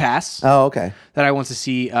movie pass Oh, okay. that I want to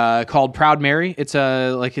see called Proud Mary. It's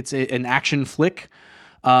an action flick.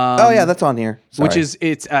 Oh yeah, that's on here. Sorry. Which is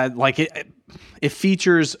it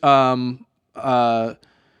features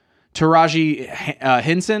Taraji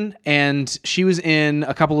Henson, and she was in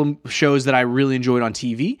a couple of shows that I really enjoyed on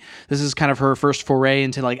TV. This is kind of her first foray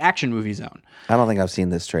into like action movie zone. I don't think I've seen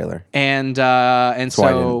this trailer. And so I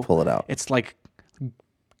didn't pull it out. It's like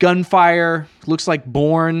gunfire, looks like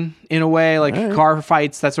Bourne in a way, like car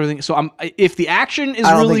fights, that sort of thing. So if the action is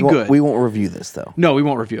really good, we won't review this though. No, we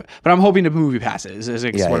won't review it. But I'm hoping to movie pass it. Is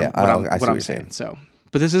what I'm saying. So,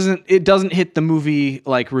 but this isn't. It doesn't hit the movie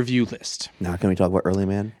like review list. Now, can we talk about Early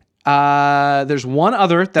Man? There's one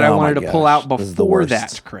other that I wanted to pull out before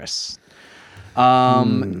that, Chris.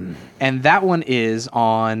 And that one is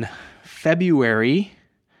on February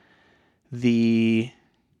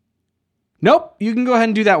Nope, you can go ahead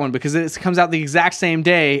and do that one because it comes out the exact same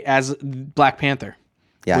day as Black Panther,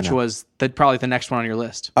 which was probably the next one on your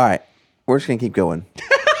list. All right, we're just going to keep going.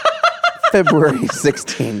 February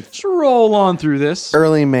 16th. Let's roll on through this.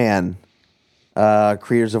 Early Man.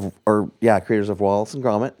 Creators of Wallace and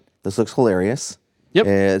Gromit. This looks hilarious. Yep.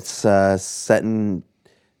 It's set in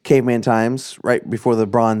caveman times, right before the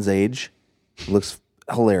Bronze Age. Looks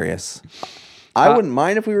hilarious. I wouldn't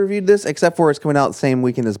mind if we reviewed this, except for it's coming out the same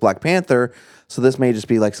weekend as Black Panther. So this may just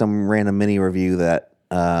be like some random mini review that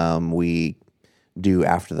we do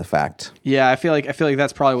after the fact. Yeah, I feel like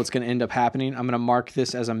that's probably what's going to end up happening. I'm going to mark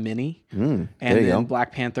this as a mini, and then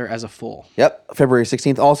Black Panther as a full. Yep, February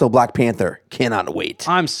 16th. Also, Black Panther. Cannot wait.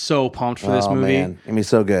 I'm so pumped for this movie. Man. It's going to be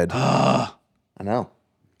so good. I know.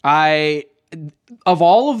 Of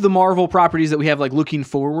all of the Marvel properties that we have, like looking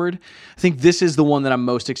forward, I think this is the one that I'm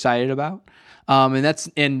most excited about. And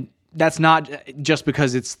that's not just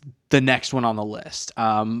because it's the next one on the list.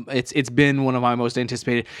 It's been one of my most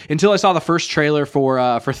anticipated until I saw the first trailer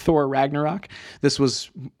for Thor Ragnarok. This was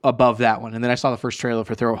above that one, and then I saw the first trailer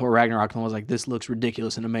for Thor Ragnarok and was like, "This looks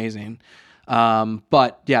ridiculous and amazing."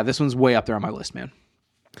 But yeah, this one's way up there on my list, man.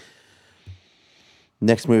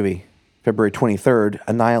 Next movie, February 23rd,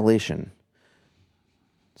 Annihilation.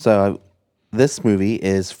 So this movie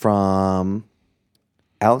is from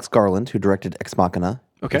Alex Garland, who directed Ex Machina.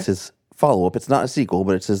 Okay. It's his follow-up. It's not a sequel,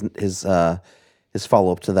 but it's his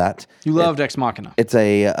follow-up to that. You loved Ex Machina. It's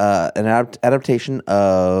an adaptation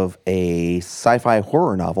of a sci-fi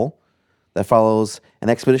horror novel that follows an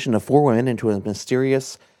expedition of 4 women into a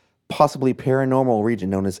mysterious, possibly paranormal region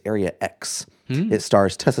known as Area X. It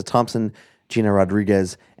stars Tessa Thompson, Gina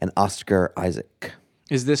Rodriguez, and Oscar Isaac.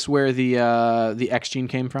 Is this where the X gene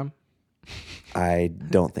came from? I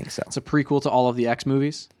don't think so. It's a prequel to all of the X-Men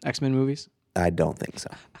movies? I don't think so.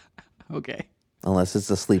 Okay. Unless it's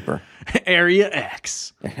a sleeper. Area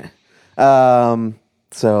X.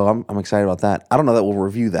 So I'm excited about that. I don't know that we'll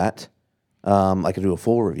review that. I could do a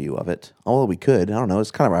full review of it. Although we could. I don't know.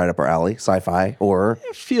 It's kind of right up our alley. Sci-fi, horror.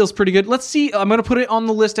 It feels pretty good. Let's see. I'm going to put it on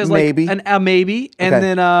the list as maybe. Like a maybe. And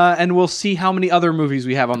then and we'll see how many other movies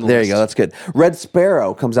we have on the list. There you go. That's good. Red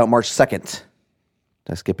Sparrow comes out March 2nd.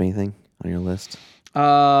 Did I skip anything on your list?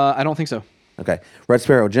 I don't think so. Okay. Red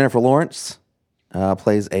Sparrow. Jennifer Lawrence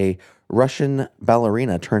plays a Russian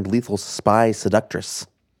ballerina turned lethal spy seductress.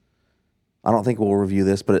 I don't think we'll review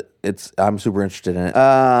this, but I'm super interested in it.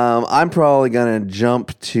 I'm probably going to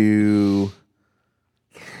jump to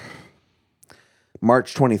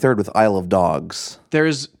March 23rd with Isle of Dogs.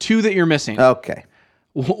 There's 2 that you're missing. Okay.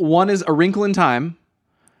 One is A Wrinkle in Time.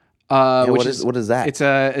 What is that? It's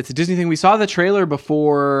a Disney thing. We saw the trailer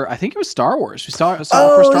before. I think it was Star Wars. We saw it for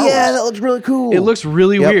Star Wars. That looks really cool. It looks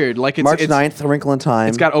really weird. Like it's March 9th, A Wrinkle in Time.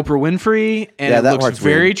 It's got Oprah Winfrey, and it looks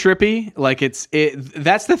very trippy. Like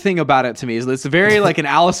that's the thing about it to me is it's very like an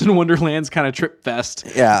Alice in Wonderland's kind of trip fest.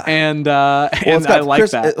 Yeah, and I like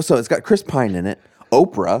that. So it's got Chris Pine in it,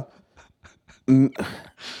 Oprah,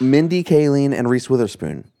 Mindy Kaling, and Reese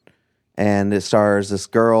Witherspoon, and it stars this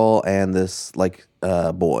girl and this like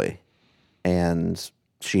boy. And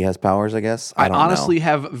she has powers, I guess. I honestly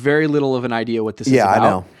have very little of an idea what this is about. Yeah, I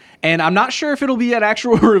know. And I'm not sure if it'll be an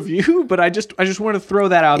actual review, but I just want to throw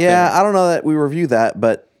that out there. Yeah, I don't know that we review that,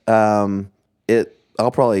 but I'll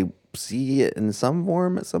probably see it in some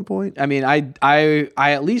form at some point. I mean, I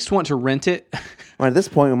at least want to rent it. Well, at this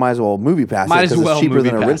point, we might as well movie pass it because it's cheaper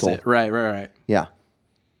than a rental. Right. Yeah.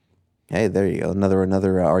 Hey, there you go.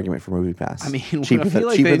 Another argument for MoviePass. I mean, cheaper, I feel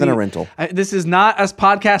like cheaper they than a need- rental. This is not a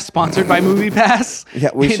podcast sponsored by MoviePass. Yeah,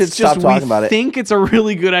 we It's should stop just talking about it. We think it's a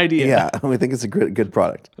really good idea. Yeah, we think it's a good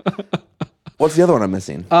product. What's the other one I'm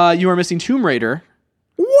missing? You are missing Tomb Raider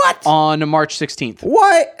What? on March 16th.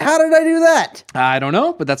 What? How did I do that? I don't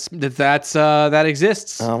know, but that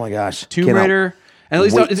exists. Oh my gosh. Tomb Cannot Raider. And at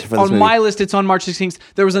least wait for this on movie. my list, it's on March 16th.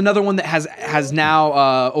 There was another one that has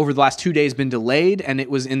now over the last 2 days been delayed, and it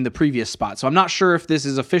was in the previous spot. So I'm not sure if this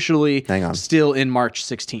is officially Hang on. still in March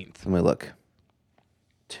 16th. Let me look.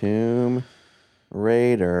 Tomb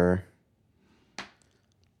Raider.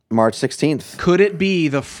 March 16th. Could it be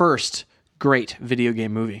the first great video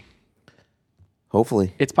game movie?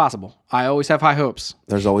 Hopefully. It's possible. I always have high hopes.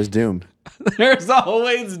 There's always Doom. There's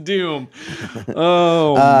always Doom.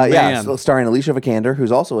 Oh, Yeah, man. so starring Alicia Vikander,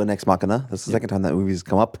 who's also an Ex Machina. This is the second time that movie's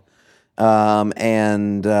come up.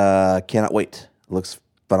 And cannot wait. Looks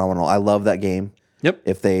phenomenal. I love that game. Yep.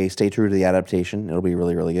 If they stay true to the adaptation, it'll be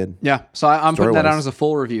really, really good. Yeah. So I'm putting that Story-wise. on as a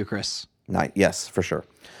full review, Chris. Yes, for sure.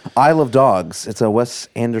 Isle of Dogs. It's a Wes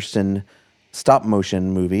Anderson stop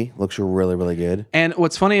motion movie. Looks really, really good. And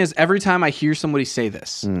what's funny is every time I hear somebody say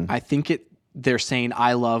this, Hmm. I think they're saying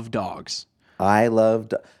I love dogs. I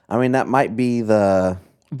mean, that might be the...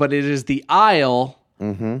 But it is the Isle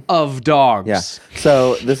of Dogs. Yeah.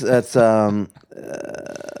 So that's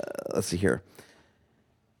let's see here.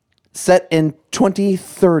 Set in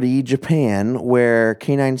 2030 Japan, where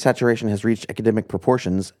canine saturation has reached academic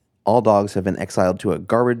proportions, all dogs have been exiled to a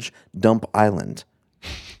garbage dump island.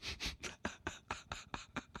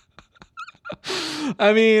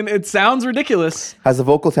 I mean, it sounds ridiculous. Has the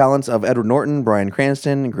vocal talents of Edward Norton, Bryan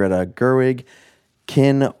Cranston, Greta Gerwig,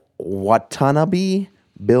 Ken Watanabe,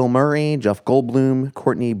 Bill Murray, Jeff Goldblum,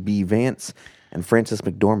 Courtney B. Vance, and Frances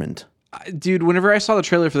McDormand. Dude, whenever I saw the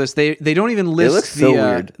trailer for this, they don't even list looks so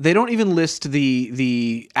weird. They don't even list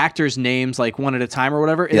the actors' names like one at a time or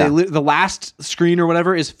whatever. Yeah. The last screen or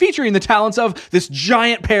whatever is featuring the talents of this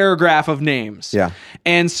giant paragraph of names. Yeah.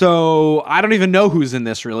 And so I don't even know who's in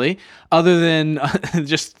this really, other than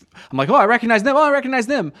just I'm like, oh, I recognize them. Oh, I recognize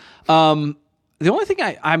them. The only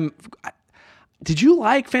thing did you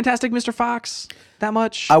like Fantastic Mr. Fox that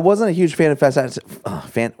much? I wasn't a huge fan of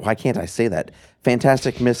why can't I say that?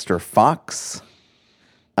 Fantastic Mr. Fox.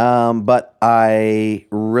 But I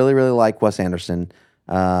really, really like Wes Anderson.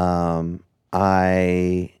 Let's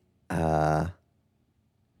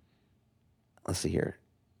see here.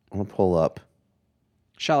 I'm going to pull up.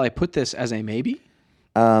 Shall I put this as a maybe?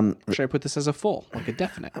 Or should I put this as a full, like a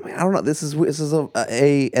definite? I mean, I don't know. This is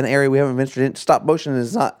an area we haven't ventured in. Stop motion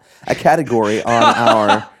is not a category on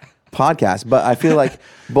our podcast, but I feel like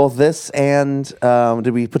both this and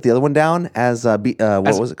did we put the other one down as what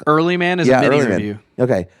was it? Early Man is a mini Early Man. review.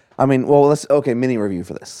 Okay. I mean, well, mini review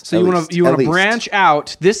for this. So you want to branch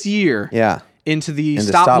out this year, Yeah. into the Into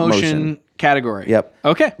stop stop motion motion. category. Yep.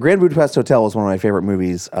 Okay. Grand Budapest Hotel was one of my favorite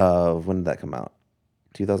movies of when did that come out?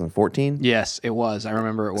 2014. Yes, it was. I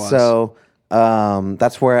remember it was. So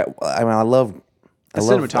that's where I love the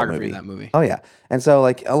love cinematography in that movie. Oh yeah, and so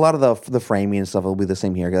like a lot of the framing and stuff will be the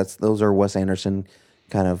same here. Those are Wes Anderson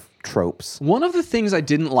kind of tropes. One of the things I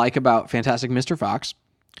didn't like about Fantastic Mr. Fox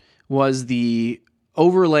was the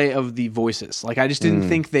overlay of the voices. Like I just didn't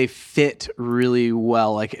think they fit really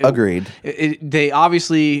well. Like Agreed. They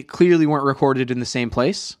obviously clearly weren't recorded in the same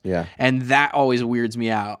place. Yeah. And that always weirds me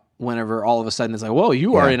out. Whenever all of a sudden it's like, whoa,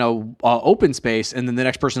 you are in a open space, and then the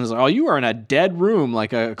next person is like, oh, you are in a dead room,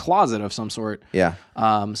 like a closet of some sort. Yeah.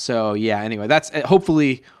 So yeah. Anyway, that's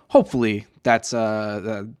hopefully that's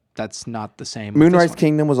not the same. with Moonrise this one.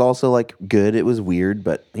 Kingdom was also like good. It was weird,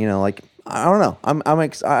 but like I don't know.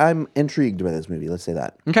 I'm intrigued by this movie. Let's say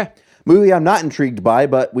that. Okay. Movie I'm not intrigued by,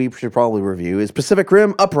 but we should probably review is Pacific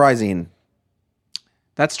Rim Uprising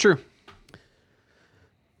That's true.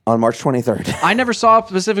 on March 23rd. I never saw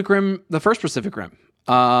Pacific Rim, the first Pacific Rim.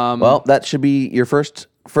 Well, that should be your first.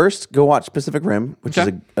 First, go watch Pacific Rim, which Okay.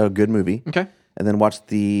 is a good movie. Okay. And then watch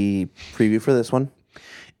the preview for this one.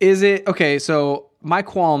 Is it okay? So my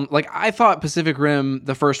qualm, like I thought Pacific Rim,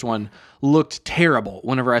 the first one, looked terrible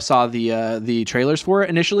whenever I saw the trailers for it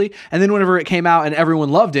initially, and then whenever it came out and everyone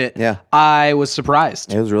loved it, Yeah. I was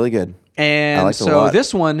surprised. It was really good. I And liked it a so lot.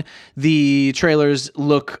 this one, the trailers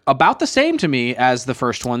look about the same to me as the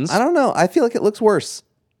first ones. I don't know. I feel like it looks worse.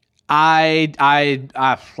 I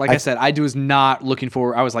said, I was not looking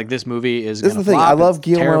for. I was like, this movie is. This is gonna the thing. flop. I love It's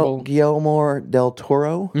terrible. Guillermo del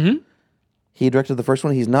Toro. Mm-hmm. He directed the first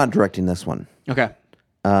one. He's not directing this one. Okay.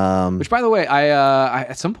 Which, by the way, I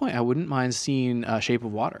at some point I wouldn't mind seeing Shape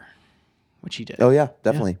of Water, which he did. Oh yeah,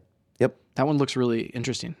 definitely. Yep. That one looks really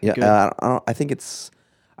interesting. Yeah. Good. I think it's.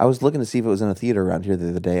 I was looking to see if it was in a theater around here the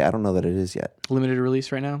other day. I don't know that it is yet. Limited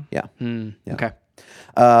release right now? Yeah. Yeah. Okay.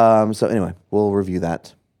 So anyway, we'll review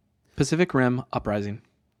that. Pacific Rim Uprising.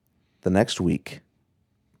 The next week,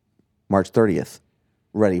 March 30th,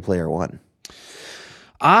 Ready Player One.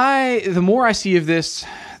 The more I see of this,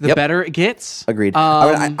 the better it gets. Agreed.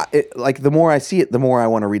 Like the more I see it, the more I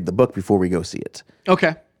want to read the book before we go see it.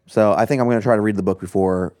 Okay. So I think I'm going to try to read the book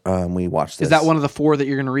before we watch this. Is that one of the 4 that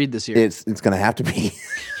you're going to read this year? It's going to have to be.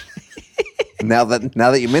 now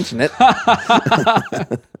that you mention it,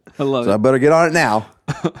 I love so it. I better get on it now.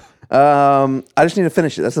 I just need to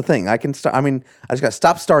finish it. That's the thing. I can start. I mean, I just got to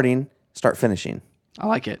stop starting, start finishing. I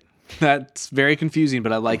like it. That's very confusing,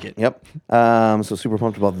 but I like it. Yep. So super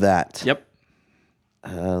pumped about that. Yep.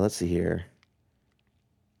 Let's see here.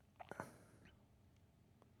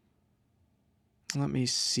 Let me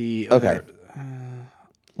see. Okay.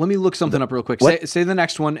 Let me look something up real quick. Say the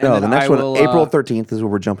next one. And No, then the next I one, will, April 13th is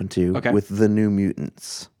what we're jumping to with The New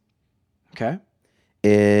Mutants. Okay.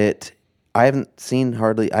 I haven't seen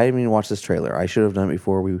hardly. I haven't even watched this trailer. I should have done it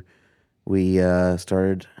before we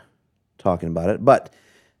started talking about it. But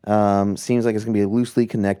seems like it's going to be loosely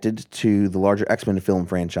connected to the larger X-Men film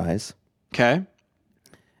franchise. Okay.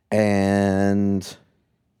 And it's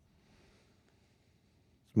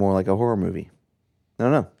more like a horror movie. I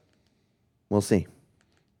don't know. We'll see.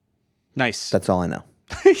 Nice. That's all I know.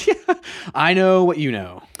 Yeah. I know what you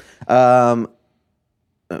know.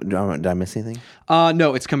 Did I miss anything?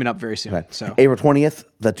 No, it's coming up very soon. Okay. So April 20th,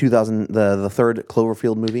 the third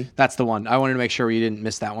Cloverfield movie. that's the one. I wanted to make sure you didn't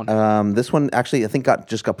miss that one. This one actually I think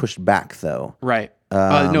just got pushed back though. Right.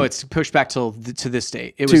 No, it's pushed back to this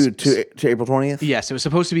date. It was to April 20th? Yes, it was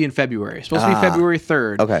supposed to be in February. It's supposed to be February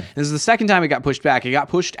 3rd. Okay. This is the second time it got pushed back. It got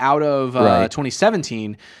pushed out of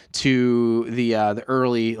 2017 to the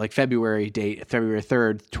early like February date, February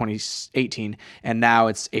 3rd, 2018, and now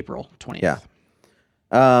it's April 20th. Yeah.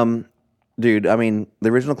 Dude, I mean, the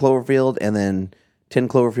original Cloverfield and then 10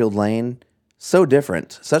 Cloverfield Lane, so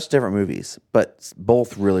different. Such different movies, but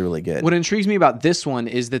both really, really good. What intrigues me about this one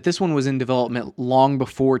is that this one was in development long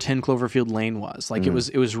before 10 Cloverfield Lane was. Like it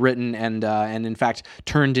was written and in fact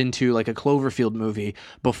turned into like a Cloverfield movie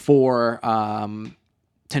before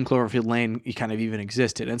 10 Cloverfield Lane kind of even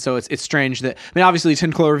existed. And so it's strange that, I mean, obviously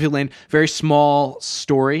 10 Cloverfield Lane, very small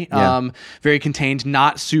story, very contained,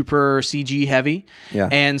 not super CG heavy. Yeah.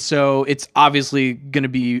 And so it's obviously going to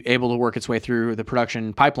be able to work its way through the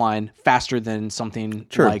production pipeline faster than something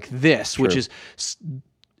like this, which is,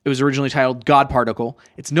 it was originally titled God Particle.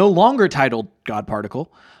 It's no longer titled God Particle.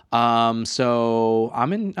 So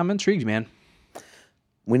I'm intrigued, man.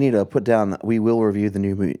 We need to put down, we will review the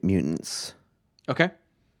New Mutants. Okay.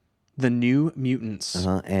 The New Mutants.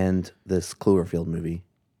 And this Cloverfield movie.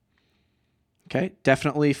 Okay,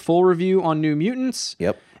 definitely full review on New Mutants.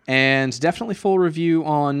 Yep. And definitely full review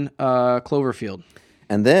on Cloverfield.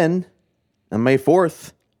 And then, on May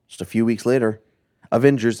 4th, just a few weeks later,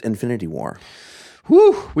 Avengers Infinity War.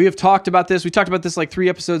 Whew, we have talked about this. We talked about this like 3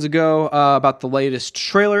 episodes ago about the latest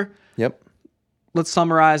trailer. Yep. Let's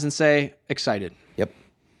summarize and say excited. Yep.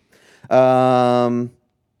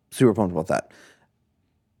 Super pumped about that.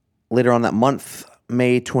 Later on that month,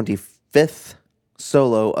 May 25th,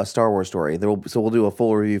 Solo, a Star Wars story. So we'll do a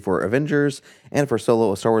full review for Avengers and for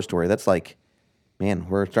Solo, a Star Wars story. That's like, man,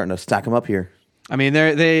 we're starting to stack them up here. I mean,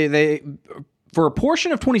 they for a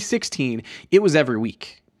portion of 2016, it was every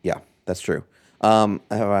week. Yeah, that's true. Have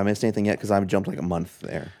I missed anything yet? Because I've jumped like a month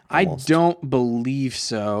there. Almost. I don't believe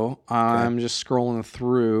so. I'm just scrolling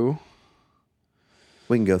through.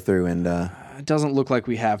 We can go through and. It doesn't look like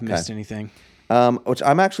we have missed anything. Which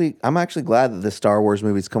I'm actually glad that this Star Wars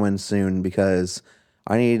movie's coming soon because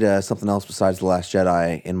I need something else besides The Last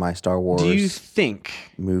Jedi in my Star Wars. Do you think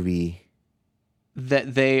movie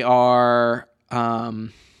that they are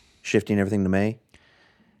shifting everything to May?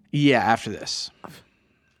 Yeah, after this.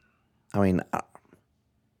 I mean,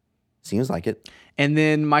 seems like it. And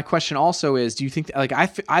then my question also is, do you think that, like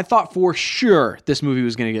I thought for sure this movie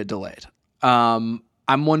was going to get delayed. I'm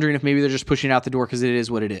wondering if maybe they're just pushing it out the door because it is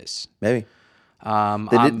what it is. Maybe.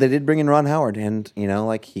 They did bring in Ron Howard, and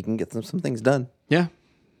like he can get some things done. Yeah,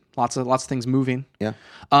 lots of things moving. Yeah.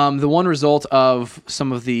 The one result of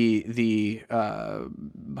some of the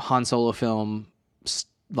Han Solo film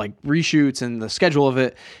like reshoots and the schedule of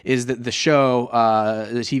it is that the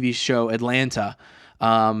TV show Atlanta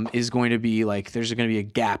is going to be like there's going to be a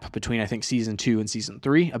gap between I think season 2 and season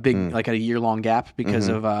 3, a big like a year-long gap because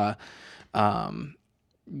of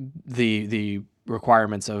the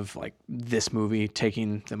requirements of like this movie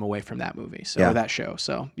taking them away from that movie. So that show.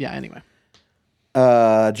 So yeah, anyway.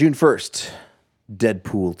 June 1st,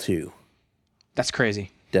 Deadpool 2. That's crazy.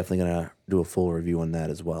 definitely gonna do a full review on that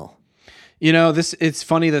as well. You know, it's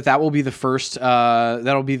funny that will be the first.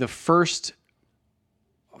 That'll be the first.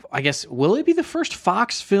 I guess will it be the first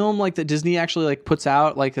Fox film like that Disney actually like puts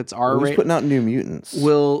out like that's R-rated? Who's putting out New Mutants?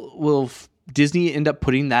 Will Disney end up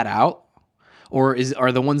putting that out, or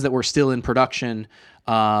are the ones that were still in production?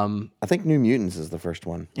 I think New Mutants is the first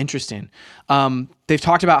one. Interesting. They've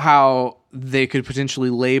talked about how they could potentially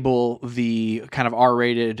label the kind of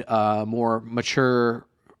R-rated, more mature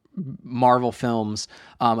Marvel films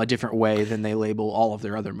a different way than they label all of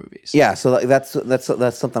their other movies. Yeah, so that's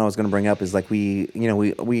something I was going to bring up. Is like we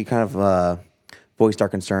kind of voiced our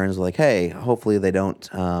concerns, like, hey, hopefully they don't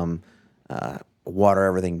water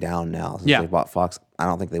everything down now since they bought Fox. I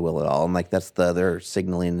don't think they will at all. And like they're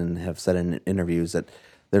signaling and have said in interviews that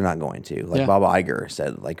they're not going to. Like Bob Iger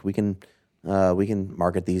said, like we can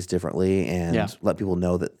market these differently and let people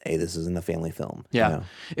know that, hey, this isn't a family film. Yeah,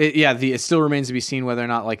 you know? It still remains to be seen whether or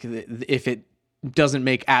not like if it doesn't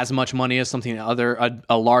make as much money as something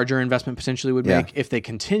a larger investment potentially would make if they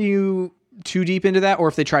continue too deep into that, or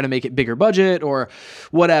if they try to make it bigger budget or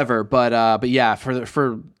whatever. But yeah,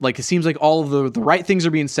 for like it seems like all of the right things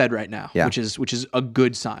are being said right now, which is a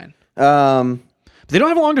good sign. But they don't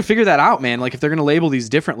have long to figure that out, man. Like if they're going to label these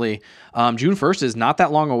differently, June 1st is not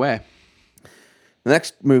that long away. The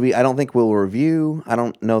next movie, I don't think we'll review. I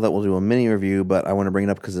don't know that we'll do a mini review, but I want to bring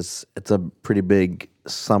it up because it's a pretty big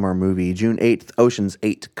summer movie. June 8th, Ocean's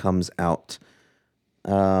 8 comes out.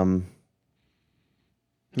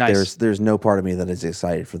 Nice. There's no part of me that is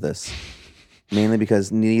excited for this. Mainly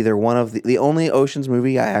because neither one of the only Ocean's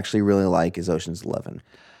movie I actually really like is Ocean's 11.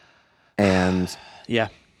 And yeah.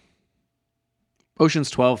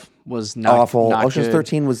 Ocean's 12 was not awful. Not Ocean's good.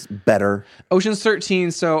 13 was better. Ocean's 13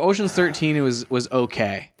 it was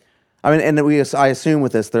okay. I mean, and I assume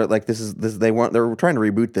with this, they're like they're trying to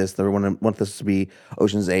reboot this. They want this to be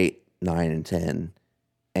Ocean's 8, 9, and 10,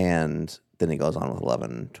 and then it goes on with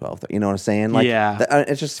 11, 12. You know what I'm saying? Like,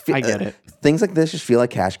 it's just I get it. Things like this just feel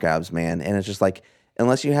like cash grabs, man. And it's just like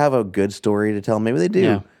unless you have a good story to tell, maybe they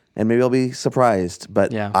do, and maybe I'll be surprised.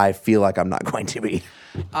 But I feel like I'm not going to be.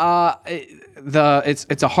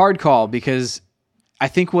 It's a hard call because I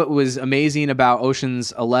think what was amazing about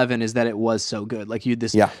Ocean's 11 is that it was so good. Like you had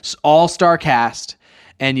this all-star cast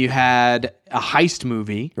and you had a heist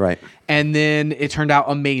movie. Right. And then it turned out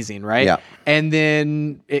amazing, right? Yeah. And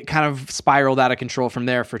then it kind of spiraled out of control from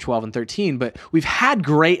there for 12 and 13. But we've had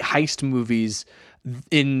great heist movies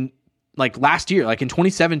in like last year. Like in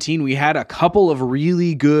 2017, we had a couple of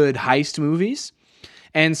really good heist movies.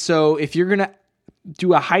 And so if you're going to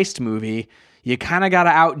do a heist movie, you kind of got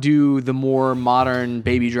to outdo the more modern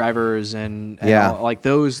Baby Drivers and all, like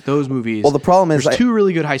those movies. Well, the problem is there's two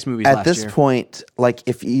really good heist movies at last this year. point. Like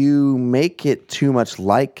if you make it too much,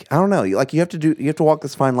 like I don't know, like you have to walk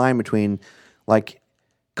this fine line between like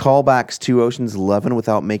callbacks to Ocean's 11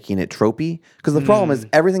 without making it tropey. Because the problem is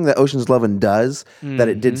everything that Ocean's 11 does that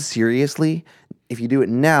it did seriously, if you do it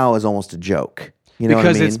now, is almost a joke. You know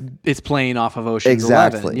because what I mean? it's playing off of Ocean's 11.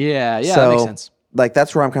 Exactly. Yeah, so, that makes sense. Like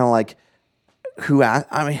that's where I'm kind of like,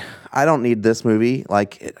 I mean, I don't need this movie.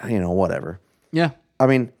 Like, whatever. Yeah. I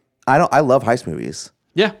mean, I love heist movies.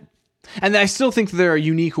 Yeah. And I still think there are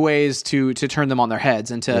unique ways to turn them on their heads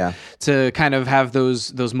and to kind of have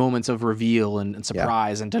those moments of reveal and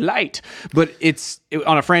surprise and delight. But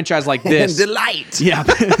on a franchise like this, delight. Yeah.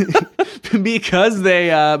 because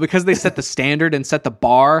they set the standard and set the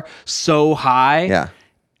bar so high. Yeah.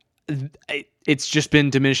 It's just been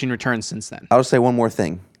diminishing returns since then. I'll just say one more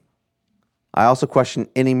thing. I also question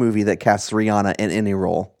any movie that casts Rihanna in any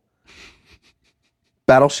role.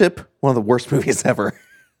 Battleship, one of the worst movies ever.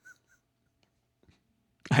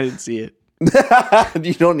 I didn't see it.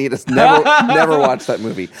 You don't need us. Never watch that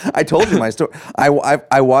movie. I told you my story.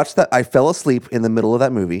 I watched that. I fell asleep in the middle of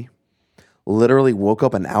that movie. Literally woke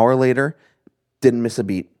up an hour later. Didn't miss a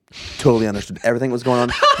beat. Totally understood everything that was going on.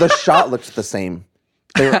 The shot looked the same.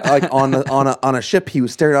 They were like on a ship. He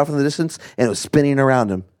was staring off in the distance, and it was spinning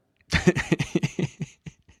around him.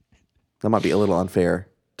 That might be a little unfair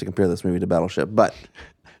to compare this movie to Battleship, but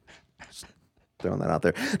just throwing that out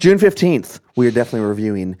there. June 15th, we are definitely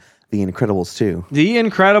reviewing The Incredibles 2. The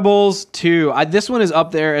Incredibles 2. This one is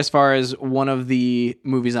up there as far as one of the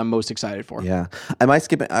movies I'm most excited for. Yeah. I might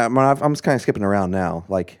skip it. I'm just kind of skipping around now.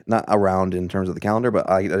 Like, not around in terms of the calendar, but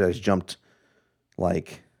I just jumped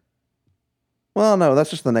like... Well, no, that's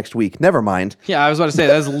just the next week. Never mind. Yeah, I was about to say,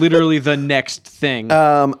 that's literally the next thing.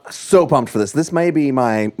 So pumped for this. This may be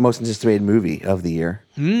my most anticipated movie of the year.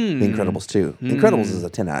 The Incredibles 2. The Incredibles is a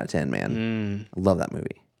 10 out of 10, man. I love that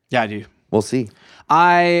movie. Yeah, I do. We'll see.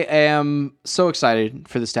 I am so excited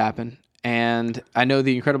for this to happen. And I know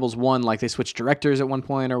The Incredibles 1, like they switched directors at one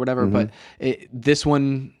point or whatever, but this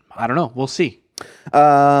one, I don't know. We'll see.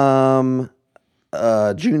 June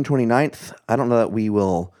 29th. I don't know that we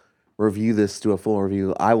will review this, do a full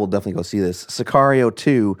review. I will definitely go see this. Sicario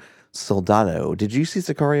 2, Soldado. Did you see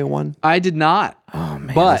Sicario 1? I did not. Oh,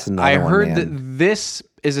 man. But that's another I one, heard man. that this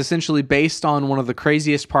is essentially based on one of the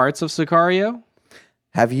craziest parts of Sicario.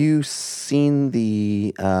 Have you seen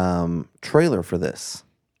the trailer for this?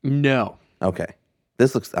 No. Okay.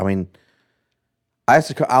 This looks, I mean,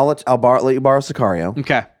 I'll let you borrow Sicario.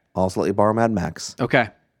 Okay. I'll also let you borrow Mad Max. Okay.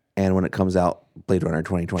 And when it comes out, Blade Runner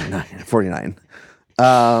 49.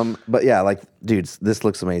 But yeah, like, dudes, this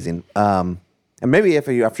looks amazing. And maybe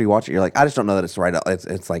after you watch it, you're like, I just don't know that it's right.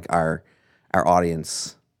 It's like our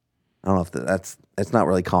audience. I don't know if it's not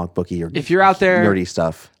really comic booky or If you're out there nerdy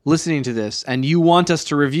stuff. listening to this and you want us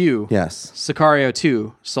to review Yes. Sicario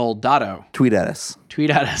 2, Soldado, Tweet at us. tweet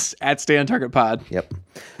at us at Stay on Target Pod. Yep.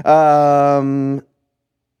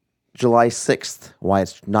 July 6th. Why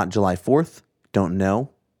it's not July 4th? Don't know.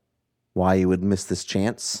 Why you would miss this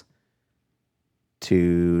chance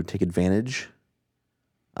to take advantage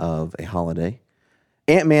of a holiday.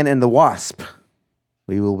 Ant-Man and the Wasp.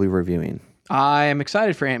 We will be reviewing. I am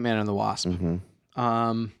excited for Ant-Man and the Wasp. Mm-hmm.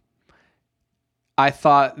 I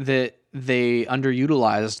thought that they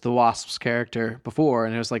underutilized the Wasp's character before,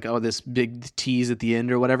 and it was like, oh, this big tease at the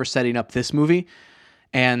end or whatever, setting up this movie.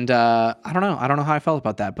 And I don't know how I felt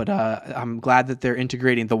about that, but I'm glad that they're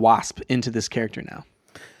integrating the Wasp into this character now.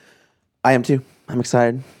 I am too. I'm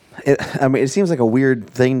excited. It seems like a weird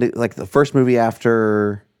thing to, like, the first movie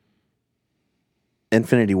after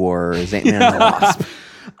Infinity War is Ant-Man and the Wasp.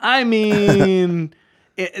 I mean,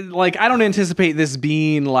 I don't anticipate this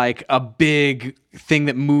being like a big thing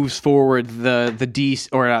that moves forward the DC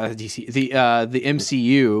or DC the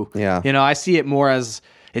MCU. Yeah. You know, I see it more as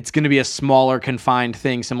it's going to be a smaller, confined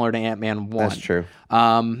thing, similar to Ant-Man 1. That's true.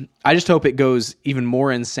 I just hope it goes even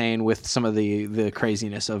more insane with some of the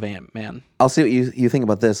craziness of Ant-Man. I'll see what you think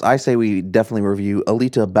about this. I say we definitely review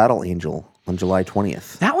Alita Battle Angel on July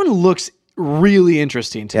 20th. That one looks really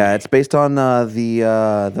interesting to me. Yeah, it's based on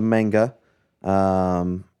the manga.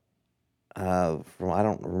 From I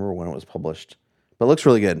don't remember when it was published, but it looks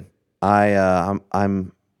really good.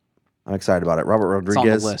 I'm excited about it. Robert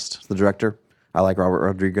Rodriguez list. is the director. I like Robert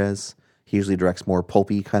Rodriguez. He usually directs more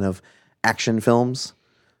pulpy kind of action films.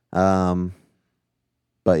 But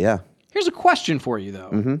yeah. Here's a question for you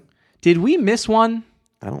though. Mm-hmm. Did we miss one?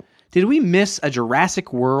 Did we miss a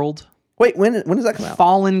Jurassic World? Wait, when does that come out?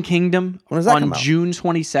 Fallen Kingdom When does that on come out? June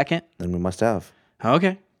 22nd. Then we must have.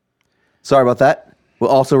 Okay. Sorry about that.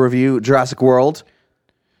 We'll also review Jurassic World,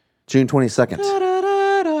 June 22nd.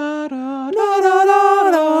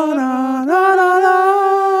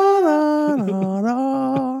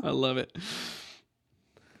 I love it.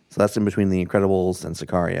 So that's in between The Incredibles and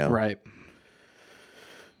Sicario. Right.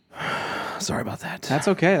 Sorry about that. That's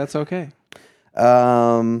okay. That's okay.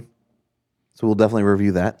 So we'll definitely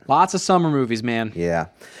review that. Lots of summer movies, man. Yeah.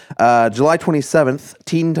 July 27th,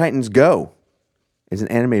 Teen Titans Go is an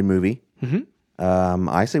animated movie. Mm-hmm.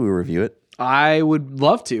 I say we review it. I would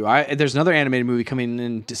love to. There's another animated movie coming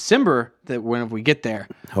in December that when we get there.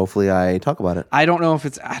 Hopefully I talk about it. I don't know if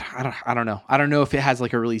it's I don't know. I don't know if it has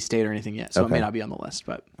like a release date or anything yet, so it may not be on the list,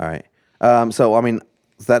 but All right. So I mean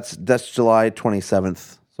that's July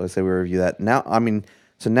 27th. So I say we review that. Now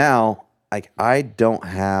now I don't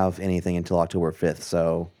have anything until October 5th.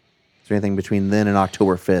 So is there anything between then and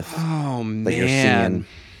October 5th that you're seeing?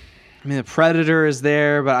 I mean, the Predator is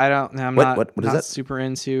there, but I'm not what is that? super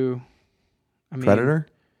into. I mean, Predator?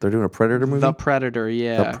 They're doing a Predator movie? The Predator,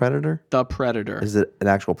 yeah. The Predator? The Predator. Is it an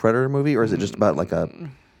actual Predator movie, or is it just about like a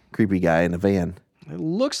creepy guy in a van? It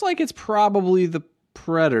looks like it's probably the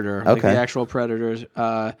Predator, like the actual Predators.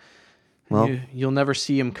 Well, you'll never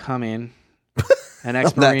see him coming. An that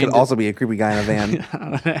ex-Marine could also be a creepy guy in a van.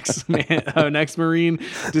 an ex-Marine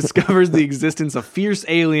discovers the existence of fierce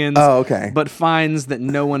aliens. Oh, okay. But finds that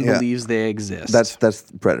no one believes they exist.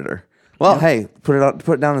 That's Predator. Well, hey, put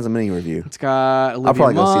it down as a mini review. It's got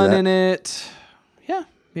Olivia Munn in it. Yeah, I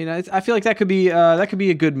mean, I feel like that could be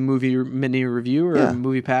a good movie mini review or a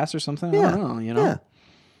movie pass or something. Yeah. I don't know. You know, Yeah.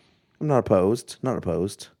 I'm not opposed.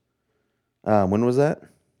 When was that?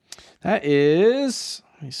 that is.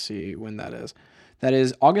 Let me see when that is. That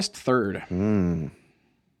is August 3rd.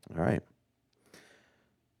 All right.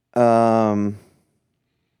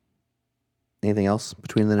 Anything else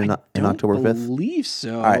between then and October 5th? I believe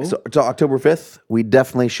so. All right, so October 5th, we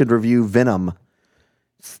definitely should review Venom.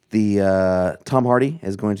 The Tom Hardy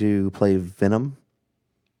is going to play Venom.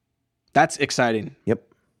 That's exciting. Yep.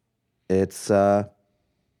 It's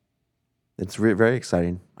It's very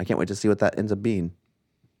exciting. I can't wait to see what that ends up being.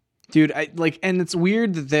 Dude, and it's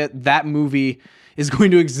weird that movie is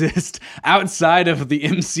going to exist outside of the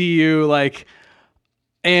MCU,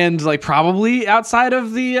 and probably outside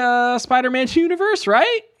of the Spider-Man universe,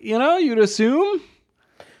 right? You'd assume.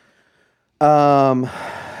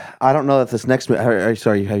 I don't know that this next.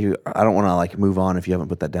 Sorry, I don't want to move on if you haven't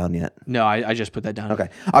put that down yet. No, I just put that down. Okay,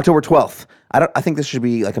 October 12th. I think this should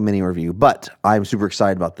be like a mini review, but I'm super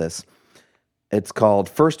excited about this. It's called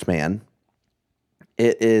First Man.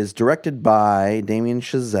 It is directed by Damien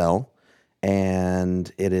Chazelle, and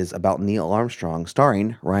it is about Neil Armstrong,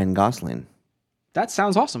 starring Ryan Gosling. That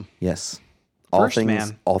sounds awesome. Yes, First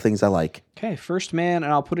Man. All things I like. Okay, First Man,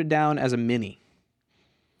 and I'll put it down as a mini.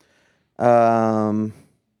 November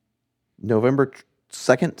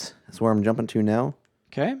 2nd is where I'm jumping to now.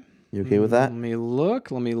 Okay. You okay with that? Let me look.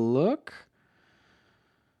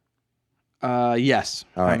 Yes.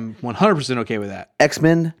 All right. I'm 100% okay with that.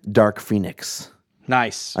 X-Men Dark Phoenix.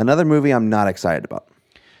 Nice. Another movie I'm not excited about.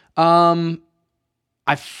 I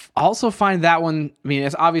also find that one,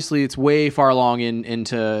 it's way far along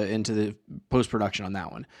into the post-production on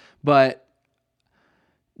that one. But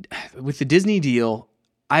with the Disney deal,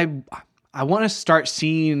 I want to start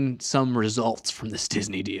seeing some results from this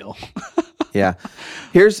Disney deal. Yeah.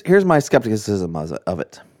 Here's my skepticism of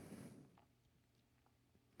it.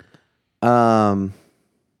 The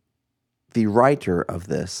writer of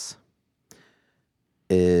this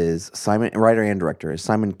is writer and director is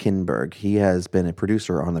Simon Kinberg. He has been a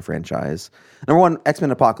producer on the franchise. Number one,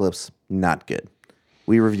 X-Men Apocalypse, not good.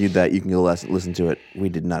 We reviewed that. You can go listen to it. We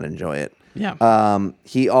did not enjoy it. Yeah.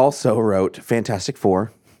 He also wrote Fantastic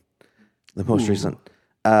Four, the most recent,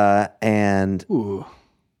 and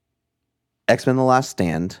X-Men: The Last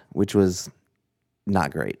Stand, which was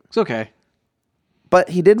not great. It's okay. But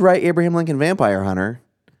he did write Abraham Lincoln Vampire Hunter,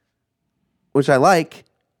 which I like.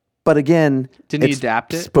 But again, didn't he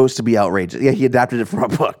adapt it? It's supposed to be outrageous. Yeah, he adapted it from a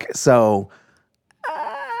book. So,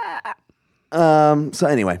 so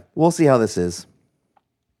anyway, we'll see how this is.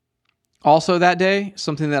 Also that day,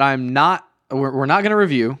 something that we're not going to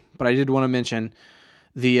review, but I did want to mention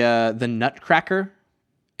the Nutcracker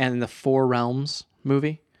and the Four Realms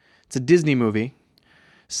movie. It's a Disney movie.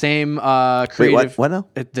 Same creative. Wait, what now?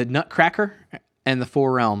 The Nutcracker and the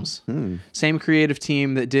Four Realms. Same creative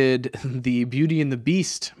team that did the Beauty and the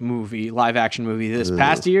Beast movie, live action movie this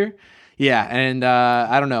past year. Yeah, and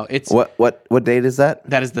I don't know. It's what date is that?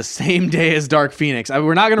 That is the same day as Dark Phoenix.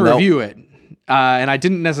 We're not going to review it. And I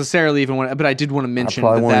didn't necessarily even want to, but I did want to mention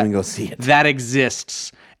I won't even go see it. That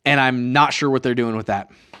exists, and I'm not sure what they're doing with that.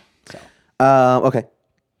 So. Okay.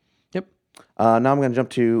 Yep. Now I'm going to jump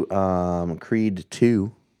to Creed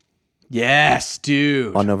 2. Yes,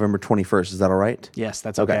 dude. On November 21st. Is that all right? Yes,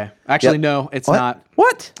 that's okay. Actually, no, it's not.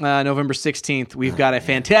 What? November 16th, we've got a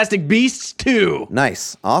Fantastic Beasts 2.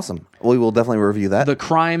 Nice. Awesome. We will definitely review that. The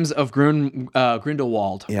Crimes of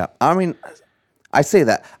Grindelwald. Yeah. I say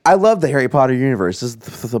that. I love the Harry Potter universe. This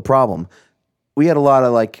is the problem. We had a lot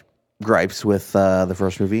of gripes with the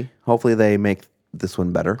first movie. Hopefully they make this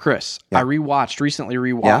one better. Chris, yeah. I recently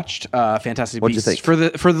rewatched Fantastic What'd Beasts you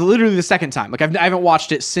think? for literally the second time. I haven't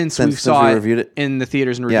watched it since we reviewed it in the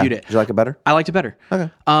theaters and reviewed it. Did you like it better? I liked it better.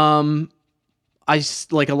 Okay. I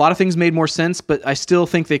a lot of things made more sense, but I still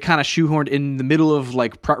think they kind of shoehorned in the middle of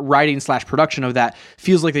writing/production of that.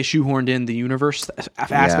 Feels like they shoehorned in the universe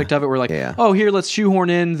aspect of it. We're oh, here, let's shoehorn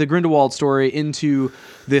in the Grindelwald story into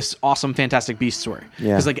this awesome Fantastic Beasts story.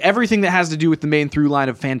 Because everything that has to do with the main through line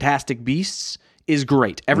of Fantastic Beasts is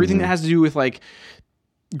great. Everything that has to do with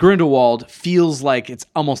Grindelwald feels like it's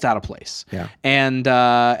almost out of place. Yeah.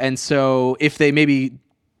 And so if they maybe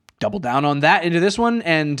double down on that into this one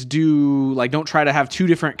and do don't try to have two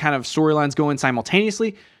different kind of storylines going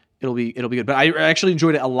simultaneously, it'll be good. But I actually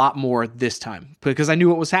enjoyed it a lot more this time because I knew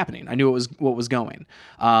what was happening. I knew what was going.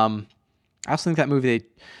 I also think that movie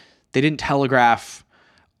they didn't telegraph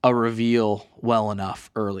a reveal well enough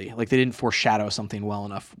early. They didn't foreshadow something well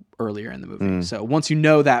enough earlier in the movie. So once you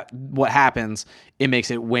know that what happens, it makes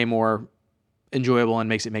it way more enjoyable and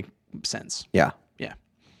makes it make sense. Yeah. Yeah.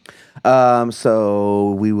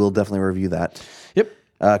 So we will definitely review that.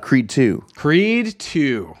 Yep. Creed 2. Creed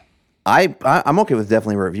 2. I'm okay with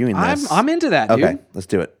definitely reviewing this. I'm into that, dude. Okay, let's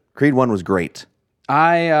do it. Creed 1 was great.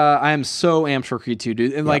 I am so amped for Creed 2,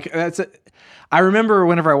 dude. And I remember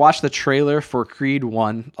whenever I watched the trailer for Creed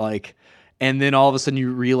 1, and then all of a sudden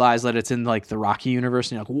you realize that it's in the Rocky universe,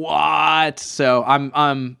 and you're like, what? So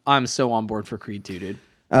I'm so on board for Creed 2, dude.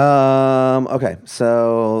 Okay,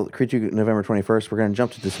 so Creed 2, November 21st. We're going to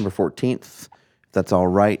jump to December 14th. That's all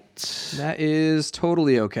right. That is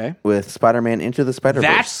totally okay. With Spider-Man Into the Spider-Verse.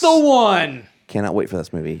 That's the one. Cannot wait for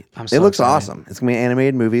this movie. So it looks excited. awesome. It's going to be an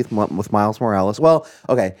animated movie with Miles Morales. Well,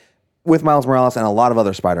 okay. With Miles Morales and a lot of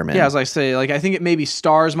other Spider-Man. Yeah, as I say, like I think it maybe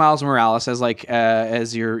stars Miles Morales as like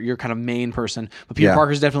as your kind of main person, but Peter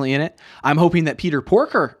Parker's definitely in it. I'm hoping that Peter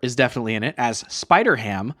Porker is definitely in it as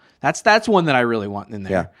Spider-Ham. That's one that I really want in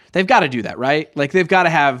there. Yeah. They've got to do that, right? Like they've got to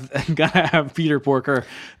have Peter Porker,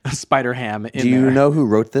 Spider-Ham in there. Do you know who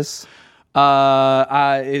wrote this?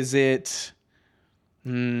 Is it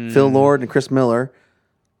Phil Lord and Chris Miller,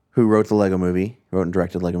 who wrote the Lego Movie, wrote and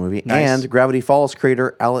directed Lego Movie, Nice. and Gravity Falls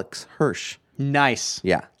creator Alex Hirsch. nice?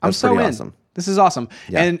 Yeah, I'm that's so pretty in. awesome. This is awesome,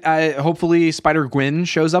 Yeah. and hopefully Spider-Gwen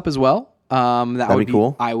shows up as well. That'd be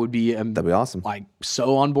cool. I would be. That'd be awesome. Like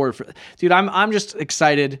so on board for, dude. I'm just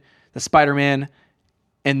excited. The Spider-Man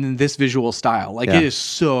and this visual style, like Yeah. it is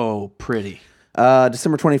so pretty.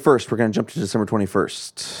 December 21st. We're going to jump to December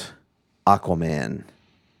 21st. Aquaman.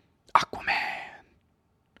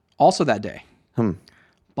 Also that day, Hmm.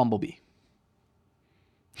 Bumblebee.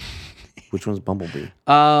 Which one's Bumblebee?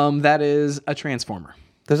 That is a Transformer.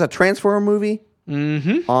 There's a Transformer movie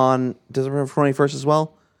on December 21st as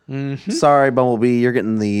well. Sorry, Bumblebee. You're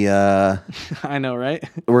getting the... I know, right?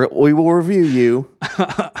 we will review you,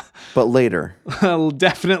 but later.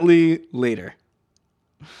 Definitely later.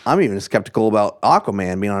 I'm even skeptical about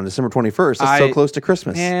Aquaman being on December 21st. It's so close to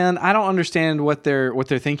Christmas. And I don't understand what they're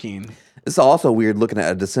thinking. It's also weird looking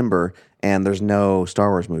at a December and there's no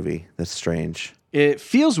Star Wars movie. That's strange. It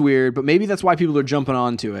feels weird, but maybe that's why people are jumping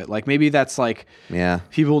onto it. Like maybe that's like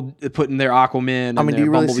people putting their Aquaman. I mean, do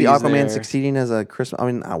you really see Aquaman there. succeeding as a Christmas? I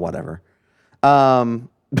mean, whatever. No,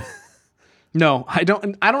 I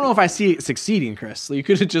don't know if I see it succeeding, Chris. So you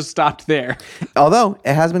could have just stopped there. Although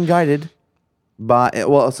it has been guided by,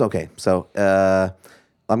 well, it's okay. So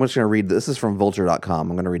I'm just going to read, this is from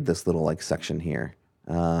vulture.com. I'm going to read this little like section here.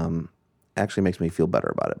 Actually makes me feel better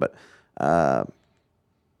about it, but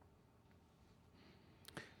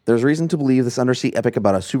there's reason to believe this undersea epic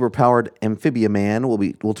about a superpowered amphibia man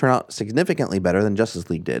will turn out significantly better than Justice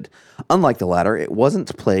League did. Unlike the latter, it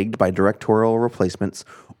wasn't plagued by directorial replacements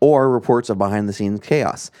or reports of behind-the-scenes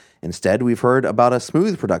chaos. Instead, we've heard about a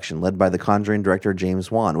smooth production led by the Conjuring director James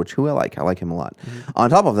Wan, who I like. I like him a lot. On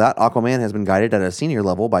top of that, Aquaman has been guided at a senior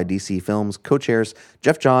level by DC Films co-chairs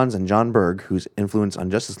Jeff Johns and John Berg, whose influence on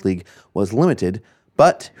Justice League was limited,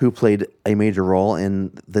 but who played a major role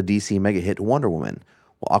in the DC mega hit Wonder Woman.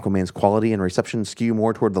 While Aquaman's quality and reception skew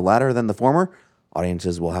more toward the latter than the former,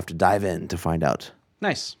 audiences will have to dive in to find out.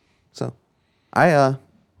 Nice. So,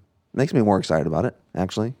 makes me more excited about it,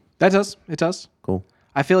 actually. That does. It does. Cool.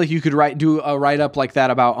 I feel like you could do a write-up like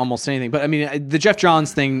that about almost anything. But I mean, the Jeff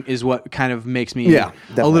Johns thing is what kind of makes me a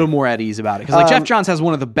little more at ease about it. Because Jeff Johns has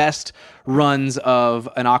one of the best runs of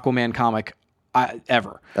an Aquaman comic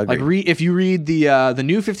ever. Agreed. Like if you read the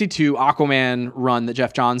New 52 Aquaman run that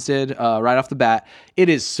Jeff Johns did right off the bat, it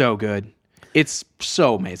is so good. It's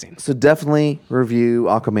so amazing. So definitely review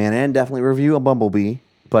Aquaman and definitely review a Bumblebee,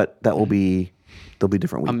 but there'll be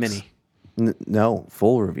different weeks. A mini. No,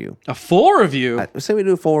 full review. A full review? Say we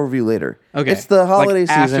do a full review later. Okay. It's the holiday Like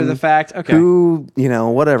season. after the fact? Okay.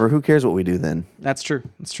 Whatever. Who cares what we do then? That's true.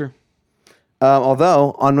 That's true.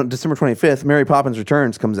 Although, on December 25th, Mary Poppins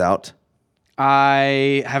Returns comes out.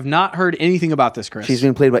 I have not heard anything about this, Chris. She's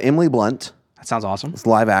being played by Emily Blunt. That sounds awesome. It's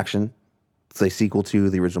live action. It's a sequel to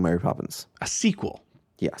the original Mary Poppins. A sequel.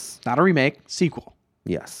 Yes. Not a remake. Sequel.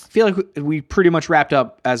 Yes. I feel like we pretty much wrapped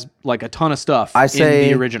up as like a ton of stuff I say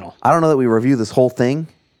in the original. I don't know that we review this whole thing.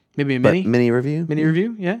 Maybe a But mini? mini review? Mini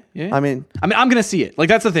review? Yeah. Yeah. I mean, I'm going to see it. Like,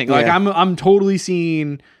 that's the thing. Like, Yeah. I'm totally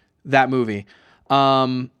seeing that movie.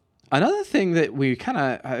 Another thing that we kind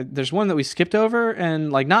of, there's one that we skipped over,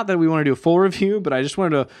 and like, not that we want to do a full review, but I just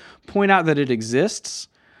wanted to point out that it exists.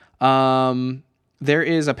 There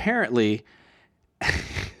is apparently,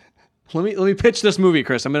 let me pitch this movie,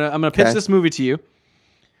 Chris. I'm gonna pitch this movie to you.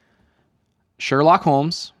 Sherlock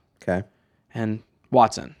Holmes okay. and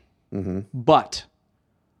Watson, but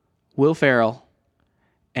Will Ferrell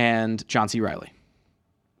and John C. Reilly.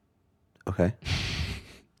 Okay.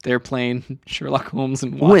 They're playing Sherlock Holmes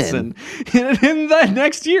and Watson in the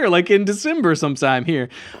next year, like in December sometime here.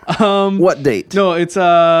 What date? No, it's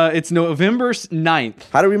November 9th.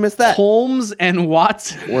 How did we miss that? Holmes and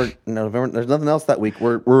Watson. November. There's nothing else that week.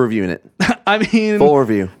 We're reviewing it. I mean, Full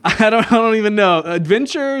review. I don't even know.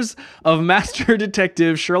 Adventures of Master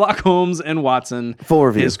Detective Sherlock Holmes and Watson. Full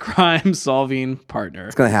review. His crime-solving partner.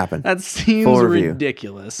 It's gonna happen. That seems Full review.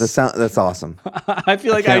 ridiculous. That's awesome. I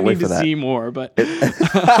feel like I can't wait need to for that. see more, but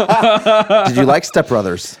Did you like Step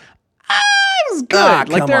Brothers? I was good.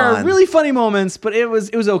 Like, come there are on. really funny moments, but it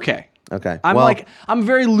was okay. Okay. I'm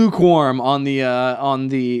very lukewarm on the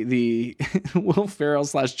Will Ferrell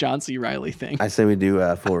 / John C. Reilly thing. I say we do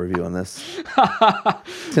a full review on this.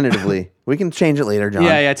 Tentatively. We can change it later, John.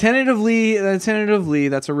 Yeah. Tentatively,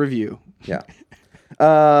 that's a review. Yeah.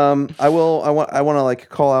 I want to like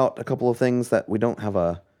call out a couple of things that we don't have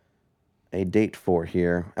a date for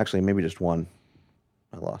here. Actually, maybe just one.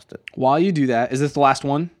 I lost it. While you do that, is this the last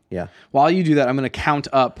one? Yeah. While you do that, I'm going to count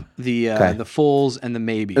up the fulls and the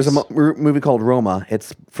maybes. There's a movie called Roma.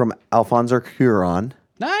 It's from Alfonso Cuarón.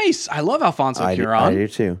 Nice. I love Alfonso Cuarón. I do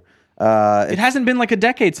too. It hasn't been like a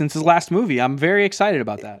decade since his last movie. I'm very excited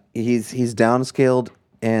about that. He's downscaled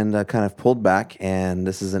and kind of pulled back, and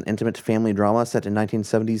this is an intimate family drama set in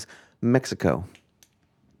 1970s Mexico.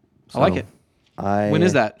 I like it. When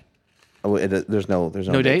is that? Oh, there's no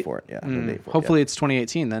date for it. Yeah, no date for Hopefully it. it's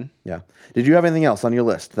 2018 then. Yeah. Did you have anything else on your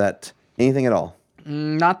list? Anything at all?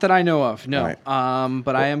 Not that I know of. No. Right.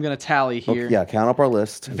 But I am going to tally here. Yeah, count up our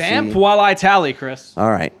list. Vamp while I tally, Chris.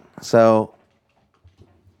 All right. So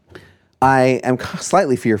I am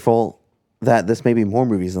slightly fearful that this may be more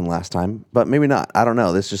movies than last time, but maybe not. I don't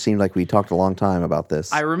know. This just seemed like we talked a long time about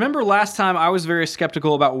this. I remember last time I was very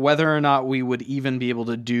skeptical about whether or not we would even be able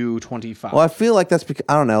to do 25. Well, I feel like that's because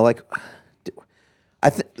I don't know. Like,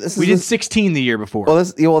 we did 16 the year before. Well,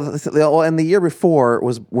 and the year before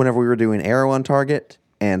was whenever we were doing Arrow on Target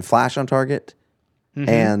and Flash on Target,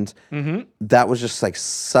 and that was just like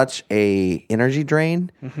such a energy drain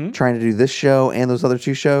trying to do this show and those other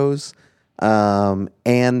two shows.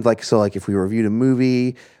 And like, so like if we reviewed a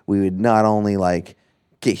movie, we would not only like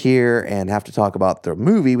get here and have to talk about the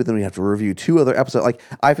movie, but then we have to review 2 other episodes. Like,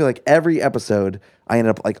 I feel like every episode I end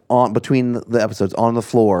up like between the episodes on the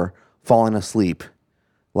floor, falling asleep,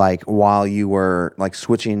 like while you were like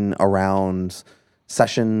switching around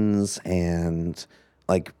sessions and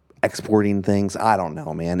like exporting things. I don't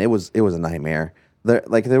know, man. It was a nightmare.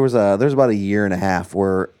 There's about a year and a half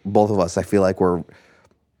where both of us, I feel like, were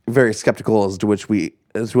very skeptical as to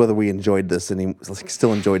whether we enjoyed this and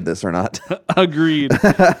still enjoyed this or not. Agreed.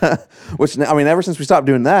 Which, I mean, ever since we stopped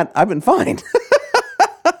doing that, I've been fine.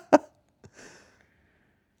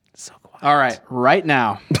 So quiet. All right, right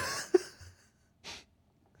now.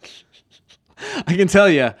 I can tell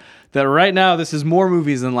you that right now this is more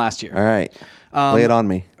movies than last year. All right. Lay it on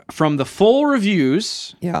me. From the full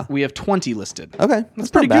reviews, Yeah. we have 20 listed. Okay.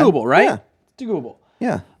 That's pretty doable, right? Yeah. Doable.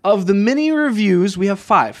 Yeah. Of the mini reviews, we have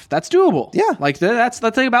 5. That's doable. Yeah. Like that's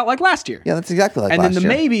about like last year. Yeah, that's exactly like and last then the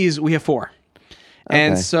year. maybes, we have 4.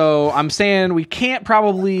 And Okay. so I'm saying we can't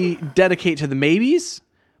probably dedicate to the maybes,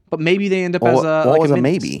 but maybe they end up as a What like was a mini-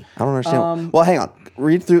 maybe? I don't understand. Well, hang on.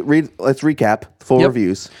 Let's recap full Yep.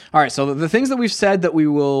 reviews. All right, so the things that we've said that we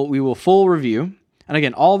will full review, and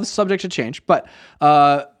again, all this subject to change, but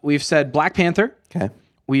we've said Black Panther, Okay.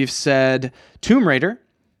 we've said Tomb Raider,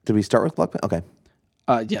 Did we start with Black Panther?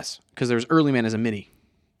 Okay. yes, because there's Early Man as a mini,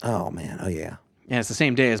 Oh, man. Oh, yeah. and it's the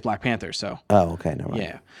same day as Black Panther, so Oh, okay. Never mind.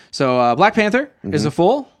 yeah. So Black Panther is a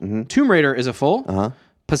full, Tomb Raider is a full,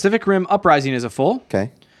 Pacific Rim Uprising is a full,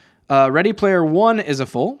 Okay. Ready Player One is a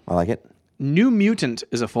full, I like it. New Mutant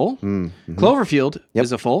is a full, Cloverfield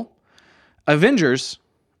is a full, Avengers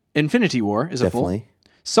Infinity War is a full, Definitely.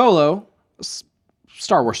 Solo,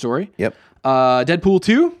 Star Wars story, Yep. Deadpool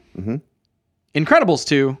 2, Incredibles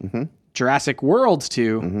 2, Jurassic World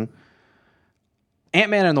 2,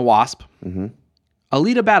 Ant-Man and the Wasp,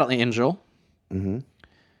 Alita Battle Angel,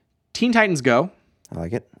 Teen Titans Go, I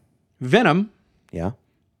like it. Venom, Yeah.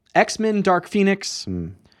 X-Men Dark Phoenix,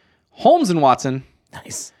 Holmes and Watson,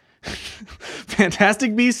 Nice.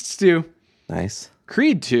 Fantastic Beasts 2, Nice.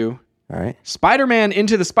 Creed 2, All right. Spider-Man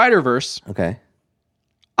Into the Spider-Verse, Okay.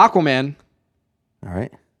 Aquaman, All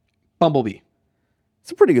right. Bumblebee.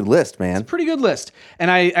 It's a pretty good list, man. Pretty good list. And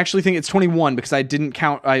I actually think it's 21 because I didn't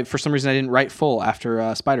count. For some reason, I didn't write full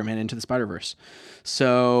after Spider-Man Into the Spider-Verse.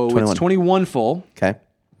 So 21. it's 21 full. Okay.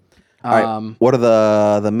 All right. What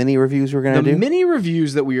are the mini reviews we're going to The do? mini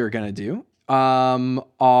reviews that we are going to do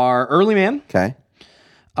are Early Man, Okay.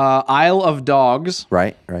 Isle of Dogs.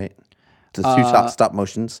 Right. The 2 stop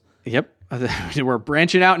motions. Yep. We're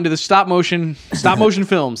branching out into the stop motion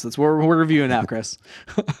films. That's what we're reviewing now, Chris.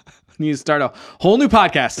 Need to start a whole new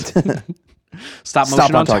podcast. Stop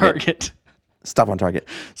motion on target. Stop on target.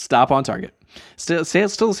 Stop on target. Still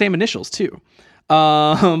the same initials too.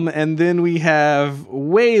 And then we have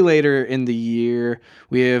way later in the year,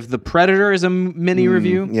 we have The Predator as a mini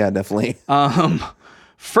review. Yeah, definitely.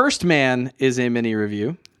 First Man is a mini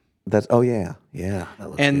review. That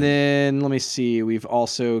looks And good. then let me see. We've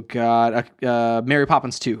also got Mary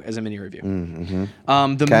Poppins 2 as a mini review.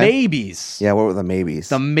 The maybes. Yeah, what were the maybes?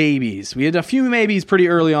 The maybes. We had a few maybes pretty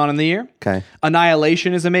early on in the year. Okay.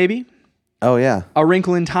 Annihilation is a maybe. Oh yeah. A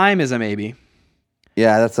Wrinkle in Time is a maybe.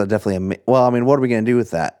 Yeah, that's definitely well, I mean, what are we going to do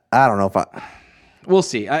with that? I don't know if We'll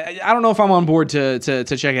see. I don't know if I'm on board to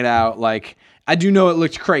check it out. Like, I do know it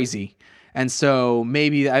looked crazy. And so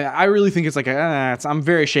maybe I really think it's like I'm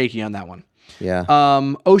very shaky on that one. Yeah.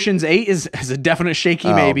 Ocean's 8 is a definite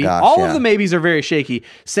shaky maybe. Gosh, All of the maybes are very shaky,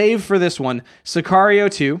 save for this one. Sicario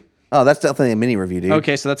 2. Oh, that's definitely a mini review, dude.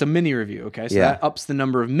 Okay, so that's a mini review. Okay, so that ups the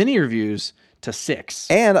number of mini reviews to 6.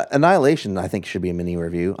 And Annihilation, I think, should be a mini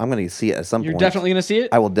review. I'm going to see it at some point. You're definitely going to see it?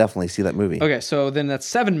 I will definitely see that movie. Okay, so then that's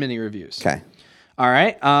 7 mini reviews. Okay. All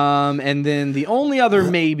right. And then the only other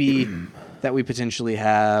maybe that we potentially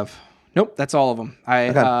have... Nope, that's all of them.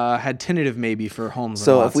 I had tentative maybe for Holmes.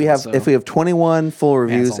 So and Watson, if we have 21 full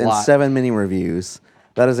reviews and lot. 7 mini reviews,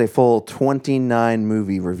 that is a full 29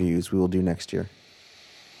 movie reviews we will do next year.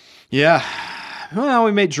 Yeah. Well,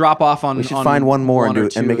 we may drop off on. We should find one more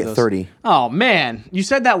and make it 30. Oh man, you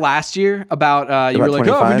said that last year about you were like,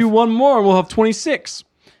 25? oh, if we do one more, we'll have 26,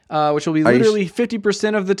 which will be literally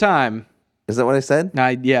 50% of the time. Is that what I said?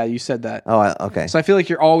 Yeah, you said that. Oh, okay. So I feel like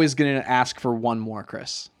you're always going to ask for one more,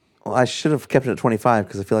 Chris. Well, I should have kept it at 25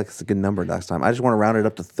 because I feel like it's a good number last time. I just want to round it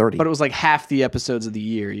up to 30. But it was like half the episodes of the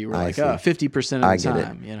year. You were like, 50% of the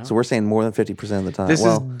time. You know? So we're saying more than 50% of the time. This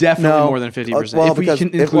is definitely more than 50%. Well, if we can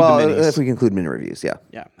include the minis. If we can include mini reviews, yeah.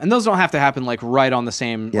 Yeah, and those don't have to happen like right on the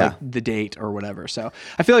same, like the date or whatever. So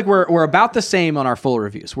I feel like we're about the same on our full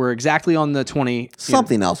reviews. We're exactly on the 20.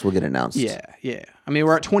 Something else will get announced. Yeah. I mean,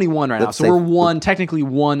 we're at 21 right now, so we're technically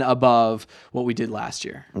one above what we did last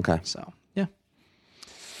year. Okay. So yeah.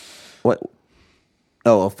 What?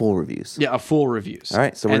 Oh, a full reviews. Yeah, a full reviews. All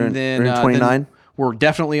right, so we're doing 29. Then we're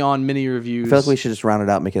definitely on mini reviews. I feel like we should just round it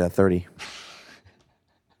out, and make it at 30.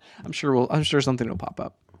 I'm sure something will pop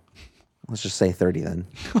up. Let's just say 30 then.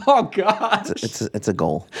 Oh God, it's a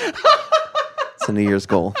goal. It's a New Year's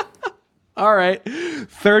goal. All right,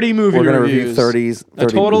 30 movie We're gonna reviews. review 30 a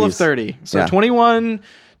total movies. of 30. So 21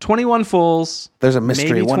 fulls. There's a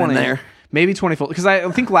mystery maybe one 20, in there. Maybe 20 fulls. Because I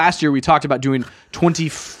think last year we talked about doing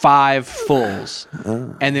 25 fulls,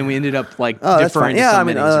 and then we ended up like that's fine. deferring to Yeah, some I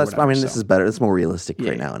mean, minis or whatever, this is better. It's more realistic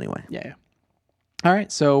right now, anyway. Yeah. All right,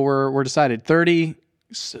 so we're decided 30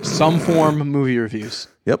 some form movie reviews.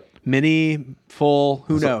 Yep. Mini, full,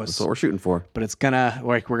 who knows? That's what we're shooting for. But it's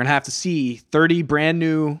we're gonna have to see 30 brand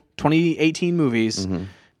new 2018 movies and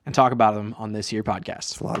talk about them on this year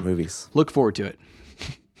podcast. It's a lot of movies. Look forward to it.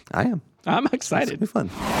 I am. I'm excited. It'll be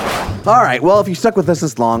fun. All right. Well, if you stuck with us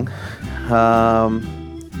this long,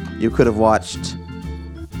 you could have watched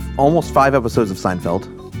almost 5 episodes of Seinfeld.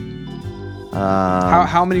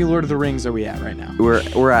 How many Lord of the Rings are we at right now?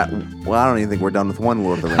 We're at. Well, I don't even think we're done with one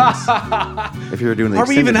Lord of the Rings. If you were doing the Are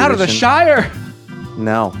we even out of the Shire?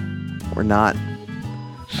 No, we're not.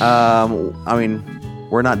 I mean,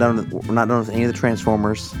 we're not done with any of the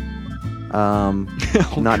Transformers.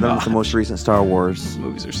 Not done with the most recent Star Wars.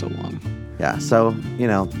 Movies are so long. Yeah, so, I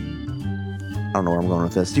don't know where I'm going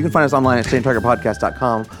with this. You can find us online at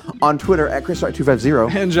StayOnTargetPodcast.com, on Twitter at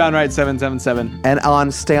ChrisWright250, And John Wright 777. and on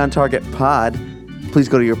Stay On Target Pod. Please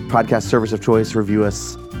go to your podcast service of choice, review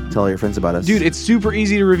us, tell all your friends about us. Dude, it's super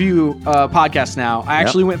easy to review podcasts now. I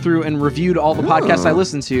actually went through and reviewed all the podcasts I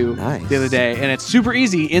listened to the other day, and it's super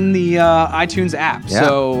easy in the iTunes app. Yeah.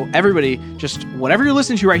 So everybody, just whatever you're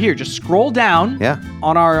listening to right here, just scroll down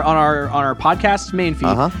on our podcast main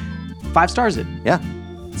feed. 5 stars it. Yeah.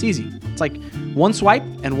 It's easy. It's like one swipe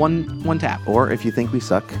and one tap. Or if you think we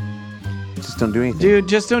suck, just don't do anything. Dude,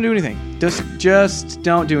 just don't do anything. Just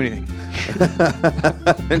don't do anything.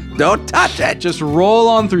 Don't touch it. Just roll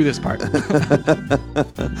on through this part. What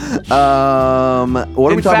are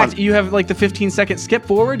we talking about? You have like the 15-second skip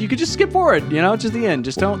forward. You could just skip forward, just the end.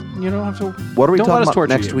 Just don't have to. What are we don't talking let us about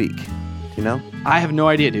torture next you. week? Do you know? I have no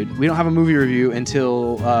idea, dude. We don't have a movie review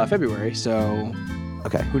until February, so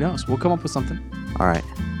Okay. who knows? We'll come up with something. All right.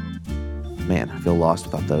 Man, I feel lost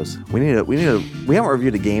without those. We haven't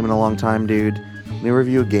reviewed a game in a long time, dude. We need to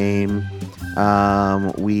review a game.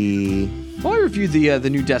 Well, I reviewed the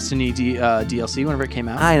new Destiny DLC whenever it came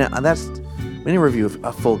out. I know we need to review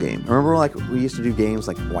a full game. Remember, like we used to do games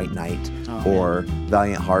like White Knight or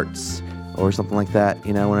Valiant Hearts or something like that.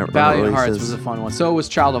 Whenever Valiant Hearts was a fun one. So was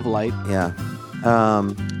Child of Light. Yeah.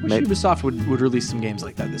 Wish Ubisoft would release some games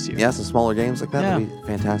like that this year. Yeah, some smaller games like that Yeah. would be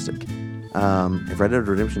fantastic. If Red Dead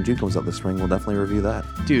Redemption 2 comes out this spring, we'll definitely review that.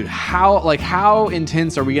 Dude, how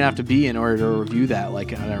intense are we gonna have to be in order to review that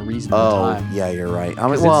like in a reasonable time? Yeah, you're right.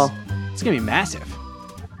 It's gonna be massive.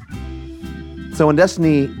 So when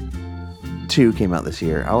Destiny 2 came out this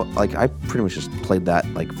year, I pretty much just played that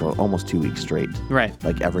like for almost 2 weeks straight. Right.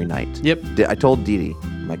 Like every night. Yep. I told Dee,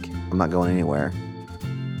 I'm not going anywhere.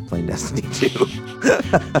 Playing Destiny 2.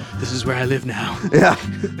 This is where I live now. Yeah.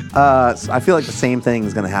 So I feel like the same thing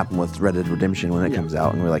is going to happen with Red Dead Redemption when it comes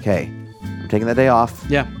out. And we're like, hey, I'm taking that day off.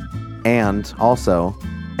 Yeah. And also,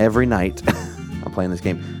 every night, I'm playing this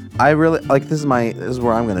game. I really, like, this is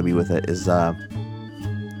where I'm going to be with it, is I'm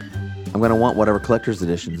going to want whatever collector's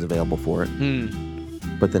edition is available for it.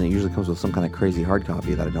 But then it usually comes with some kind of crazy hard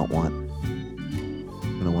copy that I don't want.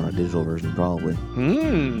 I'm going to want a digital version, probably.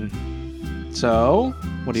 So,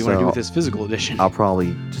 what do you want to do with this physical edition? I'll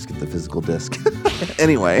probably just get the physical disc.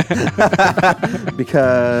 Anyway.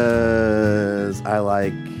 Because I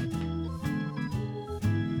like...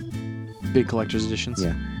 big collector's editions.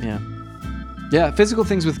 Yeah. Yeah. Yeah, physical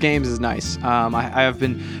things with games is nice. I have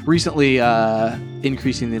been recently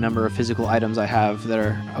increasing the number of physical items I have that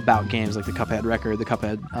are about games, like the Cuphead record, the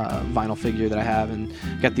Cuphead vinyl figure that I have, and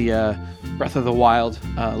got the Breath of the Wild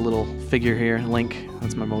little figure here, Link.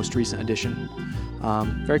 That's my most recent addition.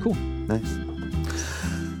 Very cool. Nice.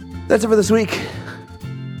 That's it for this week.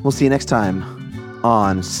 We'll see you next time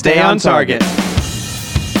on Stay on Target.